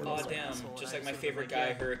told me... That's Oh what it is. damn, asshole, just and like I my sort of favorite like, guy,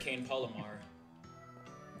 yeah. Hurricane Palomar.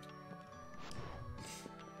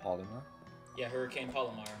 Polymer? Yeah, Hurricane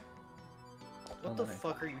Palomar. What the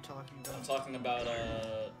fuck are you talking I'm about? talking about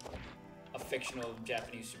a fictional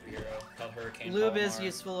Japanese superhero called Hurricane Lube Palomar. is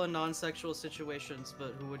useful in non-sexual situations,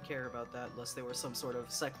 but who would care about that unless they were some sort of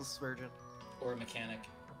sexless virgin? Or a mechanic.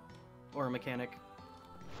 Or a mechanic.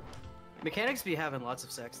 Mechanics be having lots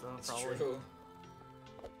of sex, though, It's probably. true.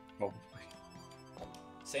 Oh.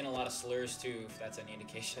 Saying a lot of slurs, too, if that's any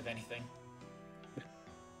indication of anything.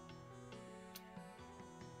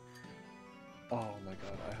 Oh my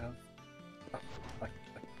god, I have...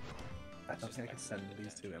 I don't think I can send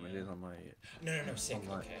these two images on my... No, sick, on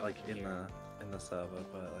my, okay. like, in the server,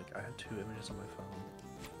 but, like, I had 2 images on my phone.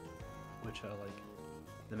 Which are, like,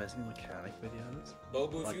 the missing mechanic videos.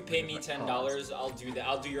 Bobu, if Like, you pay me like $10, I'll do that.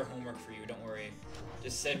 I'll do your homework for you, don't worry.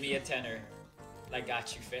 Just send me a tenner. I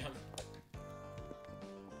got you, fam.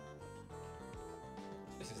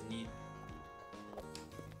 This is neat.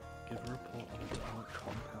 Give a report on atomic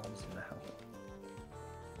compounds now.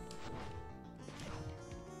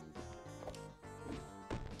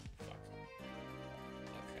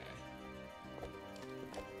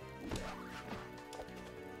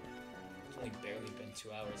 It's only barely been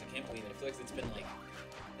 2 hours. I can't believe it. I feel like it's been like...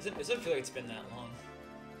 It doesn't feel like it's been that long.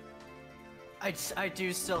 I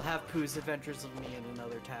do still have Pooh's Adventures of Me in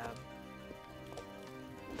another tab.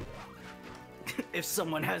 If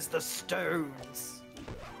someone has the stones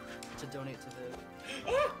to donate to Viv.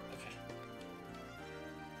 Okay.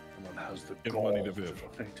 Someone has the Give gold money to Viv.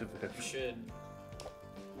 You should.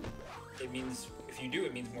 It means, if you do,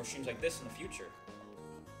 it means more streams like this in the future.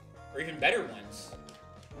 Or even better ones.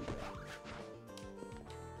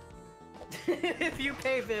 If you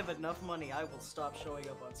pay Viv enough money, I will stop showing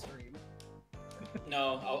up on stream.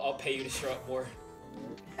 No, I'll pay you to show up more.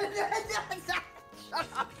 Shut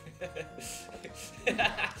up!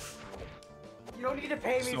 You don't need to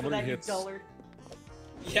pay me for that, you dullard.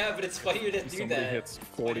 Yeah, but it's funnier to If do somebody that. hits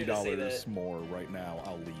Funny to say $40 that. more right now,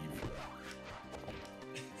 I'll leave.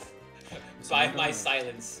 Buy my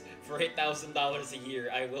silence. For $8,000 a year,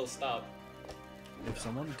 I will stop. If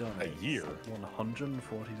someone donates A year?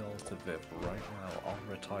 $140 to Viv right now, I'll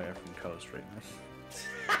retire from co-streaming.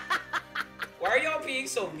 Why are y'all being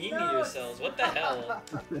so mean to yourselves? What the hell?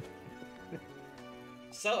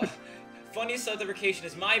 So, funny subdivication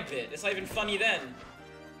is my bit. It's not even funny then.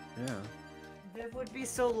 Yeah. Viv would be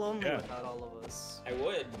so lonely Yeah. without all of us. I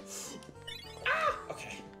would. Ah!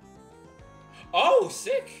 Okay. Oh,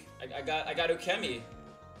 sick! I got Ukemi.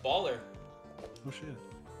 Baller. Oh shit.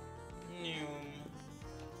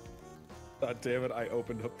 God damn it, I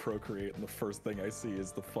opened up Procreate and the first thing I see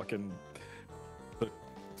is the fucking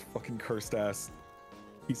cursed ass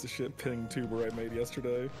piece of shit ping tuber I made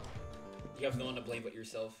yesterday. You have no one to blame but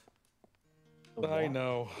yourself. I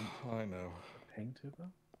know. Ping tuber?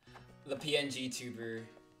 The PNG tuber.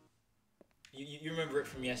 You remember it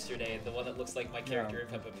from yesterday, the one that looks like my character in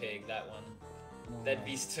Peppa Pig, that one. That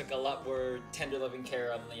Beast took a lot more tender loving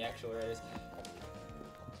care on the actual race.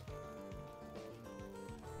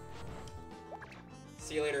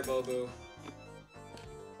 See you later, Bobu.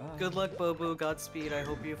 Good luck, Bobu. Godspeed. I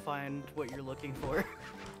hope you find what you're looking for.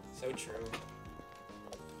 So true.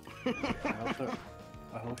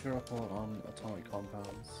 I hope your report on atomic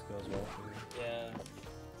compounds goes well for you. Yeah.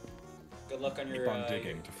 Good luck on your. Keep on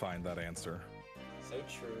digging to find that answer. So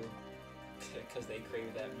true. Because they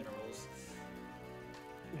crave that minerals.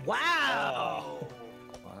 Wow! Oh.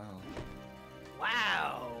 Wow.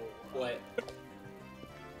 Wow! What?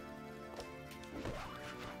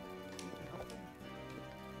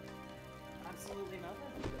 Absolutely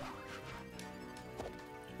nothing.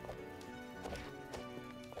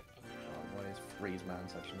 Why is Freeze Man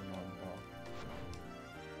such an annoying boss?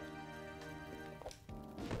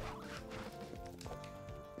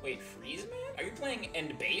 Wait, Freeze Man? Are you playing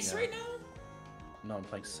End Base Yeah. right now? No, I'm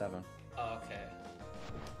playing 7. Oh, okay.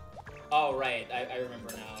 Oh, right. I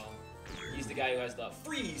remember now. He's the guy who has the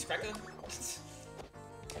freeze cracker.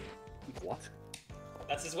 What?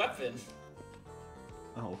 That's his weapon.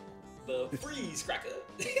 Oh. The freeze cracker.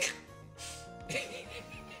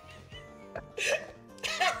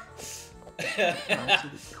 That's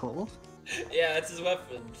what it's called? Yeah, that's his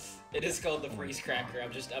weapon. It is called the freeze cracker.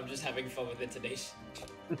 I'm just having fun with intonation.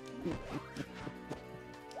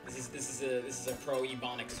 This is a pro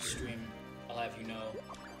Ebonics stream. I'll have you know.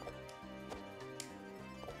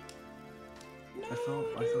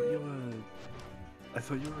 I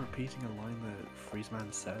thought you were repeating a line that Freeze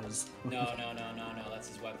Man says. No, that's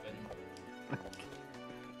his weapon.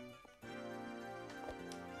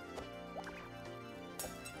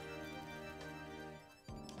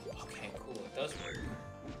 Okay, cool. It does work.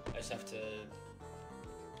 I just have to.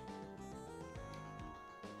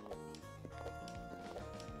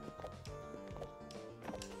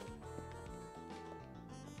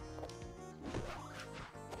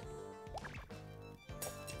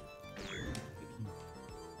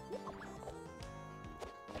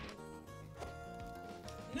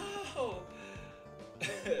 No!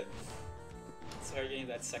 Sorry, getting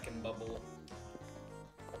that second bubble.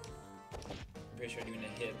 I'm pretty sure I'm gonna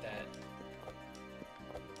hit that.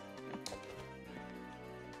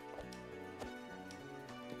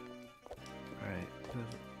 Right.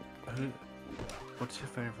 What's your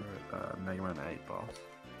favorite Mega Man 8 boss?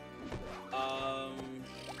 I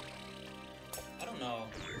don't know.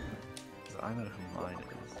 'Cause I know who mine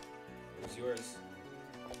is. Who's yours?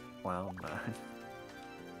 Clown Man.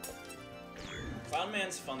 Clown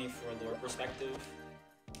Man's funny for a lore perspective,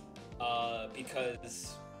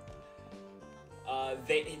 because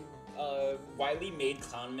Wily made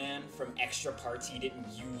Clown Man from extra parts he didn't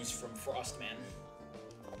use from Frostman.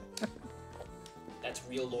 That's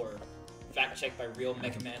real lore. Fact checked by real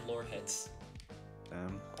Mega Man lore heads.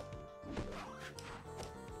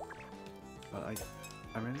 But I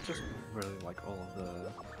really just really like all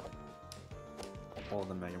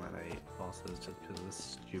the Mega Man 8 bosses just because of the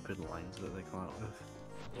stupid lines that they come out with.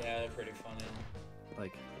 Yeah, they're pretty funny.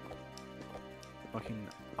 Like, fucking,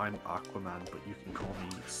 I'm Aquaman, but you can call me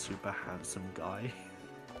super handsome guy.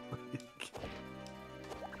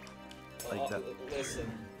 Well, that. Listen,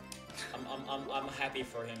 I'm happy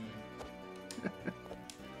for him.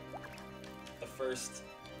 The first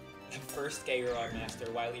gay Rock Master,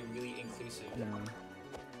 Wily really inclusive. Yeah.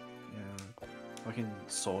 Yeah. Fucking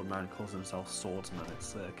Swordman calls himself Swordsman, it's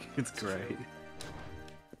sick. It's great.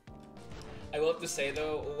 I will have to say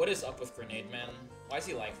though, what is up with Grenade Man? Why is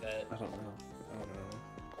he like that? I don't know.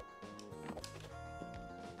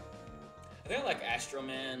 I think I like Astro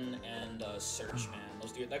Man and Search Man.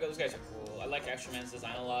 Those guys are cool. I like Astro Man's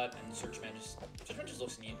design a lot, and Search Man just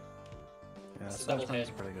looks neat. Yeah, It's a Search double Man's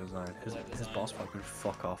a head. pretty good design. His design. boss fight can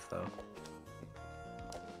fuck off though.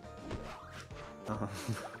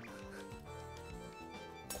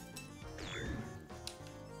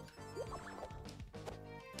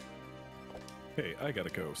 Hey, I gotta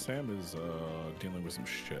go. Sam is dealing with some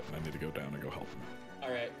shit, and I need to go down and go help him.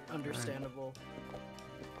 Alright. Understandable.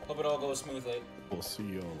 Hope it all goes smoothly. We'll see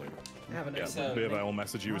you all later. Have a nice Yeah, Viv, I will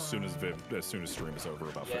message you as soon as stream is over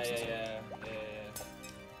about fixing stuff. Yeah.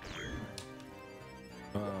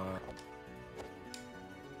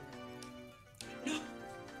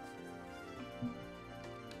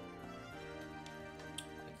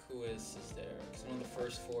 Like, who is there? Because one of the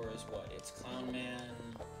first four is what? It's Clown Man.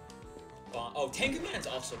 Oh, Tengu Man's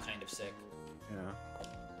also kind of sick. Yeah.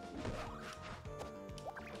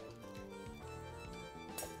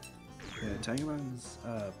 Yeah, Tengu Man's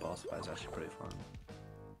boss fight is actually pretty fun.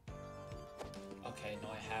 Okay, no,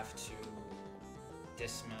 I have to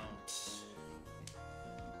dismount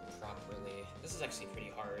properly. This is actually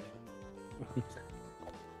pretty hard.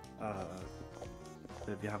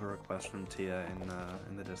 If you have a request from Tia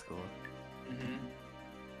in the Discord,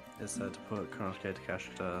 it's to put Konosuke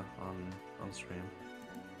Takeshita on stream.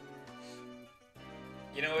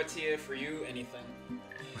 You know what, Tia? For you, anything.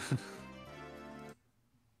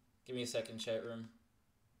 Give me a second, chat room.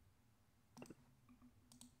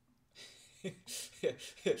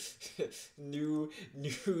 new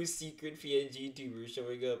secret PNG tuber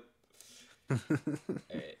showing up.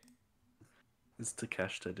 Alright. It's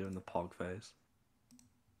Takeshita doing the pog face.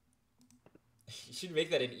 You should make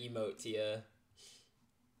that an emote, Tia.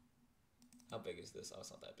 How big is this? Oh, it's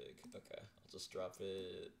not that big. Okay, I'll just drop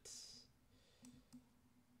it.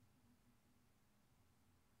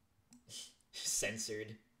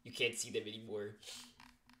 Censored. You can't see them anymore.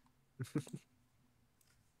 Transform.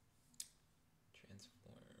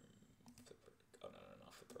 Flip vertical. Oh, no.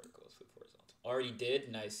 Flip vertical. Flip horizontal. Already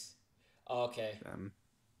did? Nice. Oh, okay.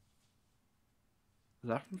 Is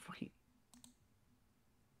that from fucking...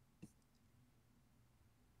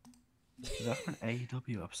 Is that from an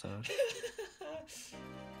AEW episode?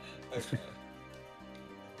 Okay.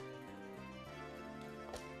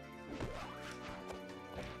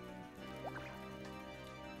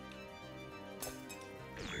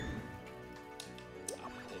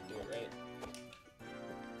 Didn't do it right.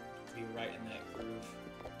 Be right in that groove.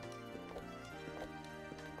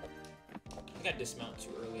 I think I dismount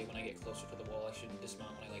too early when I get closer to the wall. I shouldn't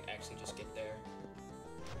dismount when I like actually just get there.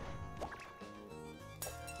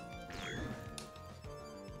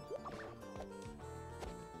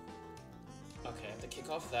 Okay, I have to kick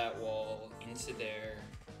off that wall into there,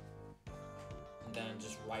 and then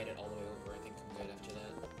just ride it all the way over. I think I'm good after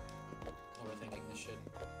that. Overthinking this shit.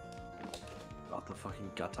 God, the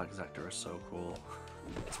fucking Gatak Sector is so cool.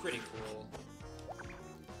 It's pretty cool.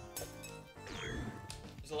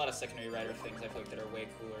 There's a lot of secondary rider things I feel like that are way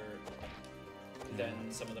cooler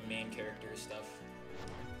than some of the main character stuff.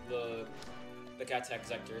 The Gatak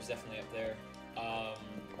Sector is definitely up there.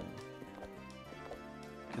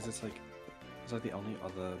 Because it's like the only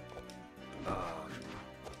other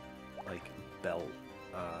like belt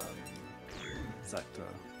sector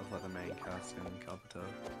of like the main cast in Kabuto.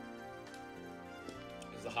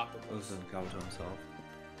 Is the Hopper Boys. Other than Kabuto himself.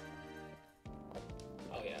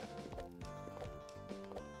 Oh yeah.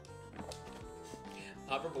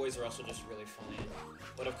 Hopper Boys are also just really funny.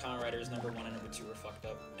 What if Kamen Riders number 1 and number 2 were fucked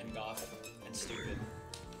up and goth and stupid?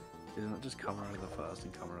 Isn't it just Kamen Rider the first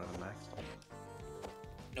and Kamen Rider the next?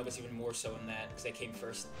 No, but it's even more so in that, because they came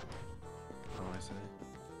first. Oh, I see.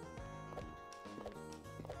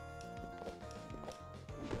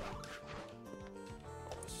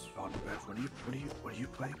 Oh, Bev, when you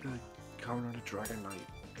play the Kamen Rider Dragon Knight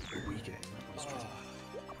Wii game?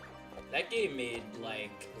 That game made,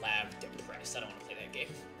 like, Lav depressed. I don't want to play that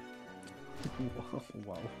game.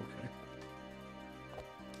 Wow, okay.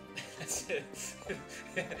 That's it.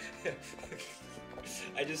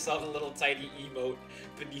 I just saw the little tiny emote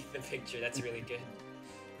beneath the picture. That's really good.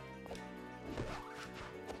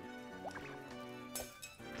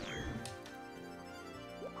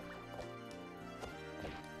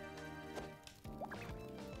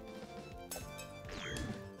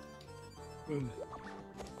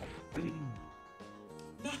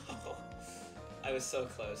 No! I was so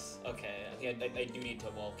close. Okay, I do need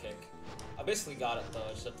to wall kick. I basically got it though,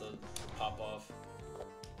 I just have to pop off.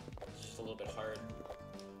 It's just a little bit hard.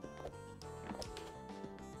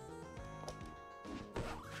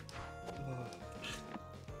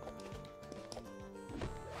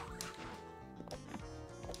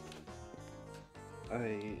 I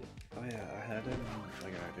had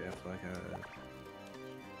like an idea for like a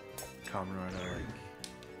Kamen Rider like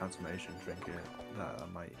transformation trinket that I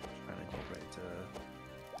might try and incorporate to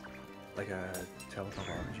like a tabletop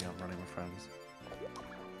RPG I'm running with friends.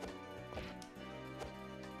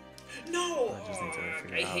 No! I just need to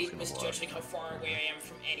figure I out how it's hate gonna misjudging work. how far away I am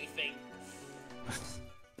from anything.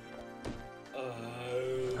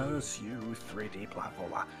 Pursue 3D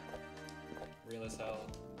platformer. Real as hell.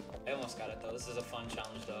 I almost got it though. This is a fun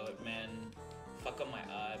challenge though. Man, fuck up my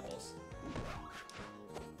eyeballs.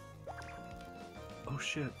 Oh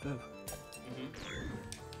shit, Viv.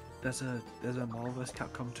 There's a Marvel vs.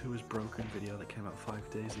 Capcom 2 is broken video that came out 5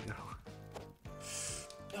 days ago.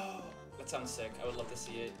 Oh, that sounds sick. I would love to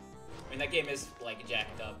see it. I mean, that game is like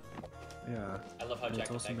jacked up. Yeah. I love how and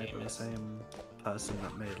jacked it's up also that made game by the is. same person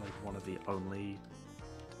that made like one of the only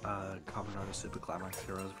Kamen Rider Super Climax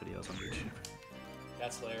Heroes videos on YouTube.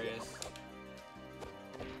 That's hilarious.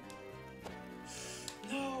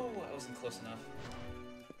 No, I wasn't close enough.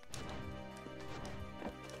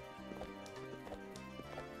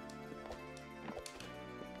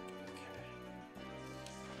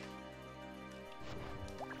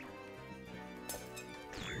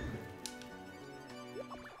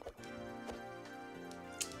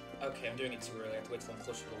 Okay, I'm doing it too early. I have to wait till I'm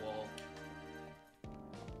closer to the wall.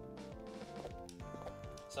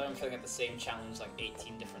 So I'm filling out the same challenge like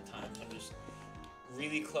 18 different times. I'm just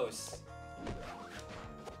really close.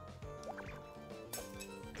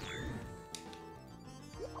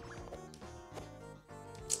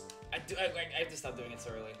 I have to stop doing it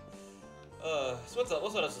so early. So what's up?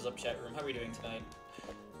 What else is up, chat room? How are we doing tonight?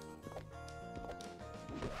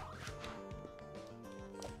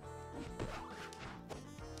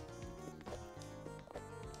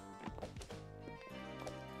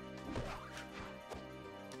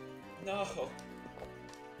 No.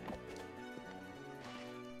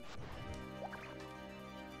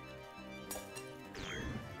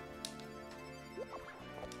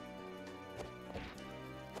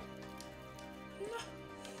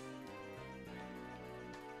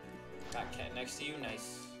 Got cat next to you,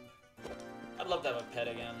 nice. I'd love to have a pet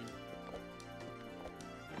again.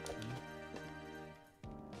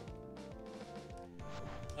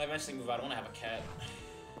 When I eventually move out, I want to have a cat.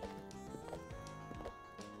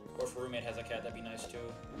 Or if a roommate has a cat, that'd be nice too.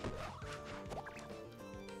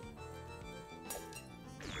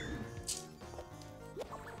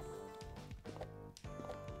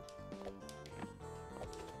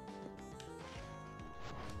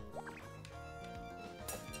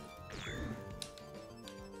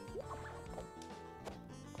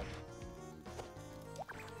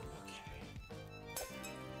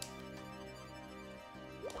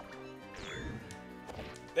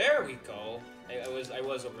 There we go. I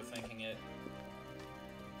was overthinking it.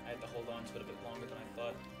 I had to hold on to it a bit longer than I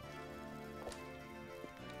thought.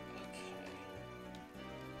 Okay.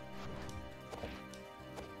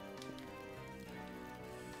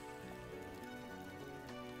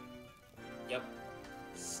 Yep.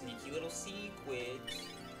 Sneaky little sequence. Is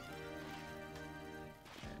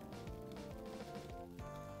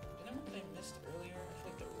there one that I missed earlier? I feel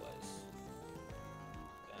like there was.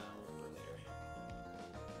 I'll remember later.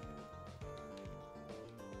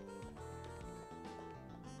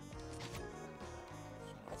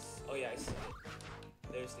 Oh yeah, I see it.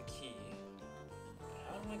 There's the key. But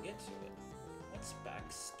how do I get to it? What's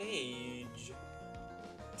backstage?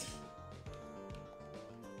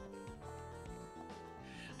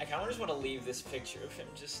 I kind of just want to leave this picture of him.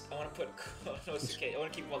 I want to put Konosuke. I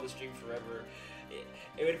want to keep him on the stream forever.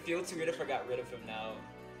 It would feel too weird if I got rid of him now.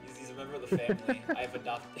 He's a member of the family.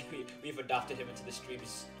 We've adopted him into the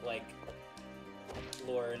stream's like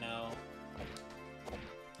lore now.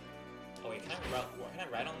 Oh wait, can I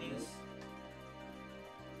ride on these?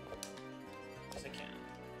 Yes, I can.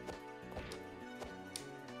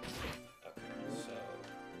 Okay, so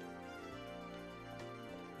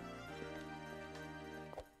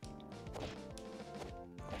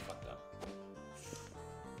I fucked up.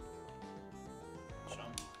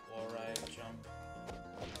 Jump, wall ride, jump.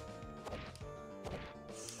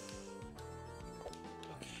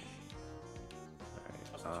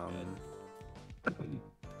 Okay.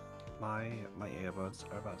 Alright, my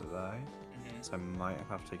earbuds are about to die, so I might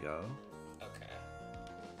have to go. Okay.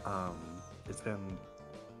 It's been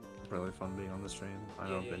really fun being on the stream. I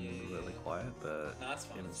know I've been really quiet, but no, that's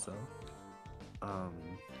fine. even still.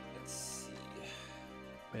 Let's see.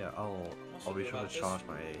 Yeah, I'll be sure to charge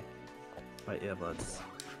my earbuds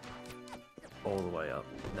all the way up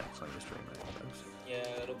next time you stream, I suppose.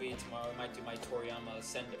 Yeah, it'll be tomorrow. I might do my Toriyama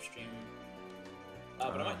send-up stream.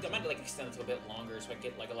 But I might like extend it to a bit longer so I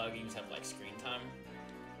get like a lot of games have like screen time.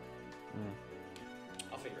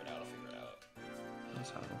 I'll figure it out. That's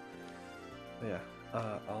how. Yeah.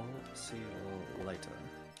 I'll see you later.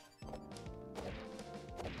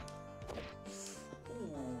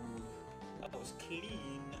 Ooh, that was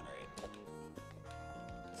clean. Alright.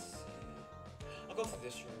 Let's see. I'll go through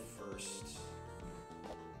this room first.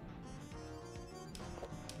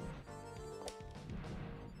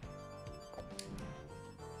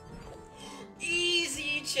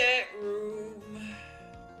 Easy chat room.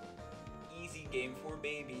 Easy game for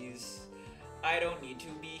babies. I don't need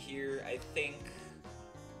to be here, I think.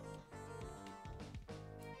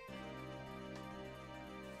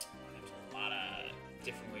 There's a lot of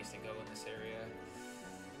different ways to go in this area.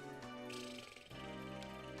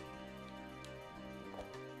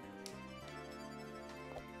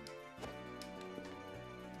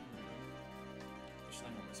 There's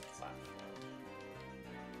nothing on this platform.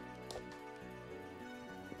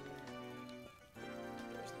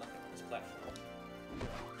 There's nothing on this platform.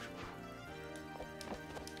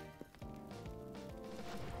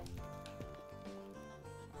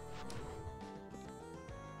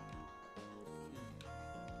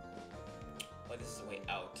 Like this is the way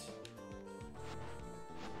out.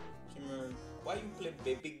 Shimmer, why you play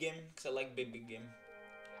baby game? Cause I like baby game.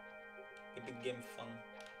 Baby game fun.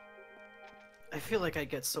 I feel like I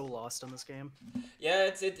get so lost in this game. Yeah,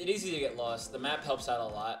 it's easy to get lost. The map helps out a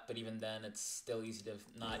lot, but even then, it's still easy to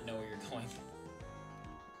not know where you're going.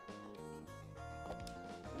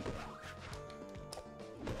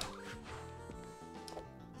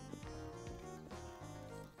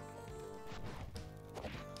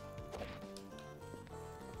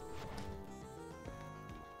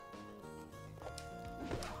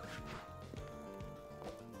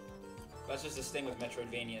 That's just this thing with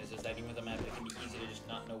Metroidvanias, is that even with a map, it can be easy to just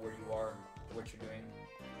not know where you are, or what you're doing.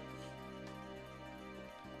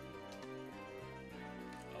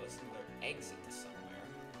 Oh, this is another exit to somewhere.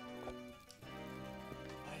 Oh,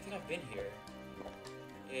 I think I've been here.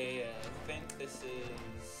 Yeah, I think this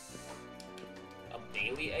is a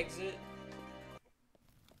Bailey exit?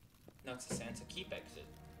 No, it's a Santa Keep exit.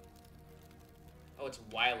 Oh, it's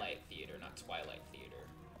Twilight Theater, not Twilight Theater.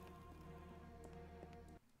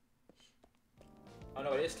 Oh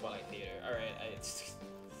no, it is Twilight Theater. Alright,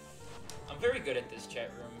 I'm very good at this chat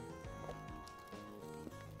room.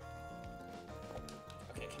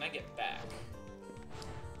 Okay, can I get back?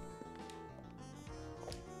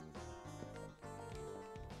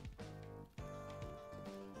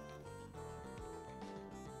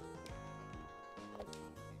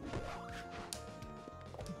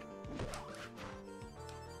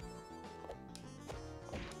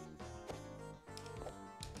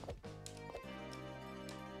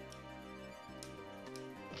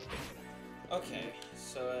 Okay,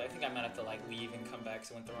 so I think I might have to like leave and come back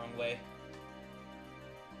because I went the wrong way.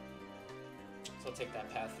 So I'll take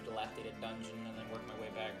that path through the dilapidated dungeon and then work my way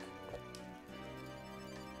back.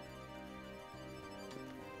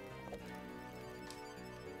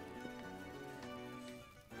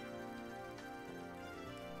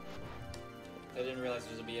 I didn't realize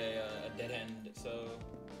there was going to be a dead end, so...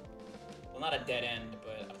 Well, not a dead end,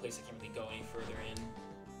 but a place I can't really go any further in.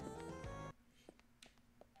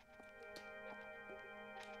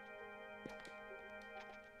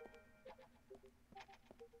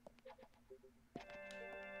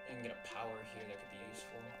 I can get a power here that could be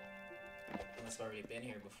useful. Unless I've already been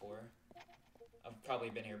here before. I've probably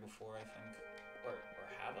been here before, I think. Or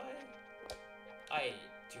have I? I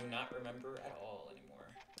do not remember at all anymore.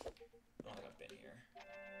 I don't think I've been here.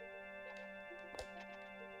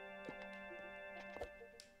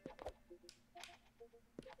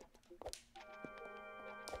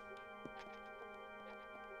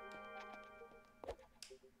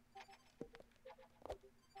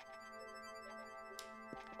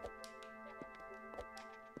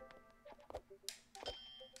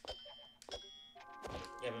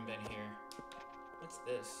 You haven't been here. What's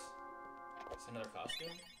this? It's another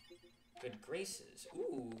costume? Good graces.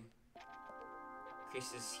 Ooh.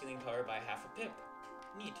 Increases healing power by half a pip.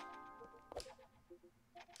 Neat.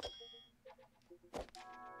 Okay.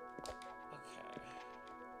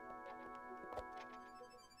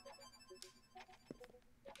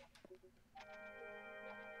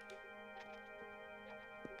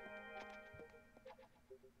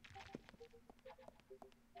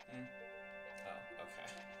 Oh, okay.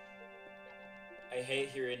 I hate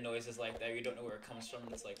hearing noises like that. You don't know where it comes from.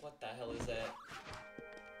 And it's like, what the hell is that?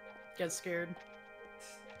 Get scared.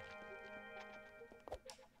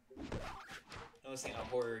 I was thinking a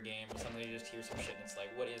horror game or something. You just hear some shit and it's like,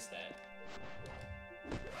 what is that?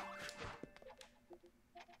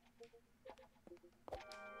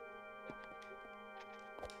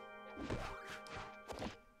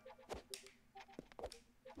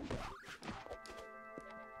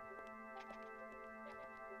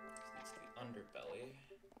 It's the underbelly.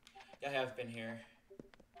 Yeah, I have been here.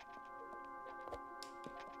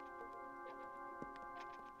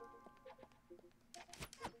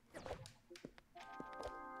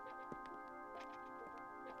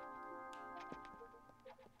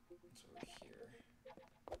 It's over here.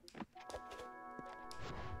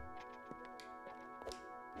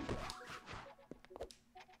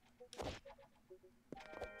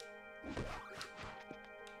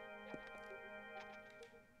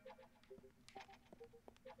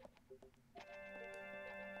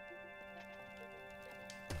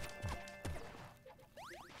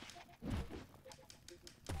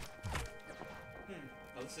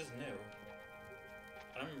 Oh, this is new.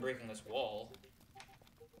 I don't remember breaking this wall.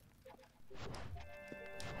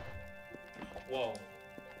 Whoa.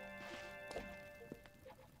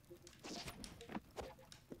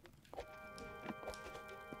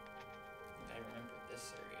 I remember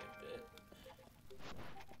this area a bit.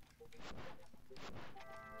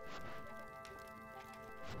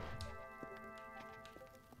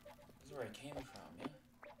 where I came from, yeah?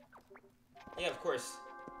 Yeah, of course.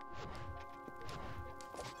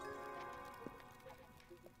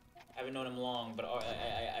 I haven't known him long, but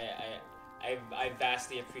I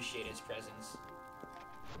vastly appreciate his presence.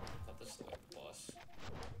 I thought this was the way the boss.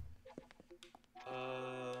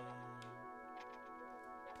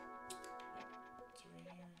 What's over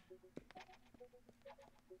here?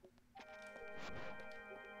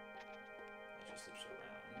 It just loops around.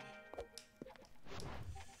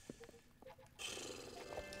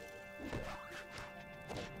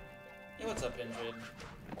 Hey, what's up, Indrid?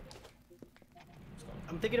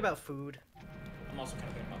 I'm thinking about food. I'm also kind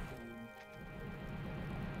of thinking about food.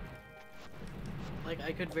 Like,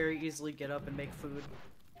 I could very easily get up and make food.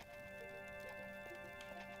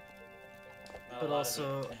 Not a But lot also,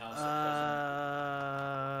 of it in-house at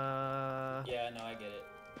present. Yeah, no, I get it.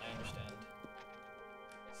 I understand.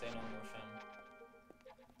 Say no more, fam.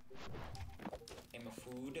 Name of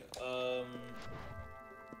food.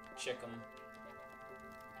 Chicken.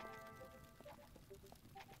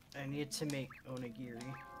 I need to make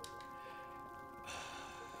onigiri.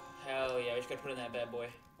 Hell yeah, we just gotta put in that bad boy.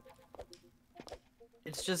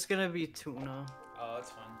 It's just gonna be tuna. Oh, that's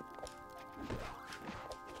fun.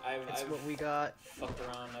 It's what we got. Fucked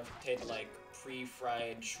around. I've paid like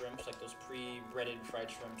pre-fried shrimps, like those pre-breaded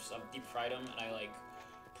fried shrimps. I've deep fried them, and I like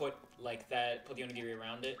put like that, put the onigiri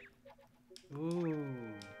around it. Ooh.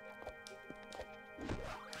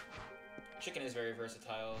 Chicken is very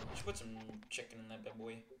versatile. I should put some chicken in that bad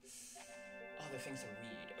boy. Oh, the things to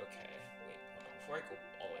read. Okay, wait, hold on. Before I go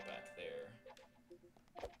all the way back there,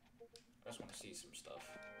 I just want to see some stuff.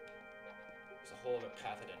 There's a whole other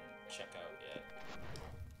path I didn't check out yet.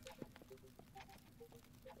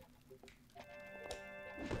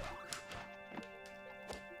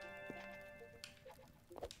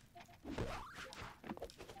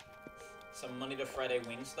 Some Monday to Friday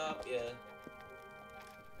Wingstop, yeah.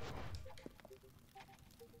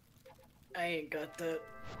 I ain't got that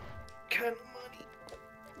kind of money.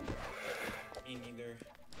 Me neither.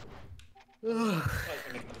 Probably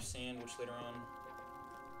gonna make another sandwich later on.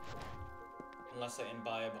 Unless I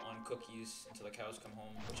imbibe on cookies until the cows come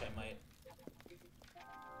home, which I might.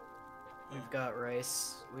 We've got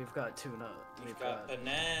rice. We've got tuna. We've got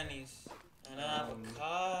bananas and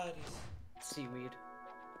avocados. Seaweed.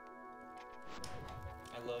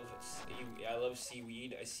 I love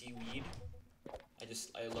seaweed. I see weed.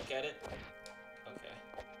 I look at it. Okay.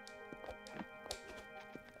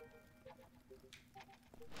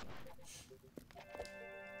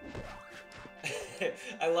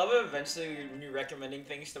 I love it eventually when you're recommending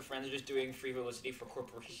things to friends, just doing free publicity for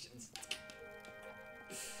corporations.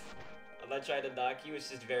 I'm not trying to knock you,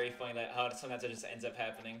 it's just very funny that how sometimes it just ends up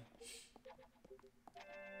happening.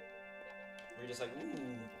 We're just like,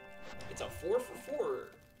 ooh, it's a 4 for 4.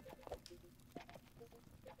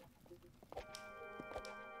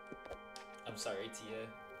 I'm sorry, Tia.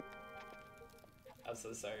 I'm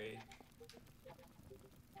so sorry.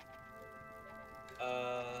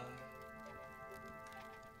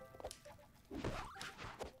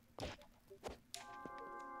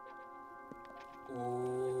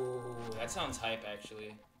 Ooh, that sounds hype,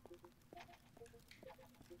 actually.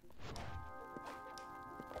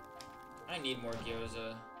 I need more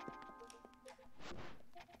gyoza.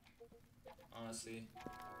 Honestly.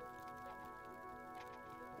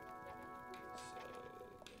 So,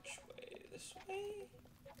 which way? This way?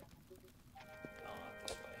 No, not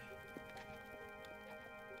this way.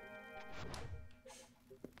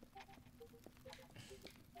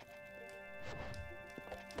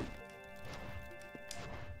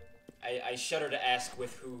 I shudder to ask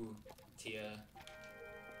with who, Tia.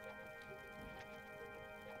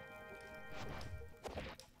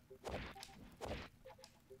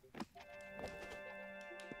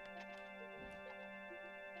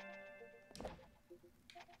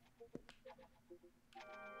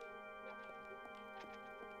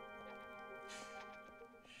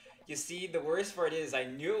 You see, the worst part is I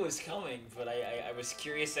knew it was coming, but I was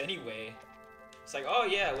curious anyway. It's like, oh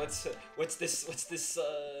yeah, what's this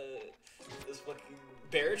this fucking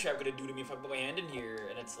bear trap gonna do to me if I put my hand in here?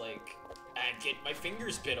 And it's like, I get my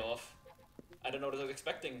fingers bit off. I don't know what I was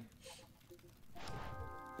expecting.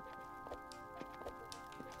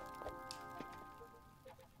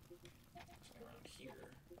 Something around here.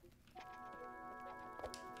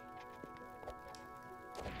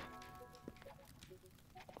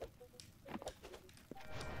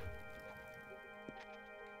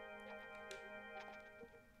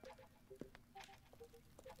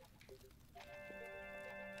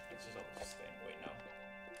 This is all this thing. Wait, no.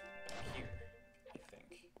 Back here, I think.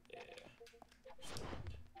 Yeah.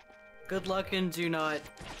 Good luck and do not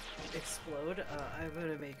explode, I'm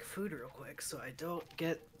gonna make food real quick so I don't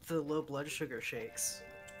get the low blood sugar shakes.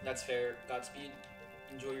 That's fair. Godspeed.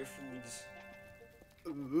 Enjoy your foods.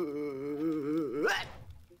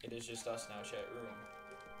 It is just us now, chat room.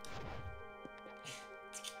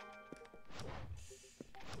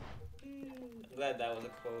 I'm glad that was a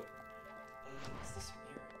quote. What's this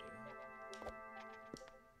mirror do?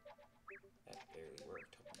 That barely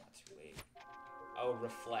worked. Hope I'm not too late. Oh,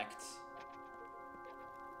 reflect.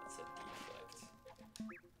 That's a deflect.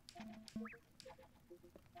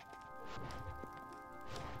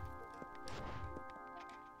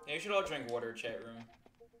 Yeah, you should all drink water, chat room.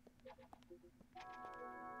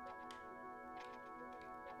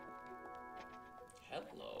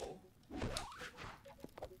 Hello.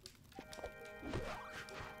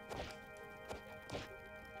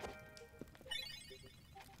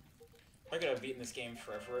 I could have beaten this game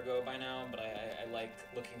forever ago by now, but I like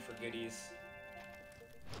looking for goodies.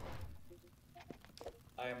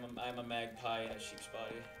 I'm a magpie in a sheep's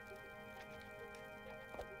body.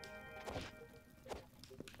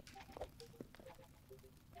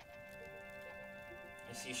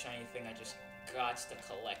 You see a shiny thing, I just gots to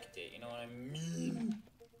collect it, you know what I mean?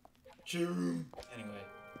 Anyway.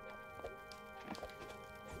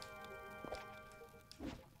 Oh,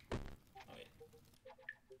 wait.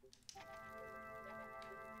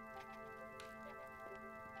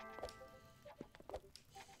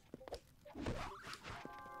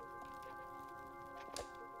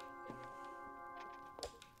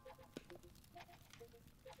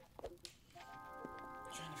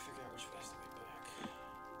 I'm trying to figure out which way is the way back.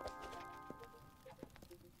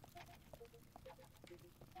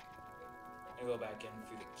 I'm gonna go back in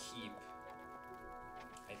through the keep,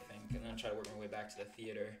 I think, and then try to work my way back to the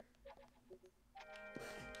theater.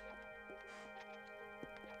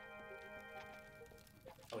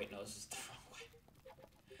 Oh wait, no, this is the wrong way.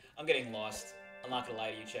 I'm getting lost. I'm not gonna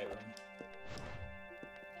lie to you, chat room.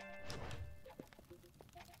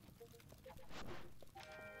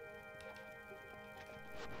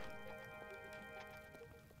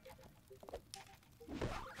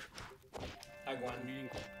 Hi, Gwen.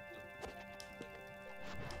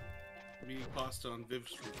 I'm eating pasta on Viv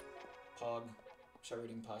Street. Pog. Start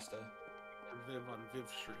eating pasta. Viv on Viv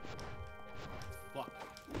Street. Fuck.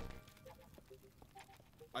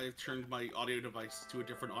 I have turned my audio device to a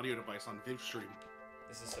different audio device on Viv Stream.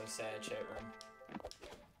 This is so sad, chat room.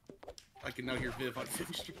 I can now hear Viv on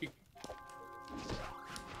Viv Stream.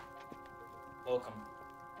 Welcome.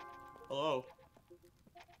 Hello.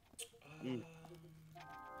 No,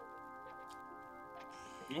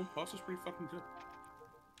 pasta's pretty fucking good.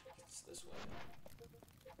 It's this way.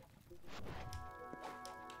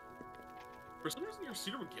 For some reason, your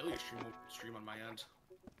Pseudoregalia stream won't stream on my end.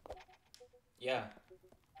 Yeah.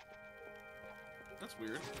 That's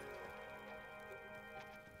weird.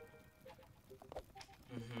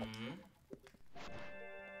 Mm-hmm.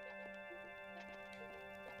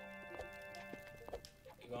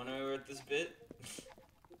 You going anywhere with this bit?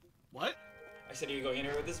 What? I said, are you going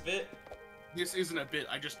anywhere with this bit? This isn't a bit,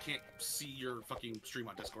 I just can't see your fucking stream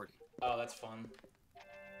on Discord. Oh, that's fun.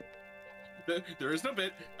 There is no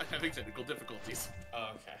bit, I'm having technical difficulties. Oh,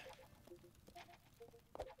 okay.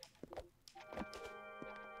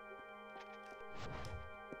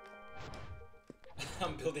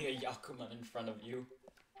 I'm building a Yakuman in front of you.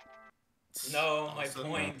 No, my Awesome.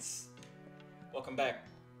 points. Welcome back.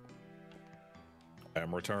 I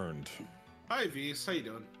am returned. Hi, V's, how you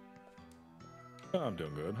doing? I'm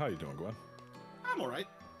doing good. How you doing, Gwen? I'm alright.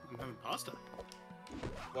 I'm having pasta.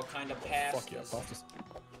 What kind of pastas? Fuck yeah, pastas.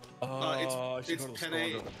 It's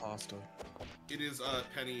penne. The pasta. It is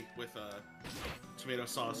penny with tomato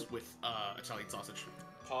sauce with Italian sausage.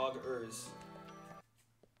 Pog-ers.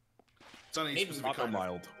 It's on a Maybe specific Not kind of.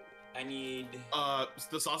 mild. I need...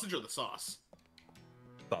 The sausage or the sauce?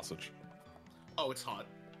 Sausage. Oh, it's hot.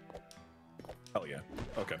 Hell yeah.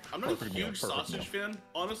 Okay. I'm not a Perfect meal, huge perfect sausage meal. fan,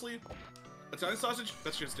 honestly. Italian sausage,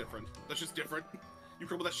 that's just different. That's just different. You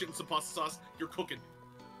crumble that shit in some pasta sauce, you're cooking.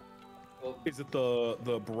 Well, Is it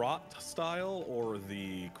the brat style or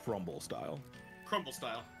the crumble style? Crumble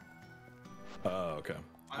style. Oh, okay.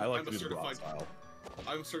 I like to do the brat style.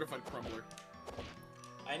 I'm a certified crumbler.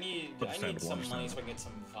 I need Understandable, some money so understandable. I can get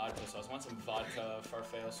some vodka sauce. I want some vodka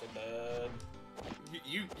farfalle so bad.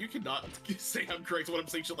 You cannot say I'm correct when I'm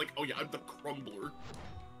saying shit like, oh yeah, I'm the crumbler.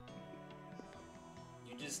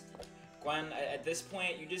 You just... Gwen, at this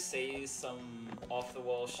point, you just say some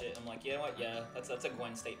off-the-wall shit. I'm like, you know what? Yeah, that's a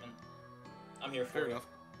Gwen statement. I'm here for Fair it. enough.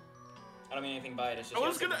 I don't mean anything by it. It's just. I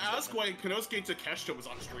was yeah, gonna it's a Gwen ask statement. why Konosuke Takeshita was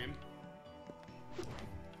on stream.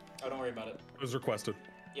 Oh, don't worry about it. It was requested.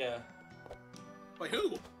 Yeah. By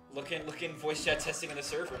who? Look in voice chat testing in the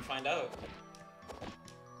server and find out.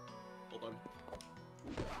 Hold on.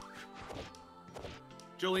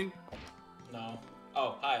 Jolene? No.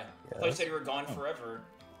 Oh, hi. I thought you said you were gone forever.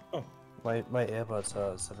 My earbuds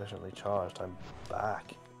are sufficiently charged. I'm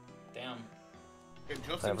back. Damn. And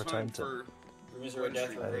just in time for... Rumors of our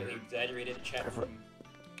death were greatly exaggerated chat room.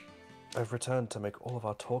 I've returned to make all of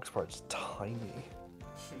our talk sprites tiny.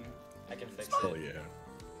 I can fix Oh, it. yeah.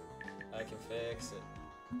 I can fix it.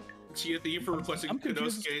 Chia, thank you for requesting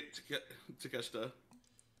Konosuke Takeshita.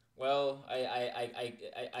 Well,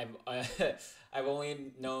 I've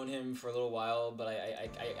only known him for a little while, but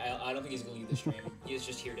I don't think he's gonna leave the stream. He's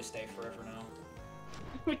just here to stay forever now.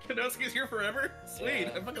 Konosuke's here forever? Sweet.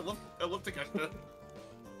 Yeah. I love Takeshita.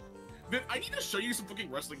 Viv, I need to show you some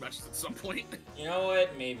fucking wrestling matches at some point. You know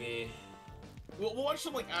what? Maybe. We'll watch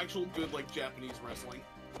some like actual good like Japanese wrestling.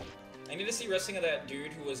 I need to see wrestling of that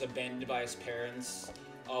dude who was abandoned by his parents,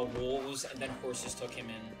 wolves, and then horses took him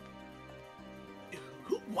in.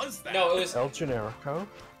 Who was that? No, it was El Generico.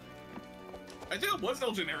 I think it was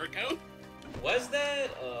El Generico. Was that?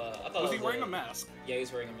 I thought. Was he wearing a mask? Yeah,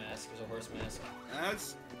 he's wearing a mask. It was a horse mask.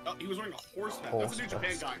 That's. Oh, he was wearing a horse mask. That's a New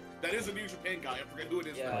Japan guy. That is a New Japan guy. I forget who it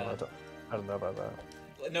is. Yeah. Oh, I don't know about that.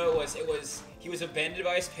 No, it was. He was abandoned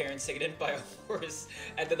by his parents, taken in by a horse,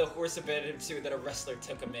 and then the horse abandoned him too. And then a wrestler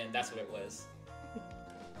took him in. That's what it was.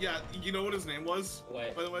 Yeah, you know what his name was?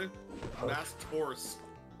 What? By the way, Masked Horse.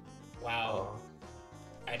 Wow.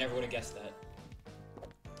 I never would have guessed that.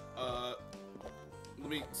 Let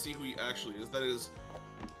me see who he actually is. That is,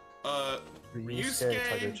 Ryusuke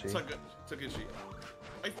Taguchi.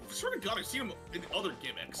 I swear to God, I've seen him in other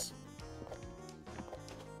gimmicks.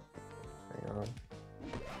 Hang on.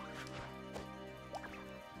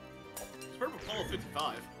 He's part of Apollo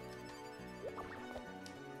 55.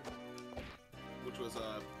 Which was,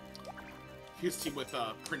 his team with,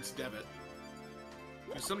 Prince Devitt.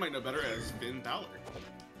 Who some might know better as Finn Balor.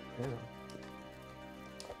 Yeah.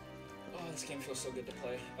 Oh, this game feels so good to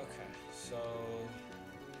play. Okay, so...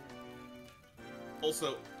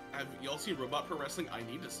 Also, have y'all seen Robot Pro Wrestling? I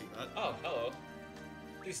need to see that. Oh, hello.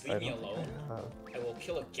 Please leave me alone. I will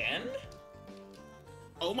kill again?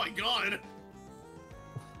 Oh my God!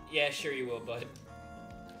 Yeah, sure you will, bud.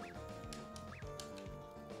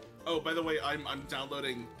 Oh, by the way, I'm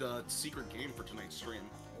downloading the secret game for tonight's stream.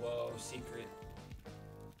 Whoa, secret.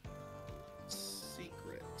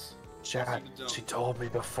 Secret. Chat, she told me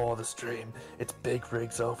before the stream, it's Big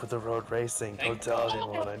Rigs Over the Road Racing. Thank Don't tell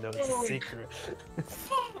anyone, I know it's a secret.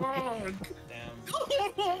 Damn.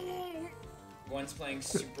 Gwen's playing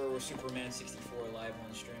Superman 64 live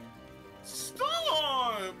on stream.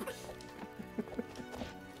 Stop!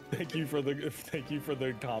 Thank you for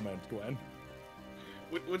the comment, Gwen.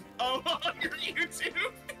 Oh, on your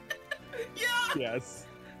YouTube? Yeah! Yes.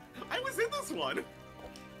 I was in this one!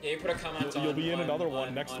 Yeah, you put a comment on. You'll be in another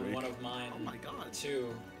one next on week. one of mine. Oh my God.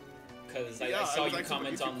 Too. Because Yeah, I saw I was you actually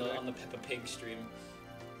comment on YouTube on the Peppa Pig stream.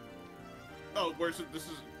 Oh, where's it? This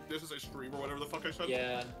is a stream or whatever the fuck I said?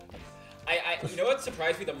 Yeah. You know what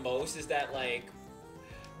surprised me the most is that, like,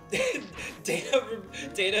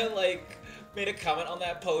 Data, like, made a comment on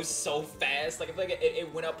that post so fast. Like, I feel like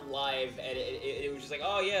it went up live, and it was just like,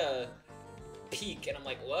 oh, yeah, peak. And I'm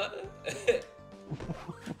like, what?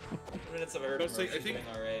 Minutes of I think doing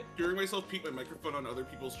alright. hearing myself peek my microphone on other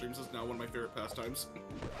people's streams is now one of my favorite pastimes.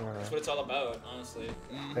 That's what it's all about, honestly.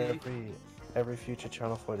 Every future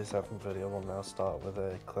Channel 47 video will now start with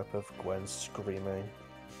a clip of Gwen screaming.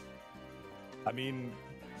 I mean,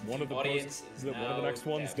 one of the Audience posts is that one of the now next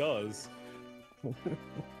ones deaf. does.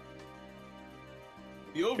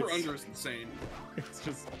 The over-under is insane. It's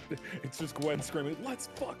just Gwen screaming, "Let's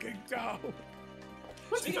fucking go!"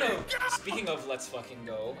 Speaking of let's fucking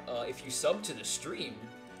go, if you sub to the stream,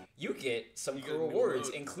 you get some You cool get a new rewards,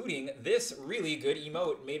 emote. including this really good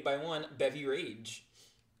emote made by one Bevy Rage.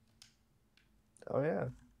 Oh yeah.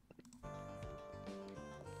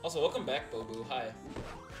 Also, welcome back, Bobu. Hi.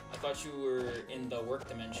 I thought you were in the work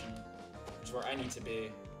dimension, which is where I need to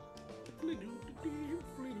be.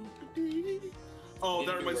 Oh, Need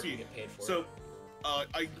to that be reminds working me. to get paid for So, it.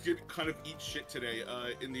 I did kind of eat shit today.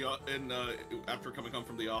 After coming home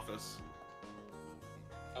from the office.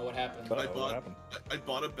 Oh, what happened? What happened? I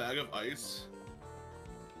bought a bag of ice.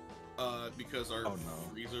 Because our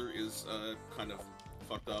freezer is kind of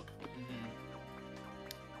fucked up. Mm-hmm.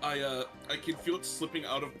 I can feel it slipping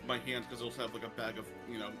out of my hand because I also have like a bag of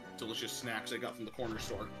delicious snacks I got from the corner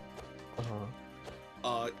store.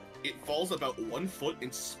 It falls about 1 foot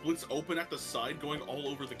and splits open at the side, going all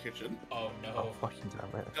over the kitchen. Oh no! Oh fucking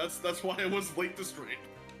damn it! That's why I was late to stream.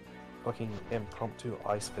 Fucking impromptu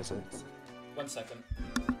ice physics. 1 second.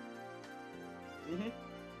 Mm-hmm.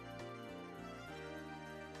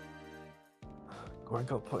 Gwen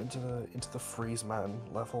got put into the freeze man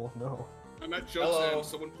level. No. I'm at joke's Hello. end.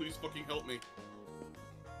 Someone please fucking help me.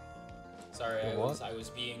 Sorry, I What? was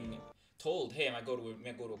being told, hey, I might go to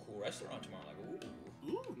a cool restaurant tomorrow. I'm like,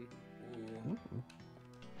 ooh, Ooh. ooh.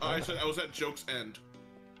 I said I was at joke's end.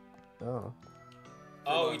 Oh.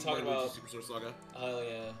 Oh, we talking Luigi about? Superstar Saga. Oh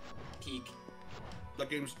yeah, Peak. That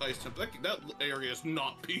game's ice temp. That area is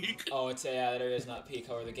not peak. Oh, that area is not peak.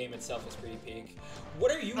 However, the game itself is pretty peak.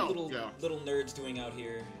 What are you Oh, little nerds doing out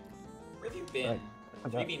here? Where have you been?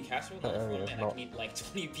 Like, 3 bean casserole? that No, area man, is I not- can eat like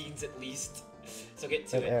 20 beans at least. So get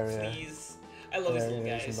to That it, area- please. I love these little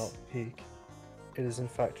area guys. is not peak. It is in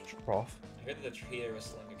fact trough. I heard that the trader was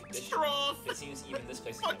still in good condition. Trough! It seems even this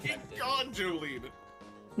place is Fucking infected. god, Jolene!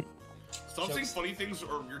 Stop saying Jokes- funny things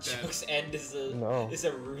or you're dead. Joke's End is a No.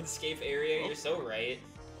 RuneScape area. Oh. You're so right.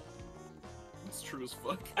 It's true as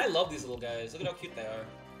fuck. I love these little guys. Look at how cute they are.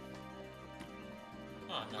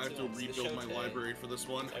 Oh, I have to rebuild my library for this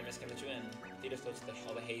one. I'm just gonna get you in. Theater floats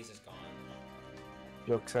all the haze is gone.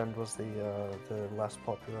 Joke's End was the less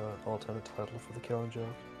popular alternate title for the Killing Joke.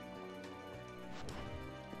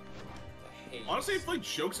 The haze. Honestly, I feel like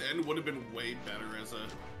Joke's End would have been way better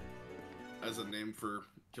as a name for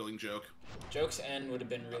Killing Joke. Joke's End would have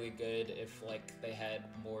been really good if like they had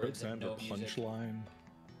more Joke's than End no or music. Punchline.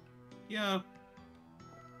 Yeah.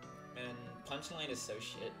 Man, Punchline is so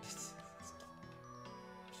shit.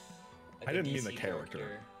 Like I a didn't mean the DC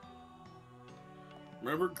character.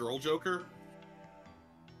 Remember Girl Joker?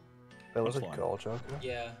 There was a Punchline. girl Joker?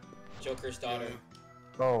 Yeah, Joker's daughter.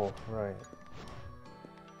 Yeah. Oh, right.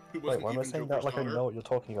 Who Wait, wasn't why am I even saying Joker's that like I daughter? know what you're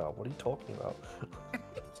talking about? What are you talking about?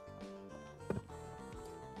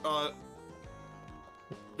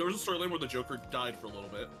 There was a storyline where the Joker died for a little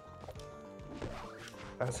bit,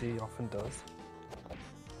 As he often does.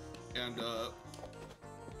 and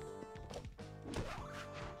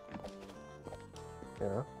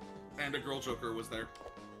Yeah, a Girl Joker was there.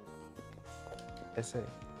 I see.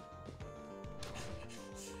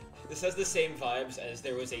 This has the same vibes as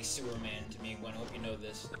there was a sewer man to me, Gwen. I hope you know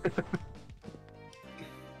this.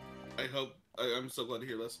 I hope. I'm so glad to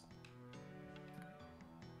hear this.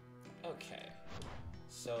 Okay.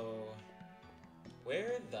 So,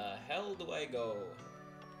 where the hell do I go?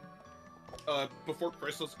 Before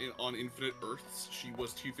Chrysalis on Infinite Earths, she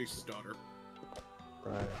was Two-Face's daughter.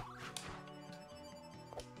 Right.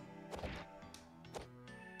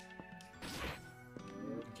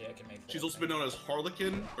 Okay, I can make that. She's also been known as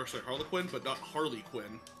Harlequin, but not Harley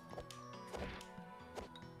Quinn.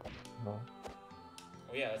 No.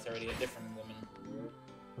 Oh yeah, that's already a different woman.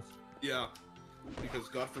 Yeah, because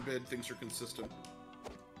God forbid things are consistent.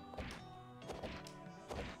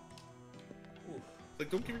 Ooh. Like,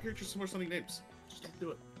 don't give your characters so much funny names. Just don't do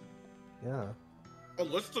it. Yeah.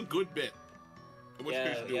 Unless it's a good bit. In which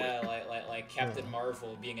case, do Yeah, it. like Captain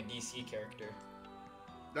Marvel being a DC character.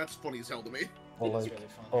 That's funny as hell to me. Or It is like, really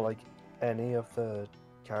fun. or like any of the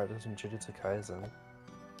characters in Jujutsu Kaisen.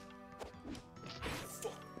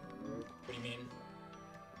 Fuck. What do you mean?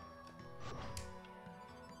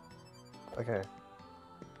 Okay.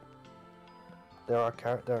 There are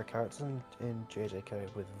characters in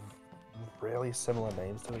JJK with really similar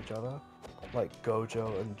names to each other, like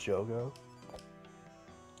Gojo and Jogo.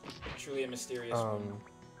 Truly a mysterious one.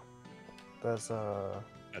 There's God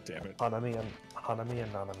damn it. Hanami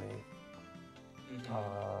and Nanami.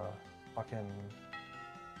 Mhm. Fucking.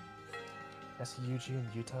 Yes, Yuji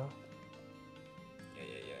and Yuta.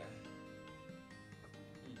 Yeah.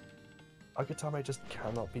 Akutame just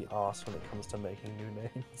cannot be asked when it comes to making new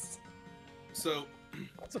names. So,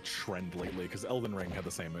 That's a trend lately, because Elden Ring had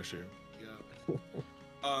the same issue.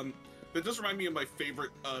 yeah. That does remind me of my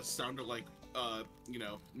favorite sound-alike,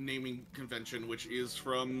 naming convention, which is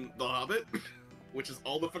from The Hobbit, which is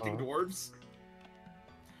all the fucking dwarves.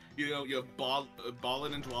 You know, you have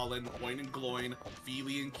Balin and Dwalin, Oin and Gloin,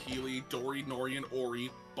 Feely and Keely, Dori, Nori, and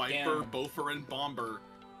Ori, Bifer, Damn. Bofer, and Bomber.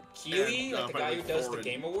 Keely, And, like the guy who does the Thorin.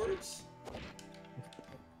 Game Awards?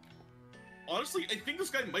 Honestly, I think this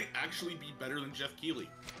guy might actually be better than Jeff Keighley.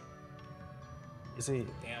 You see,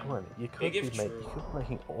 Damn. come on, you could Big be if you true. could be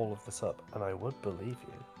making all of this up, and I would believe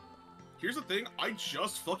you. Here's the thing, I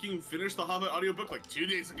just fucking finished the Hobbit audiobook like 2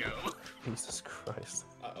 days ago. Jesus Christ.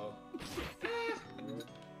 Uh-oh.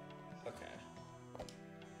 Okay.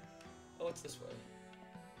 Oh, it's this way.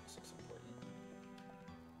 This looks important.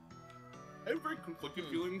 I have very conflicted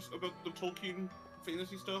feelings about the Tolkien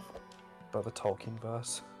fantasy stuff, About the Tolkien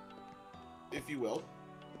verse. if you will.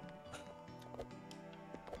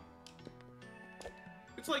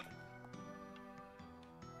 It's like,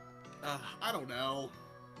 I don't know.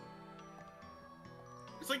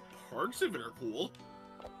 It's like parts of it are cool.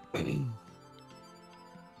 Deep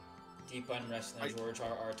unrest in the George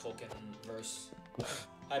R.R. Tolkien verse.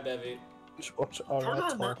 Hi, Bevy. George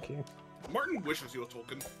R.R. Tolkien. Martin wishes he was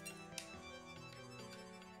Tolkien.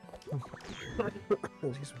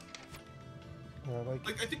 Excuse me.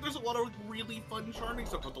 Like, I think there's a lot of really fun, charming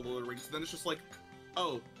stuff about the Lord of the Rings. And then it's just like,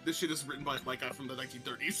 oh, this shit is written by a guy from the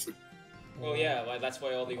 1930s. Well, yeah, like, that's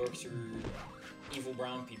why all the orcs are evil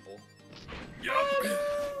brown people. Yup!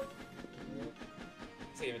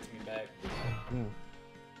 Give it to me back.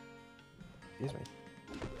 Excuse me.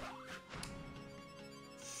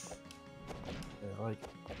 Yeah, like,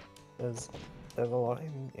 there's a lot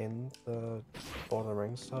in the Lord of the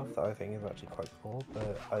Rings stuff that I think is actually quite cool,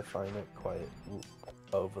 but I find it quite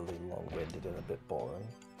overly long-winded and a bit boring,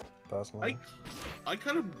 personally. I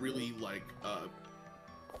kind of really like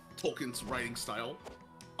Tolkien's writing style,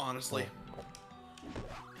 honestly.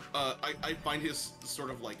 I find his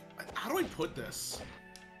sort of like, how do I put this?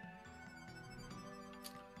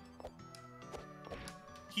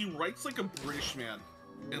 He writes like a British man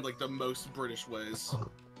in like the most British ways.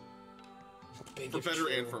 For better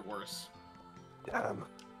and for worse. Damn.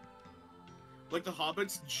 Like the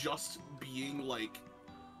Hobbits just being like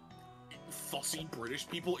fussy British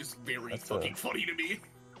people is very fucking funny to me.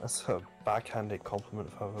 That's a backhanded compliment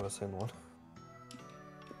if I've ever seen one.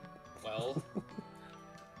 Well.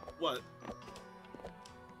 What?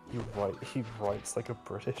 He writes like a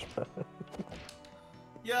British man.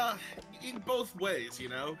 Yeah, in both ways, you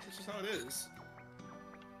know? It's just how it is.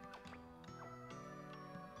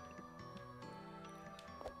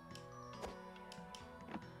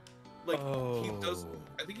 Like, I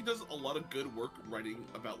think he does a lot of good work writing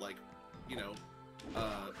about, like, you know,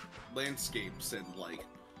 landscapes and, like,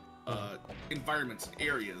 environments and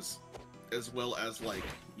areas, as well as, like,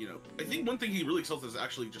 you know, I think one thing he really excels is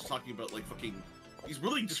actually just talking about, like, he's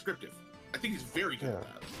really descriptive. I think he's very good at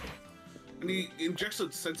that. And he injects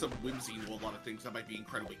a sense of whimsy into a lot of things that might be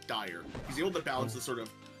incredibly dire. He's able to balance the sort of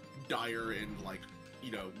dire and, like,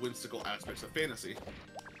 you know, whimsical aspects of fantasy.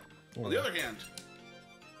 On the other hand,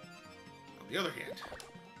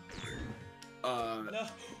 No.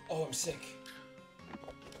 Oh, I'm sick.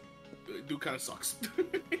 Dude kind of sucks.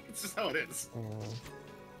 It's just how it is.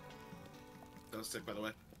 That was sick, by the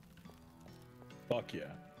way. Fuck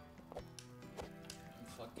yeah. I'm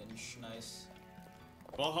fucking nice.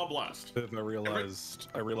 Valhalla Blast.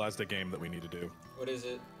 I realized a game that we need to do. What is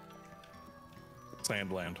it?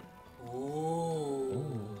 Sandland. Ooh.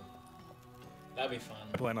 That'd be fun.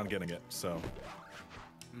 I plan on getting it, so.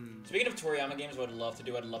 Speaking of Toriyama games, what I'd love to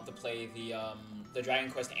do, I'd love to play the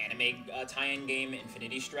Dragon Quest anime tie-in game,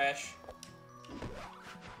 Infinity Strash.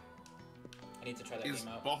 I need to try that game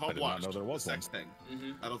out. Valhalla Blast know there was the sex thing?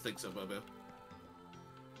 I don't think so, Bobo.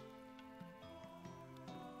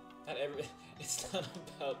 It's not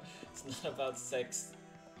about sex.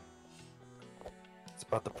 It's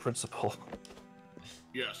about the principle.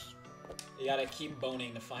 Yes. You gotta keep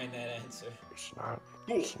boning to find that answer.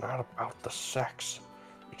 It's not about the sex.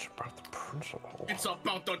 It's about the principle. It's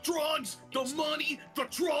about the drugs, the money, the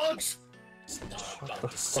drugs. It's not about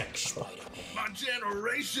the sex, Spider-Man. My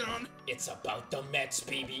generation. It's about the Mets,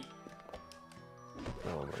 baby.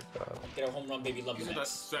 Oh my god. Get a home run, baby. Love the These are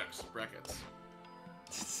Mets. sex brackets.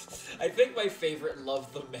 I think my favorite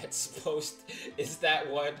Love the Mets post is that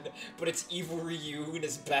one, but it's Evil Ryu and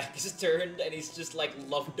his back is turned and he's just like,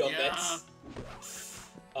 love the Mets.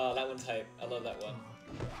 That one's hype. I love that one.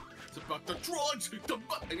 It's about the drugs, I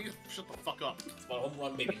need to shut the fuck up. It's about a home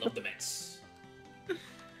run, baby. Love the Mets. Can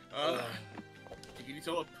you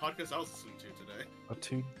tell what podcast I was listening to today? A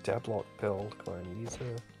 2 deadlock build, Glenn. You need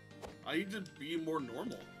to... I need to be more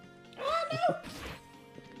normal. Oh, no!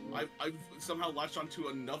 I've somehow latched onto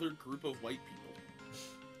another group of white people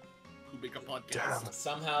who make a podcast. Damn.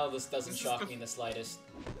 Somehow this doesn't shock me in the slightest.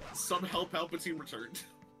 Somehow Palpatine returned.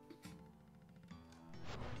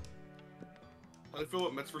 I feel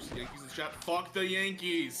about Mets versus Yankees in chat. Fuck the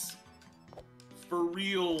Yankees! For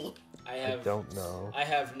real! I don't know. I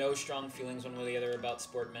have no strong feelings one way or the other about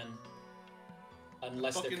sportmen.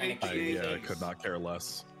 Unless they're kind of cute. I could not care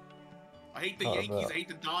less. I hate the Yankees, I hate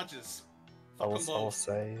the Dodgers. I'll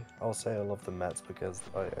say I love the Mets because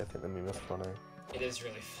I think the meme is funny. It is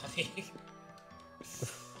really funny.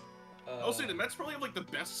 I'll say the Mets probably have like the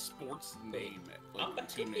best sports name. Like, I'm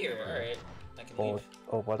team here, alright. I can leave.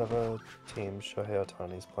 Or whatever team Shohei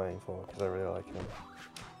Ohtani's playing for, because I really like him.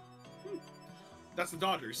 That's the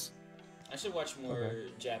Dodgers. I should watch more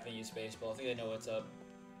Japanese baseball. I think I know what's up.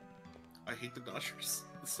 I hate the Dodgers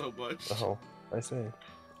so much. Oh, I see.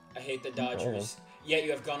 I hate the Dodgers. Yet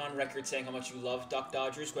you have gone on record saying how much you love Duck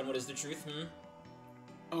Dodgers. Gwen, what is the truth,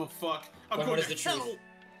 Oh fuck! I'm Gwen, going what is to the hell. truth?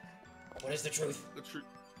 What is the truth? The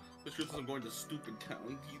truth is I'm going to Stupid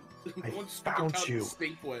Town. I I'm going to Stupid found Town you. the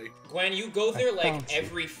Snake Way. Gwen, you go there like found you,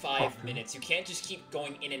 every 5 fucker. minutes. You can't just keep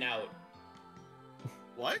going in and out.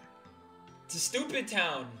 What? To Stupid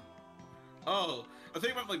Town. Oh, I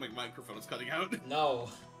think about like my microphone is cutting out. No.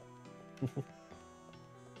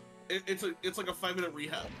 It's like a 5-minute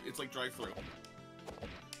rehab. It's like drive-through.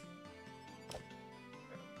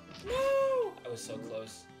 No! I was so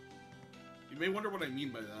close. You may wonder what I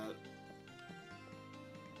mean by that.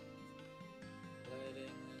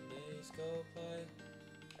 Letting the days go by.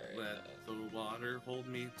 Alright, Let the water hold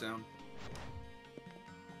me down.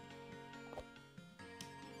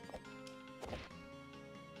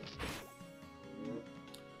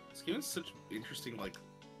 This game is such interesting, like,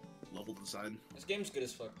 level design. This game's good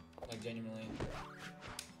as fuck. Like, genuinely.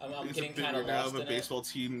 I'm It's getting a bit kind of weird now lost of a in baseball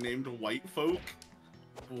team named White Folk.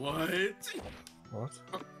 What What?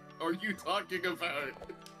 are you talking about? it.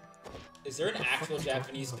 Is there an actual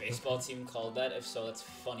Japanese baseball team called that? If so, that's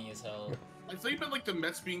funny as hell. I thought you meant like the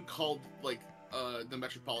Mets being called like the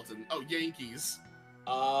Metropolitan. Oh, Yankees.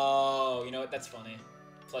 Oh, you know what? That's funny.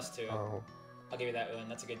 +2. Oh. I'll give you that one.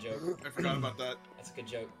 That's a good joke. I forgot about that. That's a good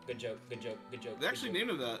joke. Good joke. Good joke. Good joke. They good actually joke. named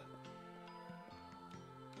him that.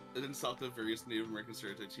 They didn't stop the various Native American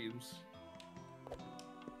stereotype teams.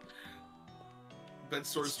 Ben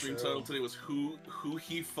Store's stream true. title today was "Who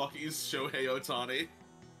He Fuck Is Shohei Ohtani."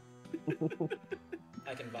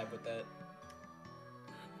 I can vibe with that.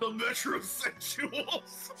 The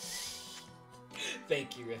Metrosexuals.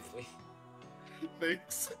 Thank you, Ripley.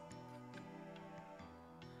 Thanks.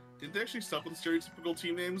 Did they actually stop with the stereotypical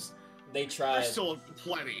team names? They tried. There's still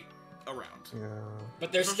plenty around. Yeah.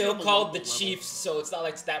 But they're Especially still on the called the local level. Chiefs, so it's not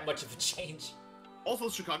like it's that much of a change. Also,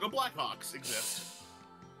 the Chicago Blackhawks exist.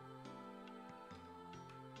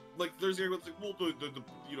 Like, there's the argument, like, well, the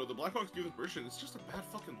you know, the Blackhawks do this version. It's just a bad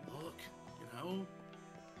fucking look, you know?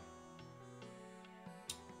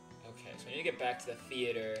 Okay, so I need to get back to the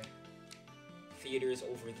theater. Theater's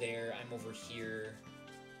over there. I'm over here.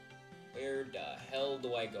 Where the hell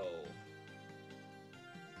do I go?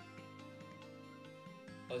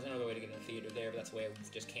 Oh, there's another way to get in the theater there, but that's the way I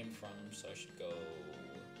just came from, so I should go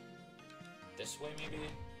this way, maybe?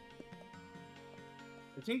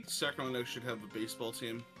 I think Sacramento should have a baseball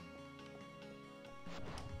team.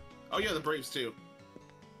 Oh yeah, the Braves too.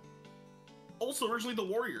 Also, originally the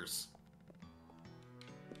Warriors.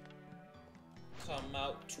 Come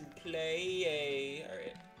out to play.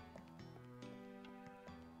 Alright.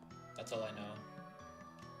 That's all I know.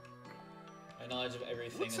 My knowledge of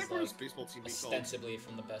everything What's is Sacramento's like baseball team be called? ostensibly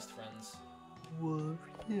from the best friends. Warriors.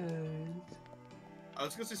 I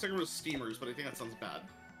was gonna say Sacramento Steamers, but I think that sounds bad.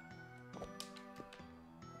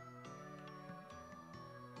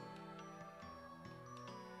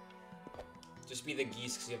 Just be the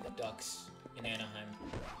Geese because you have the Ducks in Anaheim.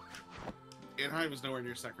 Anaheim is nowhere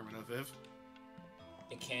near Sacramento, Viv.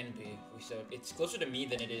 It can be. It's closer to me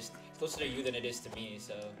than it is. It's closer to you than it is to me.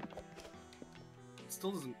 So. It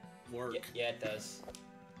still doesn't work. Yeah, it does.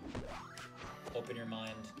 Open your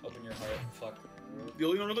mind. Open your heart. Fuck. The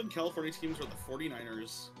only Northern California teams are the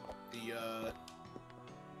 49ers,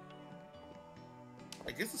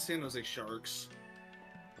 I guess the San Jose Sharks.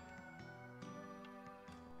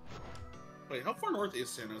 Wait, how far north is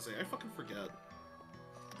San Jose? I fucking forget.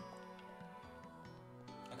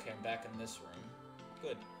 Okay, I'm back in this room.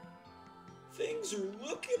 Good. Things are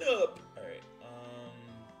looking up. All right.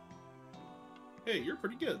 Hey, you're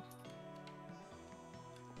pretty good.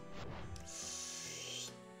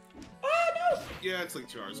 Ah, no! Yeah, it's like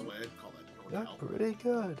 2 hours away. I'd call that You're north. pretty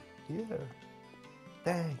good. Yeah.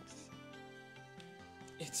 Thanks.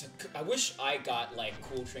 I wish I got like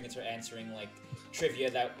cool trinkets for answering like trivia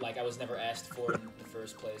that like I was never asked for in the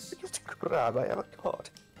first place. It's a crab I haven't caught.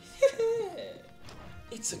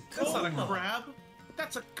 It's a goma. That's not a crab.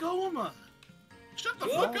 That's a goma. Shut the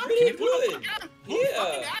You're fuck up, pretty kid. Who the good. fuck Yeah. Who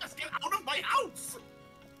fucking asked? Get out of my house!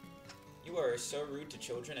 You are so rude to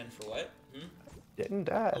children, and for what? Didn't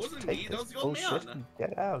ask. That wasn't Take me, that this was the old bullshit man. and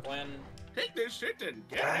get out. When Take this shit and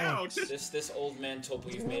get out! this old man topo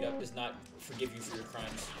you've made up does not forgive you for your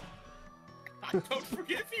crimes. I don't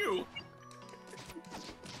forgive you!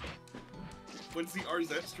 When's the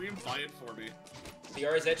RZ stream? Buy it for me. The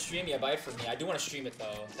RZ stream, yeah, buy it for me. I do want to stream it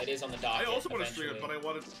though. That is on the docket. I also want to stream it, eventually. but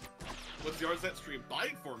I wanted. What's the RZ stream? Buy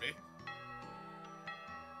it for me.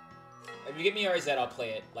 If you get me RZ, I'll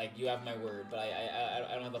play it. Like you have my word, but I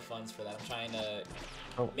don't have the funds for that. I'm trying to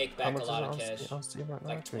make how back much a is lot it of on cash. Steam- on Steam right now?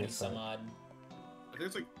 Like 20 Please, some like- odd. I think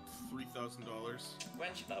it's like $3,000. Gwen,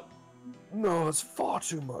 shut up. No, it's far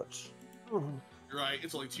too much. Right,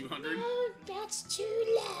 it's only 200. Oh, that's too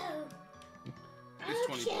low. It's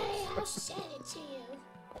 20 Okay, bucks. I'll sell it to you.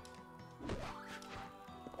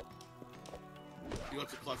 You know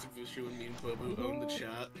what's a classic issue when me and Bobu own the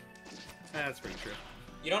chat? That's pretty true.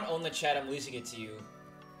 You don't own the chat, I'm losing it to you.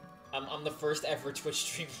 I'm the first ever Twitch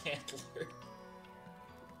stream handler.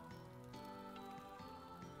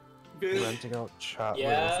 Renting out chat Yeah?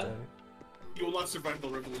 real estate. You will not survive the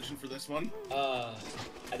revolution for this one. I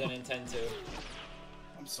don't intend to.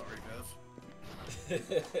 I'm sorry, Bev.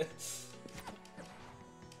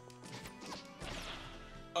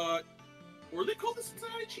 Were they called the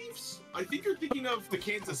Cincinnati Chiefs? I think you're thinking of the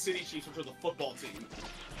Kansas City Chiefs, which are the football team.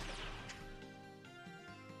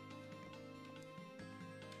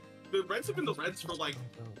 The Reds have been the Reds for like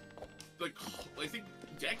I think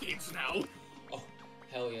decades now. Oh,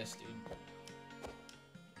 hell yes, dude.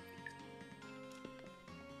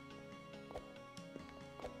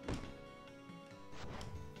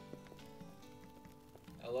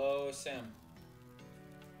 Hello, Sam.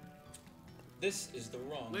 This is the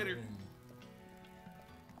wrong Later. room.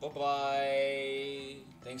 Bye-bye.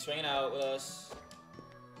 Thanks for hanging out with us.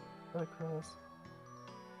 Hi, Chris.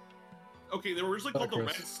 Okay, they were originally called the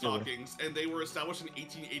Chris. Red Stockings, and they were established in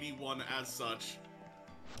 1881 as such.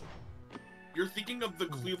 You're thinking of the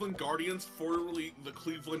Cleveland Guardians, formerly the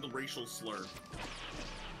Cleveland racial slur.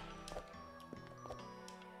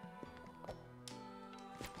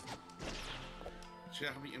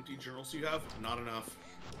 Chat, how many empty journals do you have? Not enough.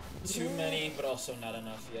 Too many, but also not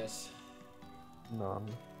enough, yes. None.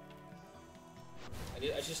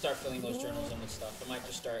 I should start filling those journals in with stuff. I might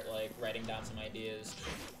just start, like, writing down some ideas.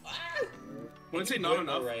 When I say not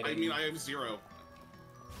enough, I mean I have 0.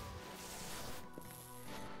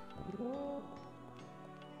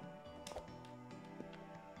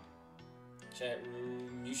 Chat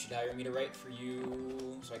room, you should hire me to write for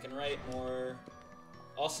you, so I can write more.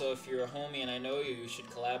 Also, if you're a homie and I know you, you should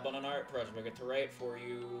collab on an art project. I get to write for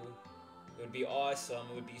you. It would be awesome.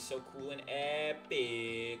 It would be so cool and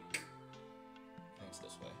epic. Thanks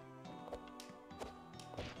this way.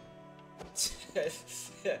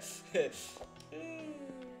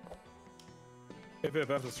 If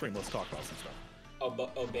after the stream, let's talk about some stuff.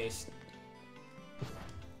 Oh, based.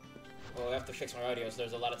 Well, I have to fix my audio, so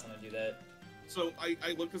there's a lot of time to do that. So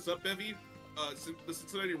I looked this up, Bevy. The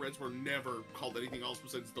Cincinnati Reds were never called anything else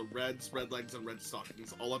besides the Reds, Redlegs, and Red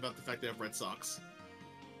Stockings. All about the fact they have Red Sox.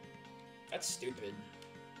 That's stupid.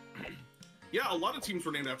 Yeah, a lot of teams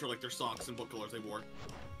were named after like their socks and what colors they wore.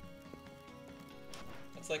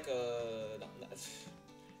 That's like a...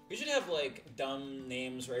 We should have like dumb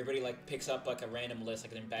names where everybody like picks up like a random list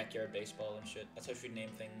like in backyard baseball and shit. That's how we should name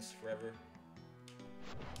things forever.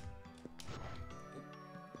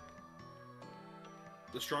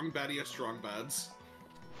 The strong baddie of strong bads.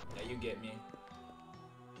 Yeah, you get me.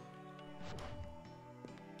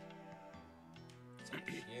 It's up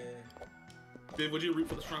here. Viv, would you root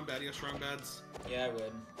for the strong baddie of strong bads? Yeah, I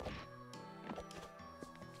would.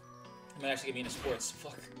 It might actually get me into sports.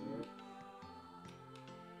 Fuck.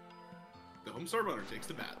 The Homestar Runner takes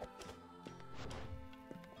the bat.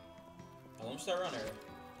 A Lone Star Runner.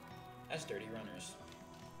 That's dirty runners.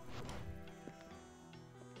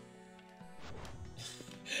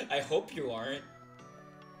 I hope you aren't.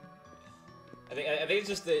 I think it's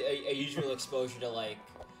just a usual exposure to like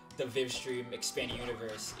the Viv stream expanding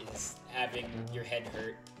universe is having your head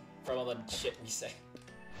hurt from all the shit we say.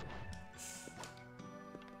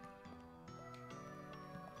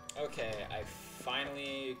 Okay, I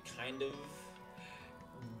finally kind of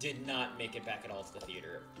did not make it back at all to the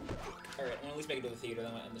theater. Alright, I'm gonna at least make it to the theater,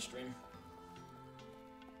 then I'll end the stream.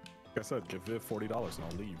 Like I said, give Viv $40 and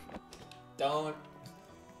I'll leave. Don't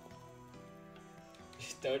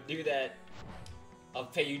do that. I'll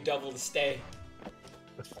pay you double to stay.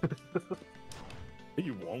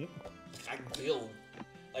 You won't. I will.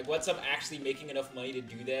 Like, once I'm actually making enough money to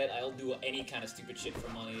do that, I'll do any kind of stupid shit for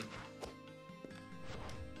money.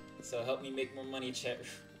 So help me make more money, chat.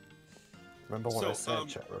 Remember what I said,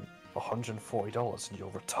 chat room? $140 and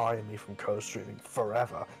you'll retire me from co-streaming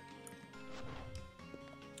forever.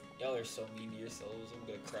 Y'all are so mean to yourselves. I'm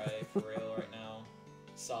gonna cry for real right now.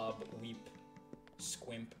 Sob, weep,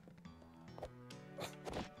 squimp.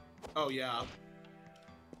 Oh yeah.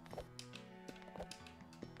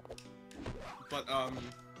 But I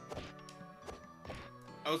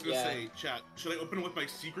was gonna say, chat, should I open with my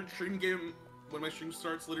secret stream game when my stream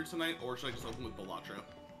starts later tonight, or should I just open with Balatro?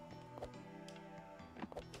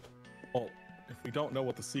 Well, if we don't know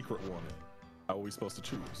what the secret one is, how are we supposed to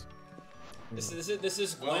choose? This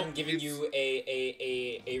is Gwen giving you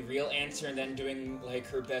a real answer and then doing like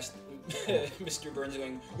her best Mr. Burns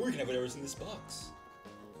going, we can have whatever's in this box.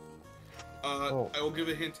 I will give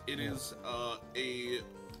a hint. It is a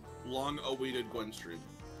long-awaited Gwen stream.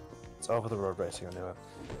 It's over the road racing, I knew it.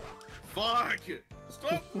 Fuck!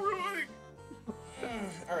 Stop ruining!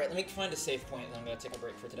 Alright, let me find a safe point, and I'm gonna take a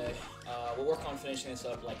break for today. We'll work on finishing this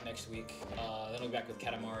up, like, next week. Then we'll be back with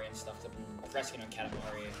Katamari and stuff. I've been progressing on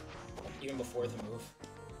Katamari even before the move.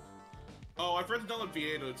 Oh, I forgot to download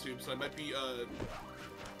Vieto too, so I might be,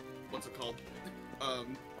 what's it called?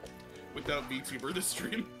 Without VTuber this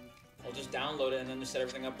stream. I'll just download it and then just set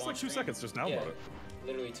everything up It's on like 2 stream. seconds, just download it.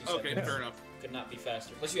 Literally 2 seconds. Okay, fair enough. Could not be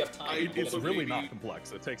faster. Plus you have time. It's really not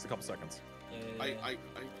complex. It takes a couple seconds. Yeah. I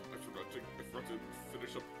forgot to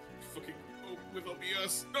finish up fucking with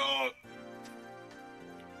OBS. No!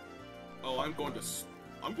 Oh, I'm going to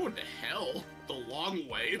hell the long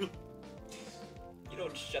way. You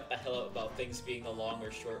don't shut the hell up about things being the long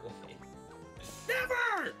or short way.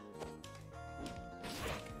 Never!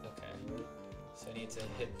 Okay. So I need to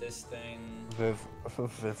hit this thing. Viv,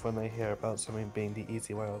 when they hear about something being the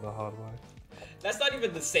easy way or the hard way. That's not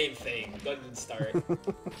even the same thing. Go ahead and start.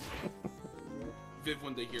 Viv,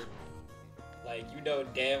 when they hear. Like, you know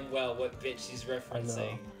damn well what bitch she's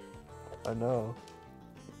referencing. I know.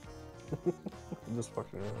 I'm just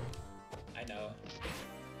fucking around. I know.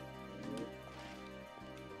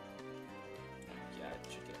 Yeah,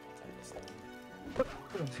 I should get on top of this thing.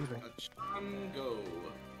 Excuse me. Go.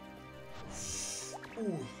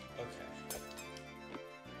 Ooh, okay.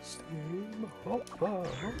 Steam hopper.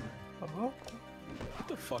 What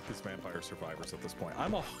the fuck is Vampire Survivors at this point?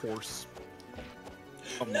 I'm a horse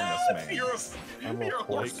among No, us, man. You're a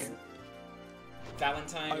horse.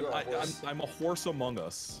 Valentine, you're a horse. I'm a horse among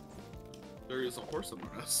us. There is a horse among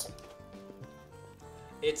us.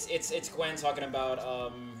 It's Gwen talking about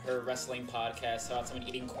her wrestling podcast about someone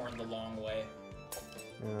eating corn the long way.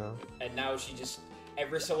 Yeah. And now she just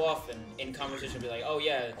ever so often in conversation be like, oh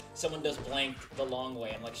yeah, someone does blank the long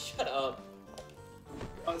way. I'm like, shut up.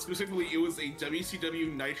 Specifically, it was a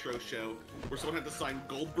WCW Nitro show where someone had to sign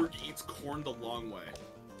Goldberg eats corn the long way.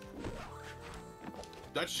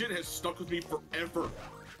 That shit has stuck with me forever.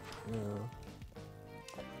 Yeah.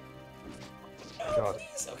 Oh, God.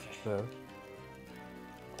 please? Okay.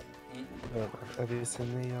 No. Have you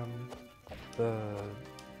seen the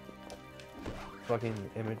fucking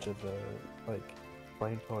image of the like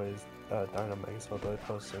Plain Toys Dynamics that they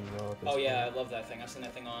posted in your Oh yeah, I love that thing. I've seen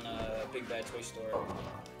that thing on Big Bad Toy Store.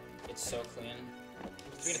 It's so clean.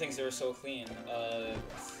 Speaking of things that are so clean,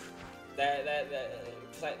 that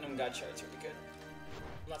Platinum God chart's really good.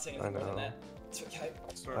 I'm not saying anything more than that. It's okay.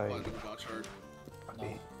 Start Platinum God chart.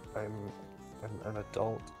 I'm an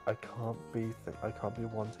adult. I can't be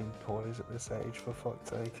wanting toys at this age, for fuck's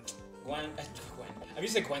sake. Gwen. I'm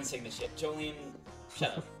used to Gwen saying this shit. Jolene,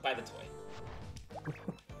 shut up. Buy the toy.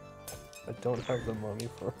 I don't have the money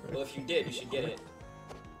for it. Well, if you did, you should get it.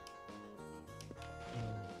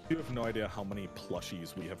 You have no idea how many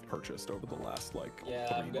plushies we have purchased over the last like 3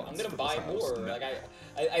 months. I'm gonna for buy this house. more. Like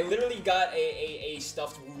I literally got a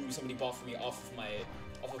stuffed woo somebody bought for me off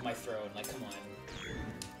of my throne. Like, come on.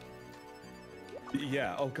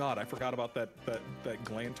 Yeah. Oh God, I forgot about that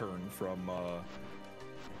Glantern from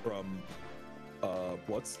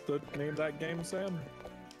what's the name of that game, Sam?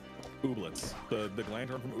 Ooblets. The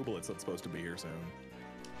Glantern from Ooblets that's supposed to be here soon.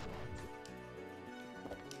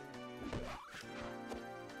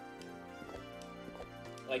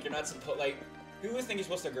 Like, you're not supposed, like, who would think you're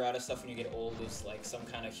supposed to grow out of stuff when you get old is, like, some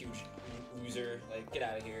kind of huge loser. Like, get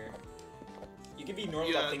out of here. You can be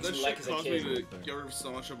normal about things you like as a kid. Yeah, that shit caused me to get rid of so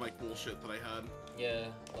much of my cool shit that I had. Yeah,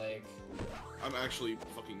 like... I'm actually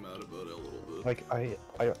fucking mad about it a little bit. Like, I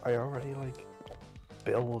already, like,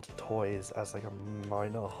 build toys as, like, a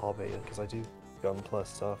minor hobby, because I do Gun Plus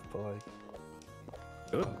stuff, but, like...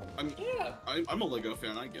 Good. I'm a Lego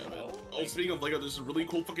fan, I get it. Oh, speaking of Lego, there's a really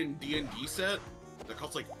cool fucking D&D set that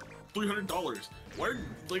costs, like, $300. Why are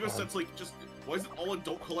Lego sets, like, just... Why is it all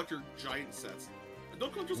adult collector giant sets?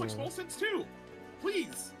 Adult collectors like small sets, too!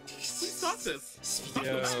 Please! Please stop this! Stop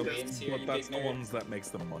Yeah, this. but that's the ones that makes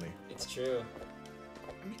them money. It's true.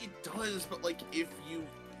 I mean, it does, but, like, if you...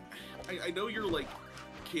 I know you're, like,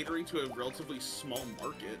 catering to a relatively small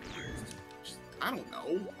market. Just, I don't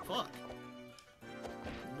know. Fuck.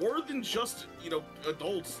 More than just, you know,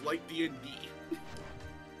 adults like D&D.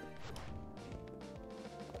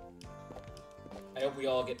 I hope we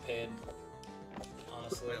all get paid.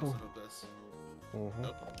 Honestly. I also know this.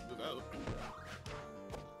 Nope, without.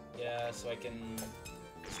 Yeah, so I can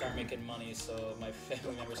start making money so my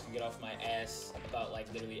family members can get off my ass about,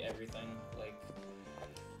 like, literally everything. Like,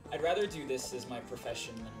 I'd rather do this as my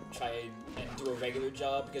profession than try and do a regular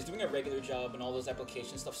job, because doing a regular job and all those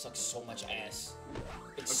application stuff sucks so much ass.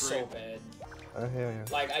 It's so bad. I hear you.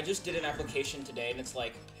 Like, I just did an application today, and it's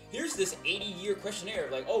like, here's this 80-year questionnaire.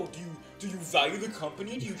 Like, oh, do you value the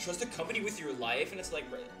company? Do you trust the company with your life? And it's like,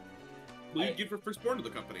 will you give your firstborn to the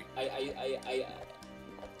company?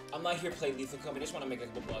 I'm not here to play Lethal Company. I just want to make a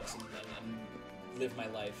couple bucks and live my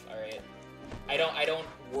life. All right. I don't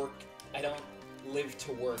work. I don't live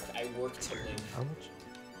to work. I work to live.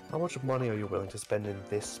 How much money are you willing to spend in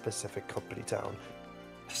this specific company town?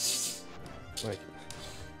 Like.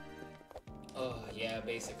 Oh yeah,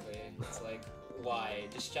 basically. It's like, why?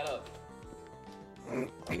 Just shut up.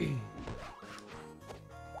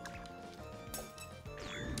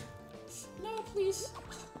 No, please.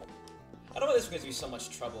 I don't know if this is going to be so much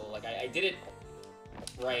trouble. Like, I did it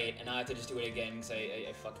right, and now I have to just do it again because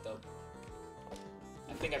I fucked up.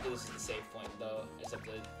 I think after this is the save point, though. I just have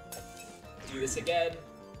to do this again,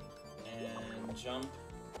 and jump.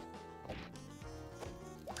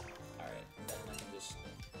 Alright, then I can just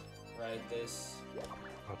ride this.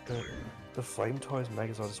 The Flame Toys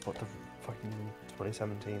Megazord is what the fucking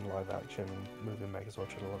 2017 live-action movie Megazord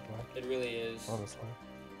should have looked like. It really is. Honestly.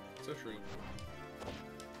 So true.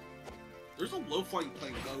 There's a low-flying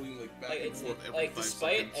plane going like back and forth every 5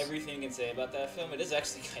 despite seconds. everything you can say about that film, it is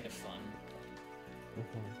actually kind of fun.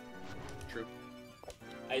 True.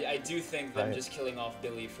 I do think them just killing off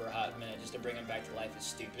Billy for a hot minute just to bring him back to life is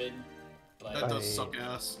stupid, but that does suck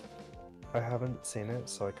ass. I haven't seen it,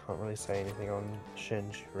 so I can't really say anything on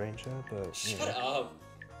Shinji Ranger, but... Shut up!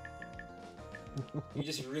 You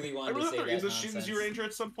just really I wanted really to say thought that there is a nonsense. Shinji Ranger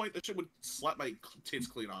at some point. That shit would slap my tits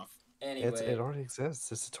clean off. Anyway. It already exists.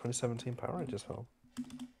 It's a 2017 Power Rangers film.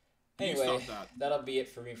 Anyway, that'll be it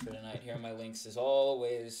for me for tonight. Here are my links as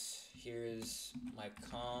always. Here's my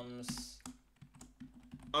comms.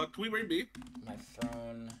 Can we raid B? My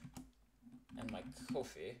throne. And my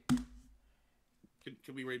Kofi.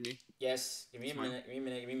 Can we raid me? Yes. Give me a minute. Give me a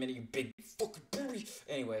minute. Give me a minute. You big fucking booty.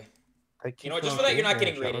 Anyway. You know what? Just for that, you're not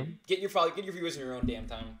getting rated. Get your viewers in your own damn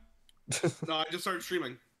time. No, I just started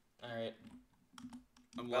streaming. All right.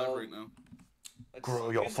 I'm live right now.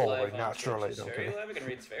 Grow your following naturally. Don't Very care. live. I can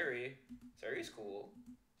read Sferi. Sferi's cool.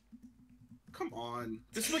 Come on.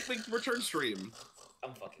 This is like the return stream.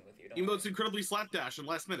 I'm fucking with you. Don't Even though it's incredibly slapdash and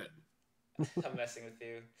last minute. I'm messing with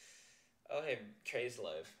you. Oh, hey, Trey's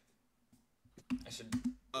live. I should.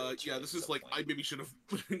 Yeah, this is like I maybe should have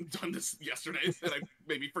done this yesterday, and I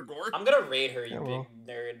maybe forgot. I'm gonna raid her, you big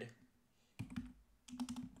nerd.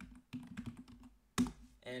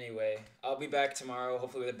 Anyway, I'll be back tomorrow,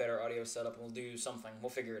 hopefully with a better audio setup, and we'll do something. We'll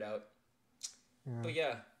figure it out. Yeah. But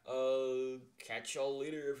yeah, catch y'all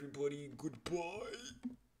later, everybody. Goodbye.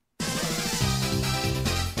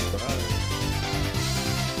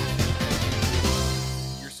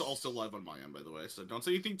 You're all still live on my end, by the way, so don't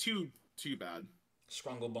say anything too bad.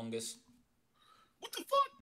 Scrungle bungus. What the fuck?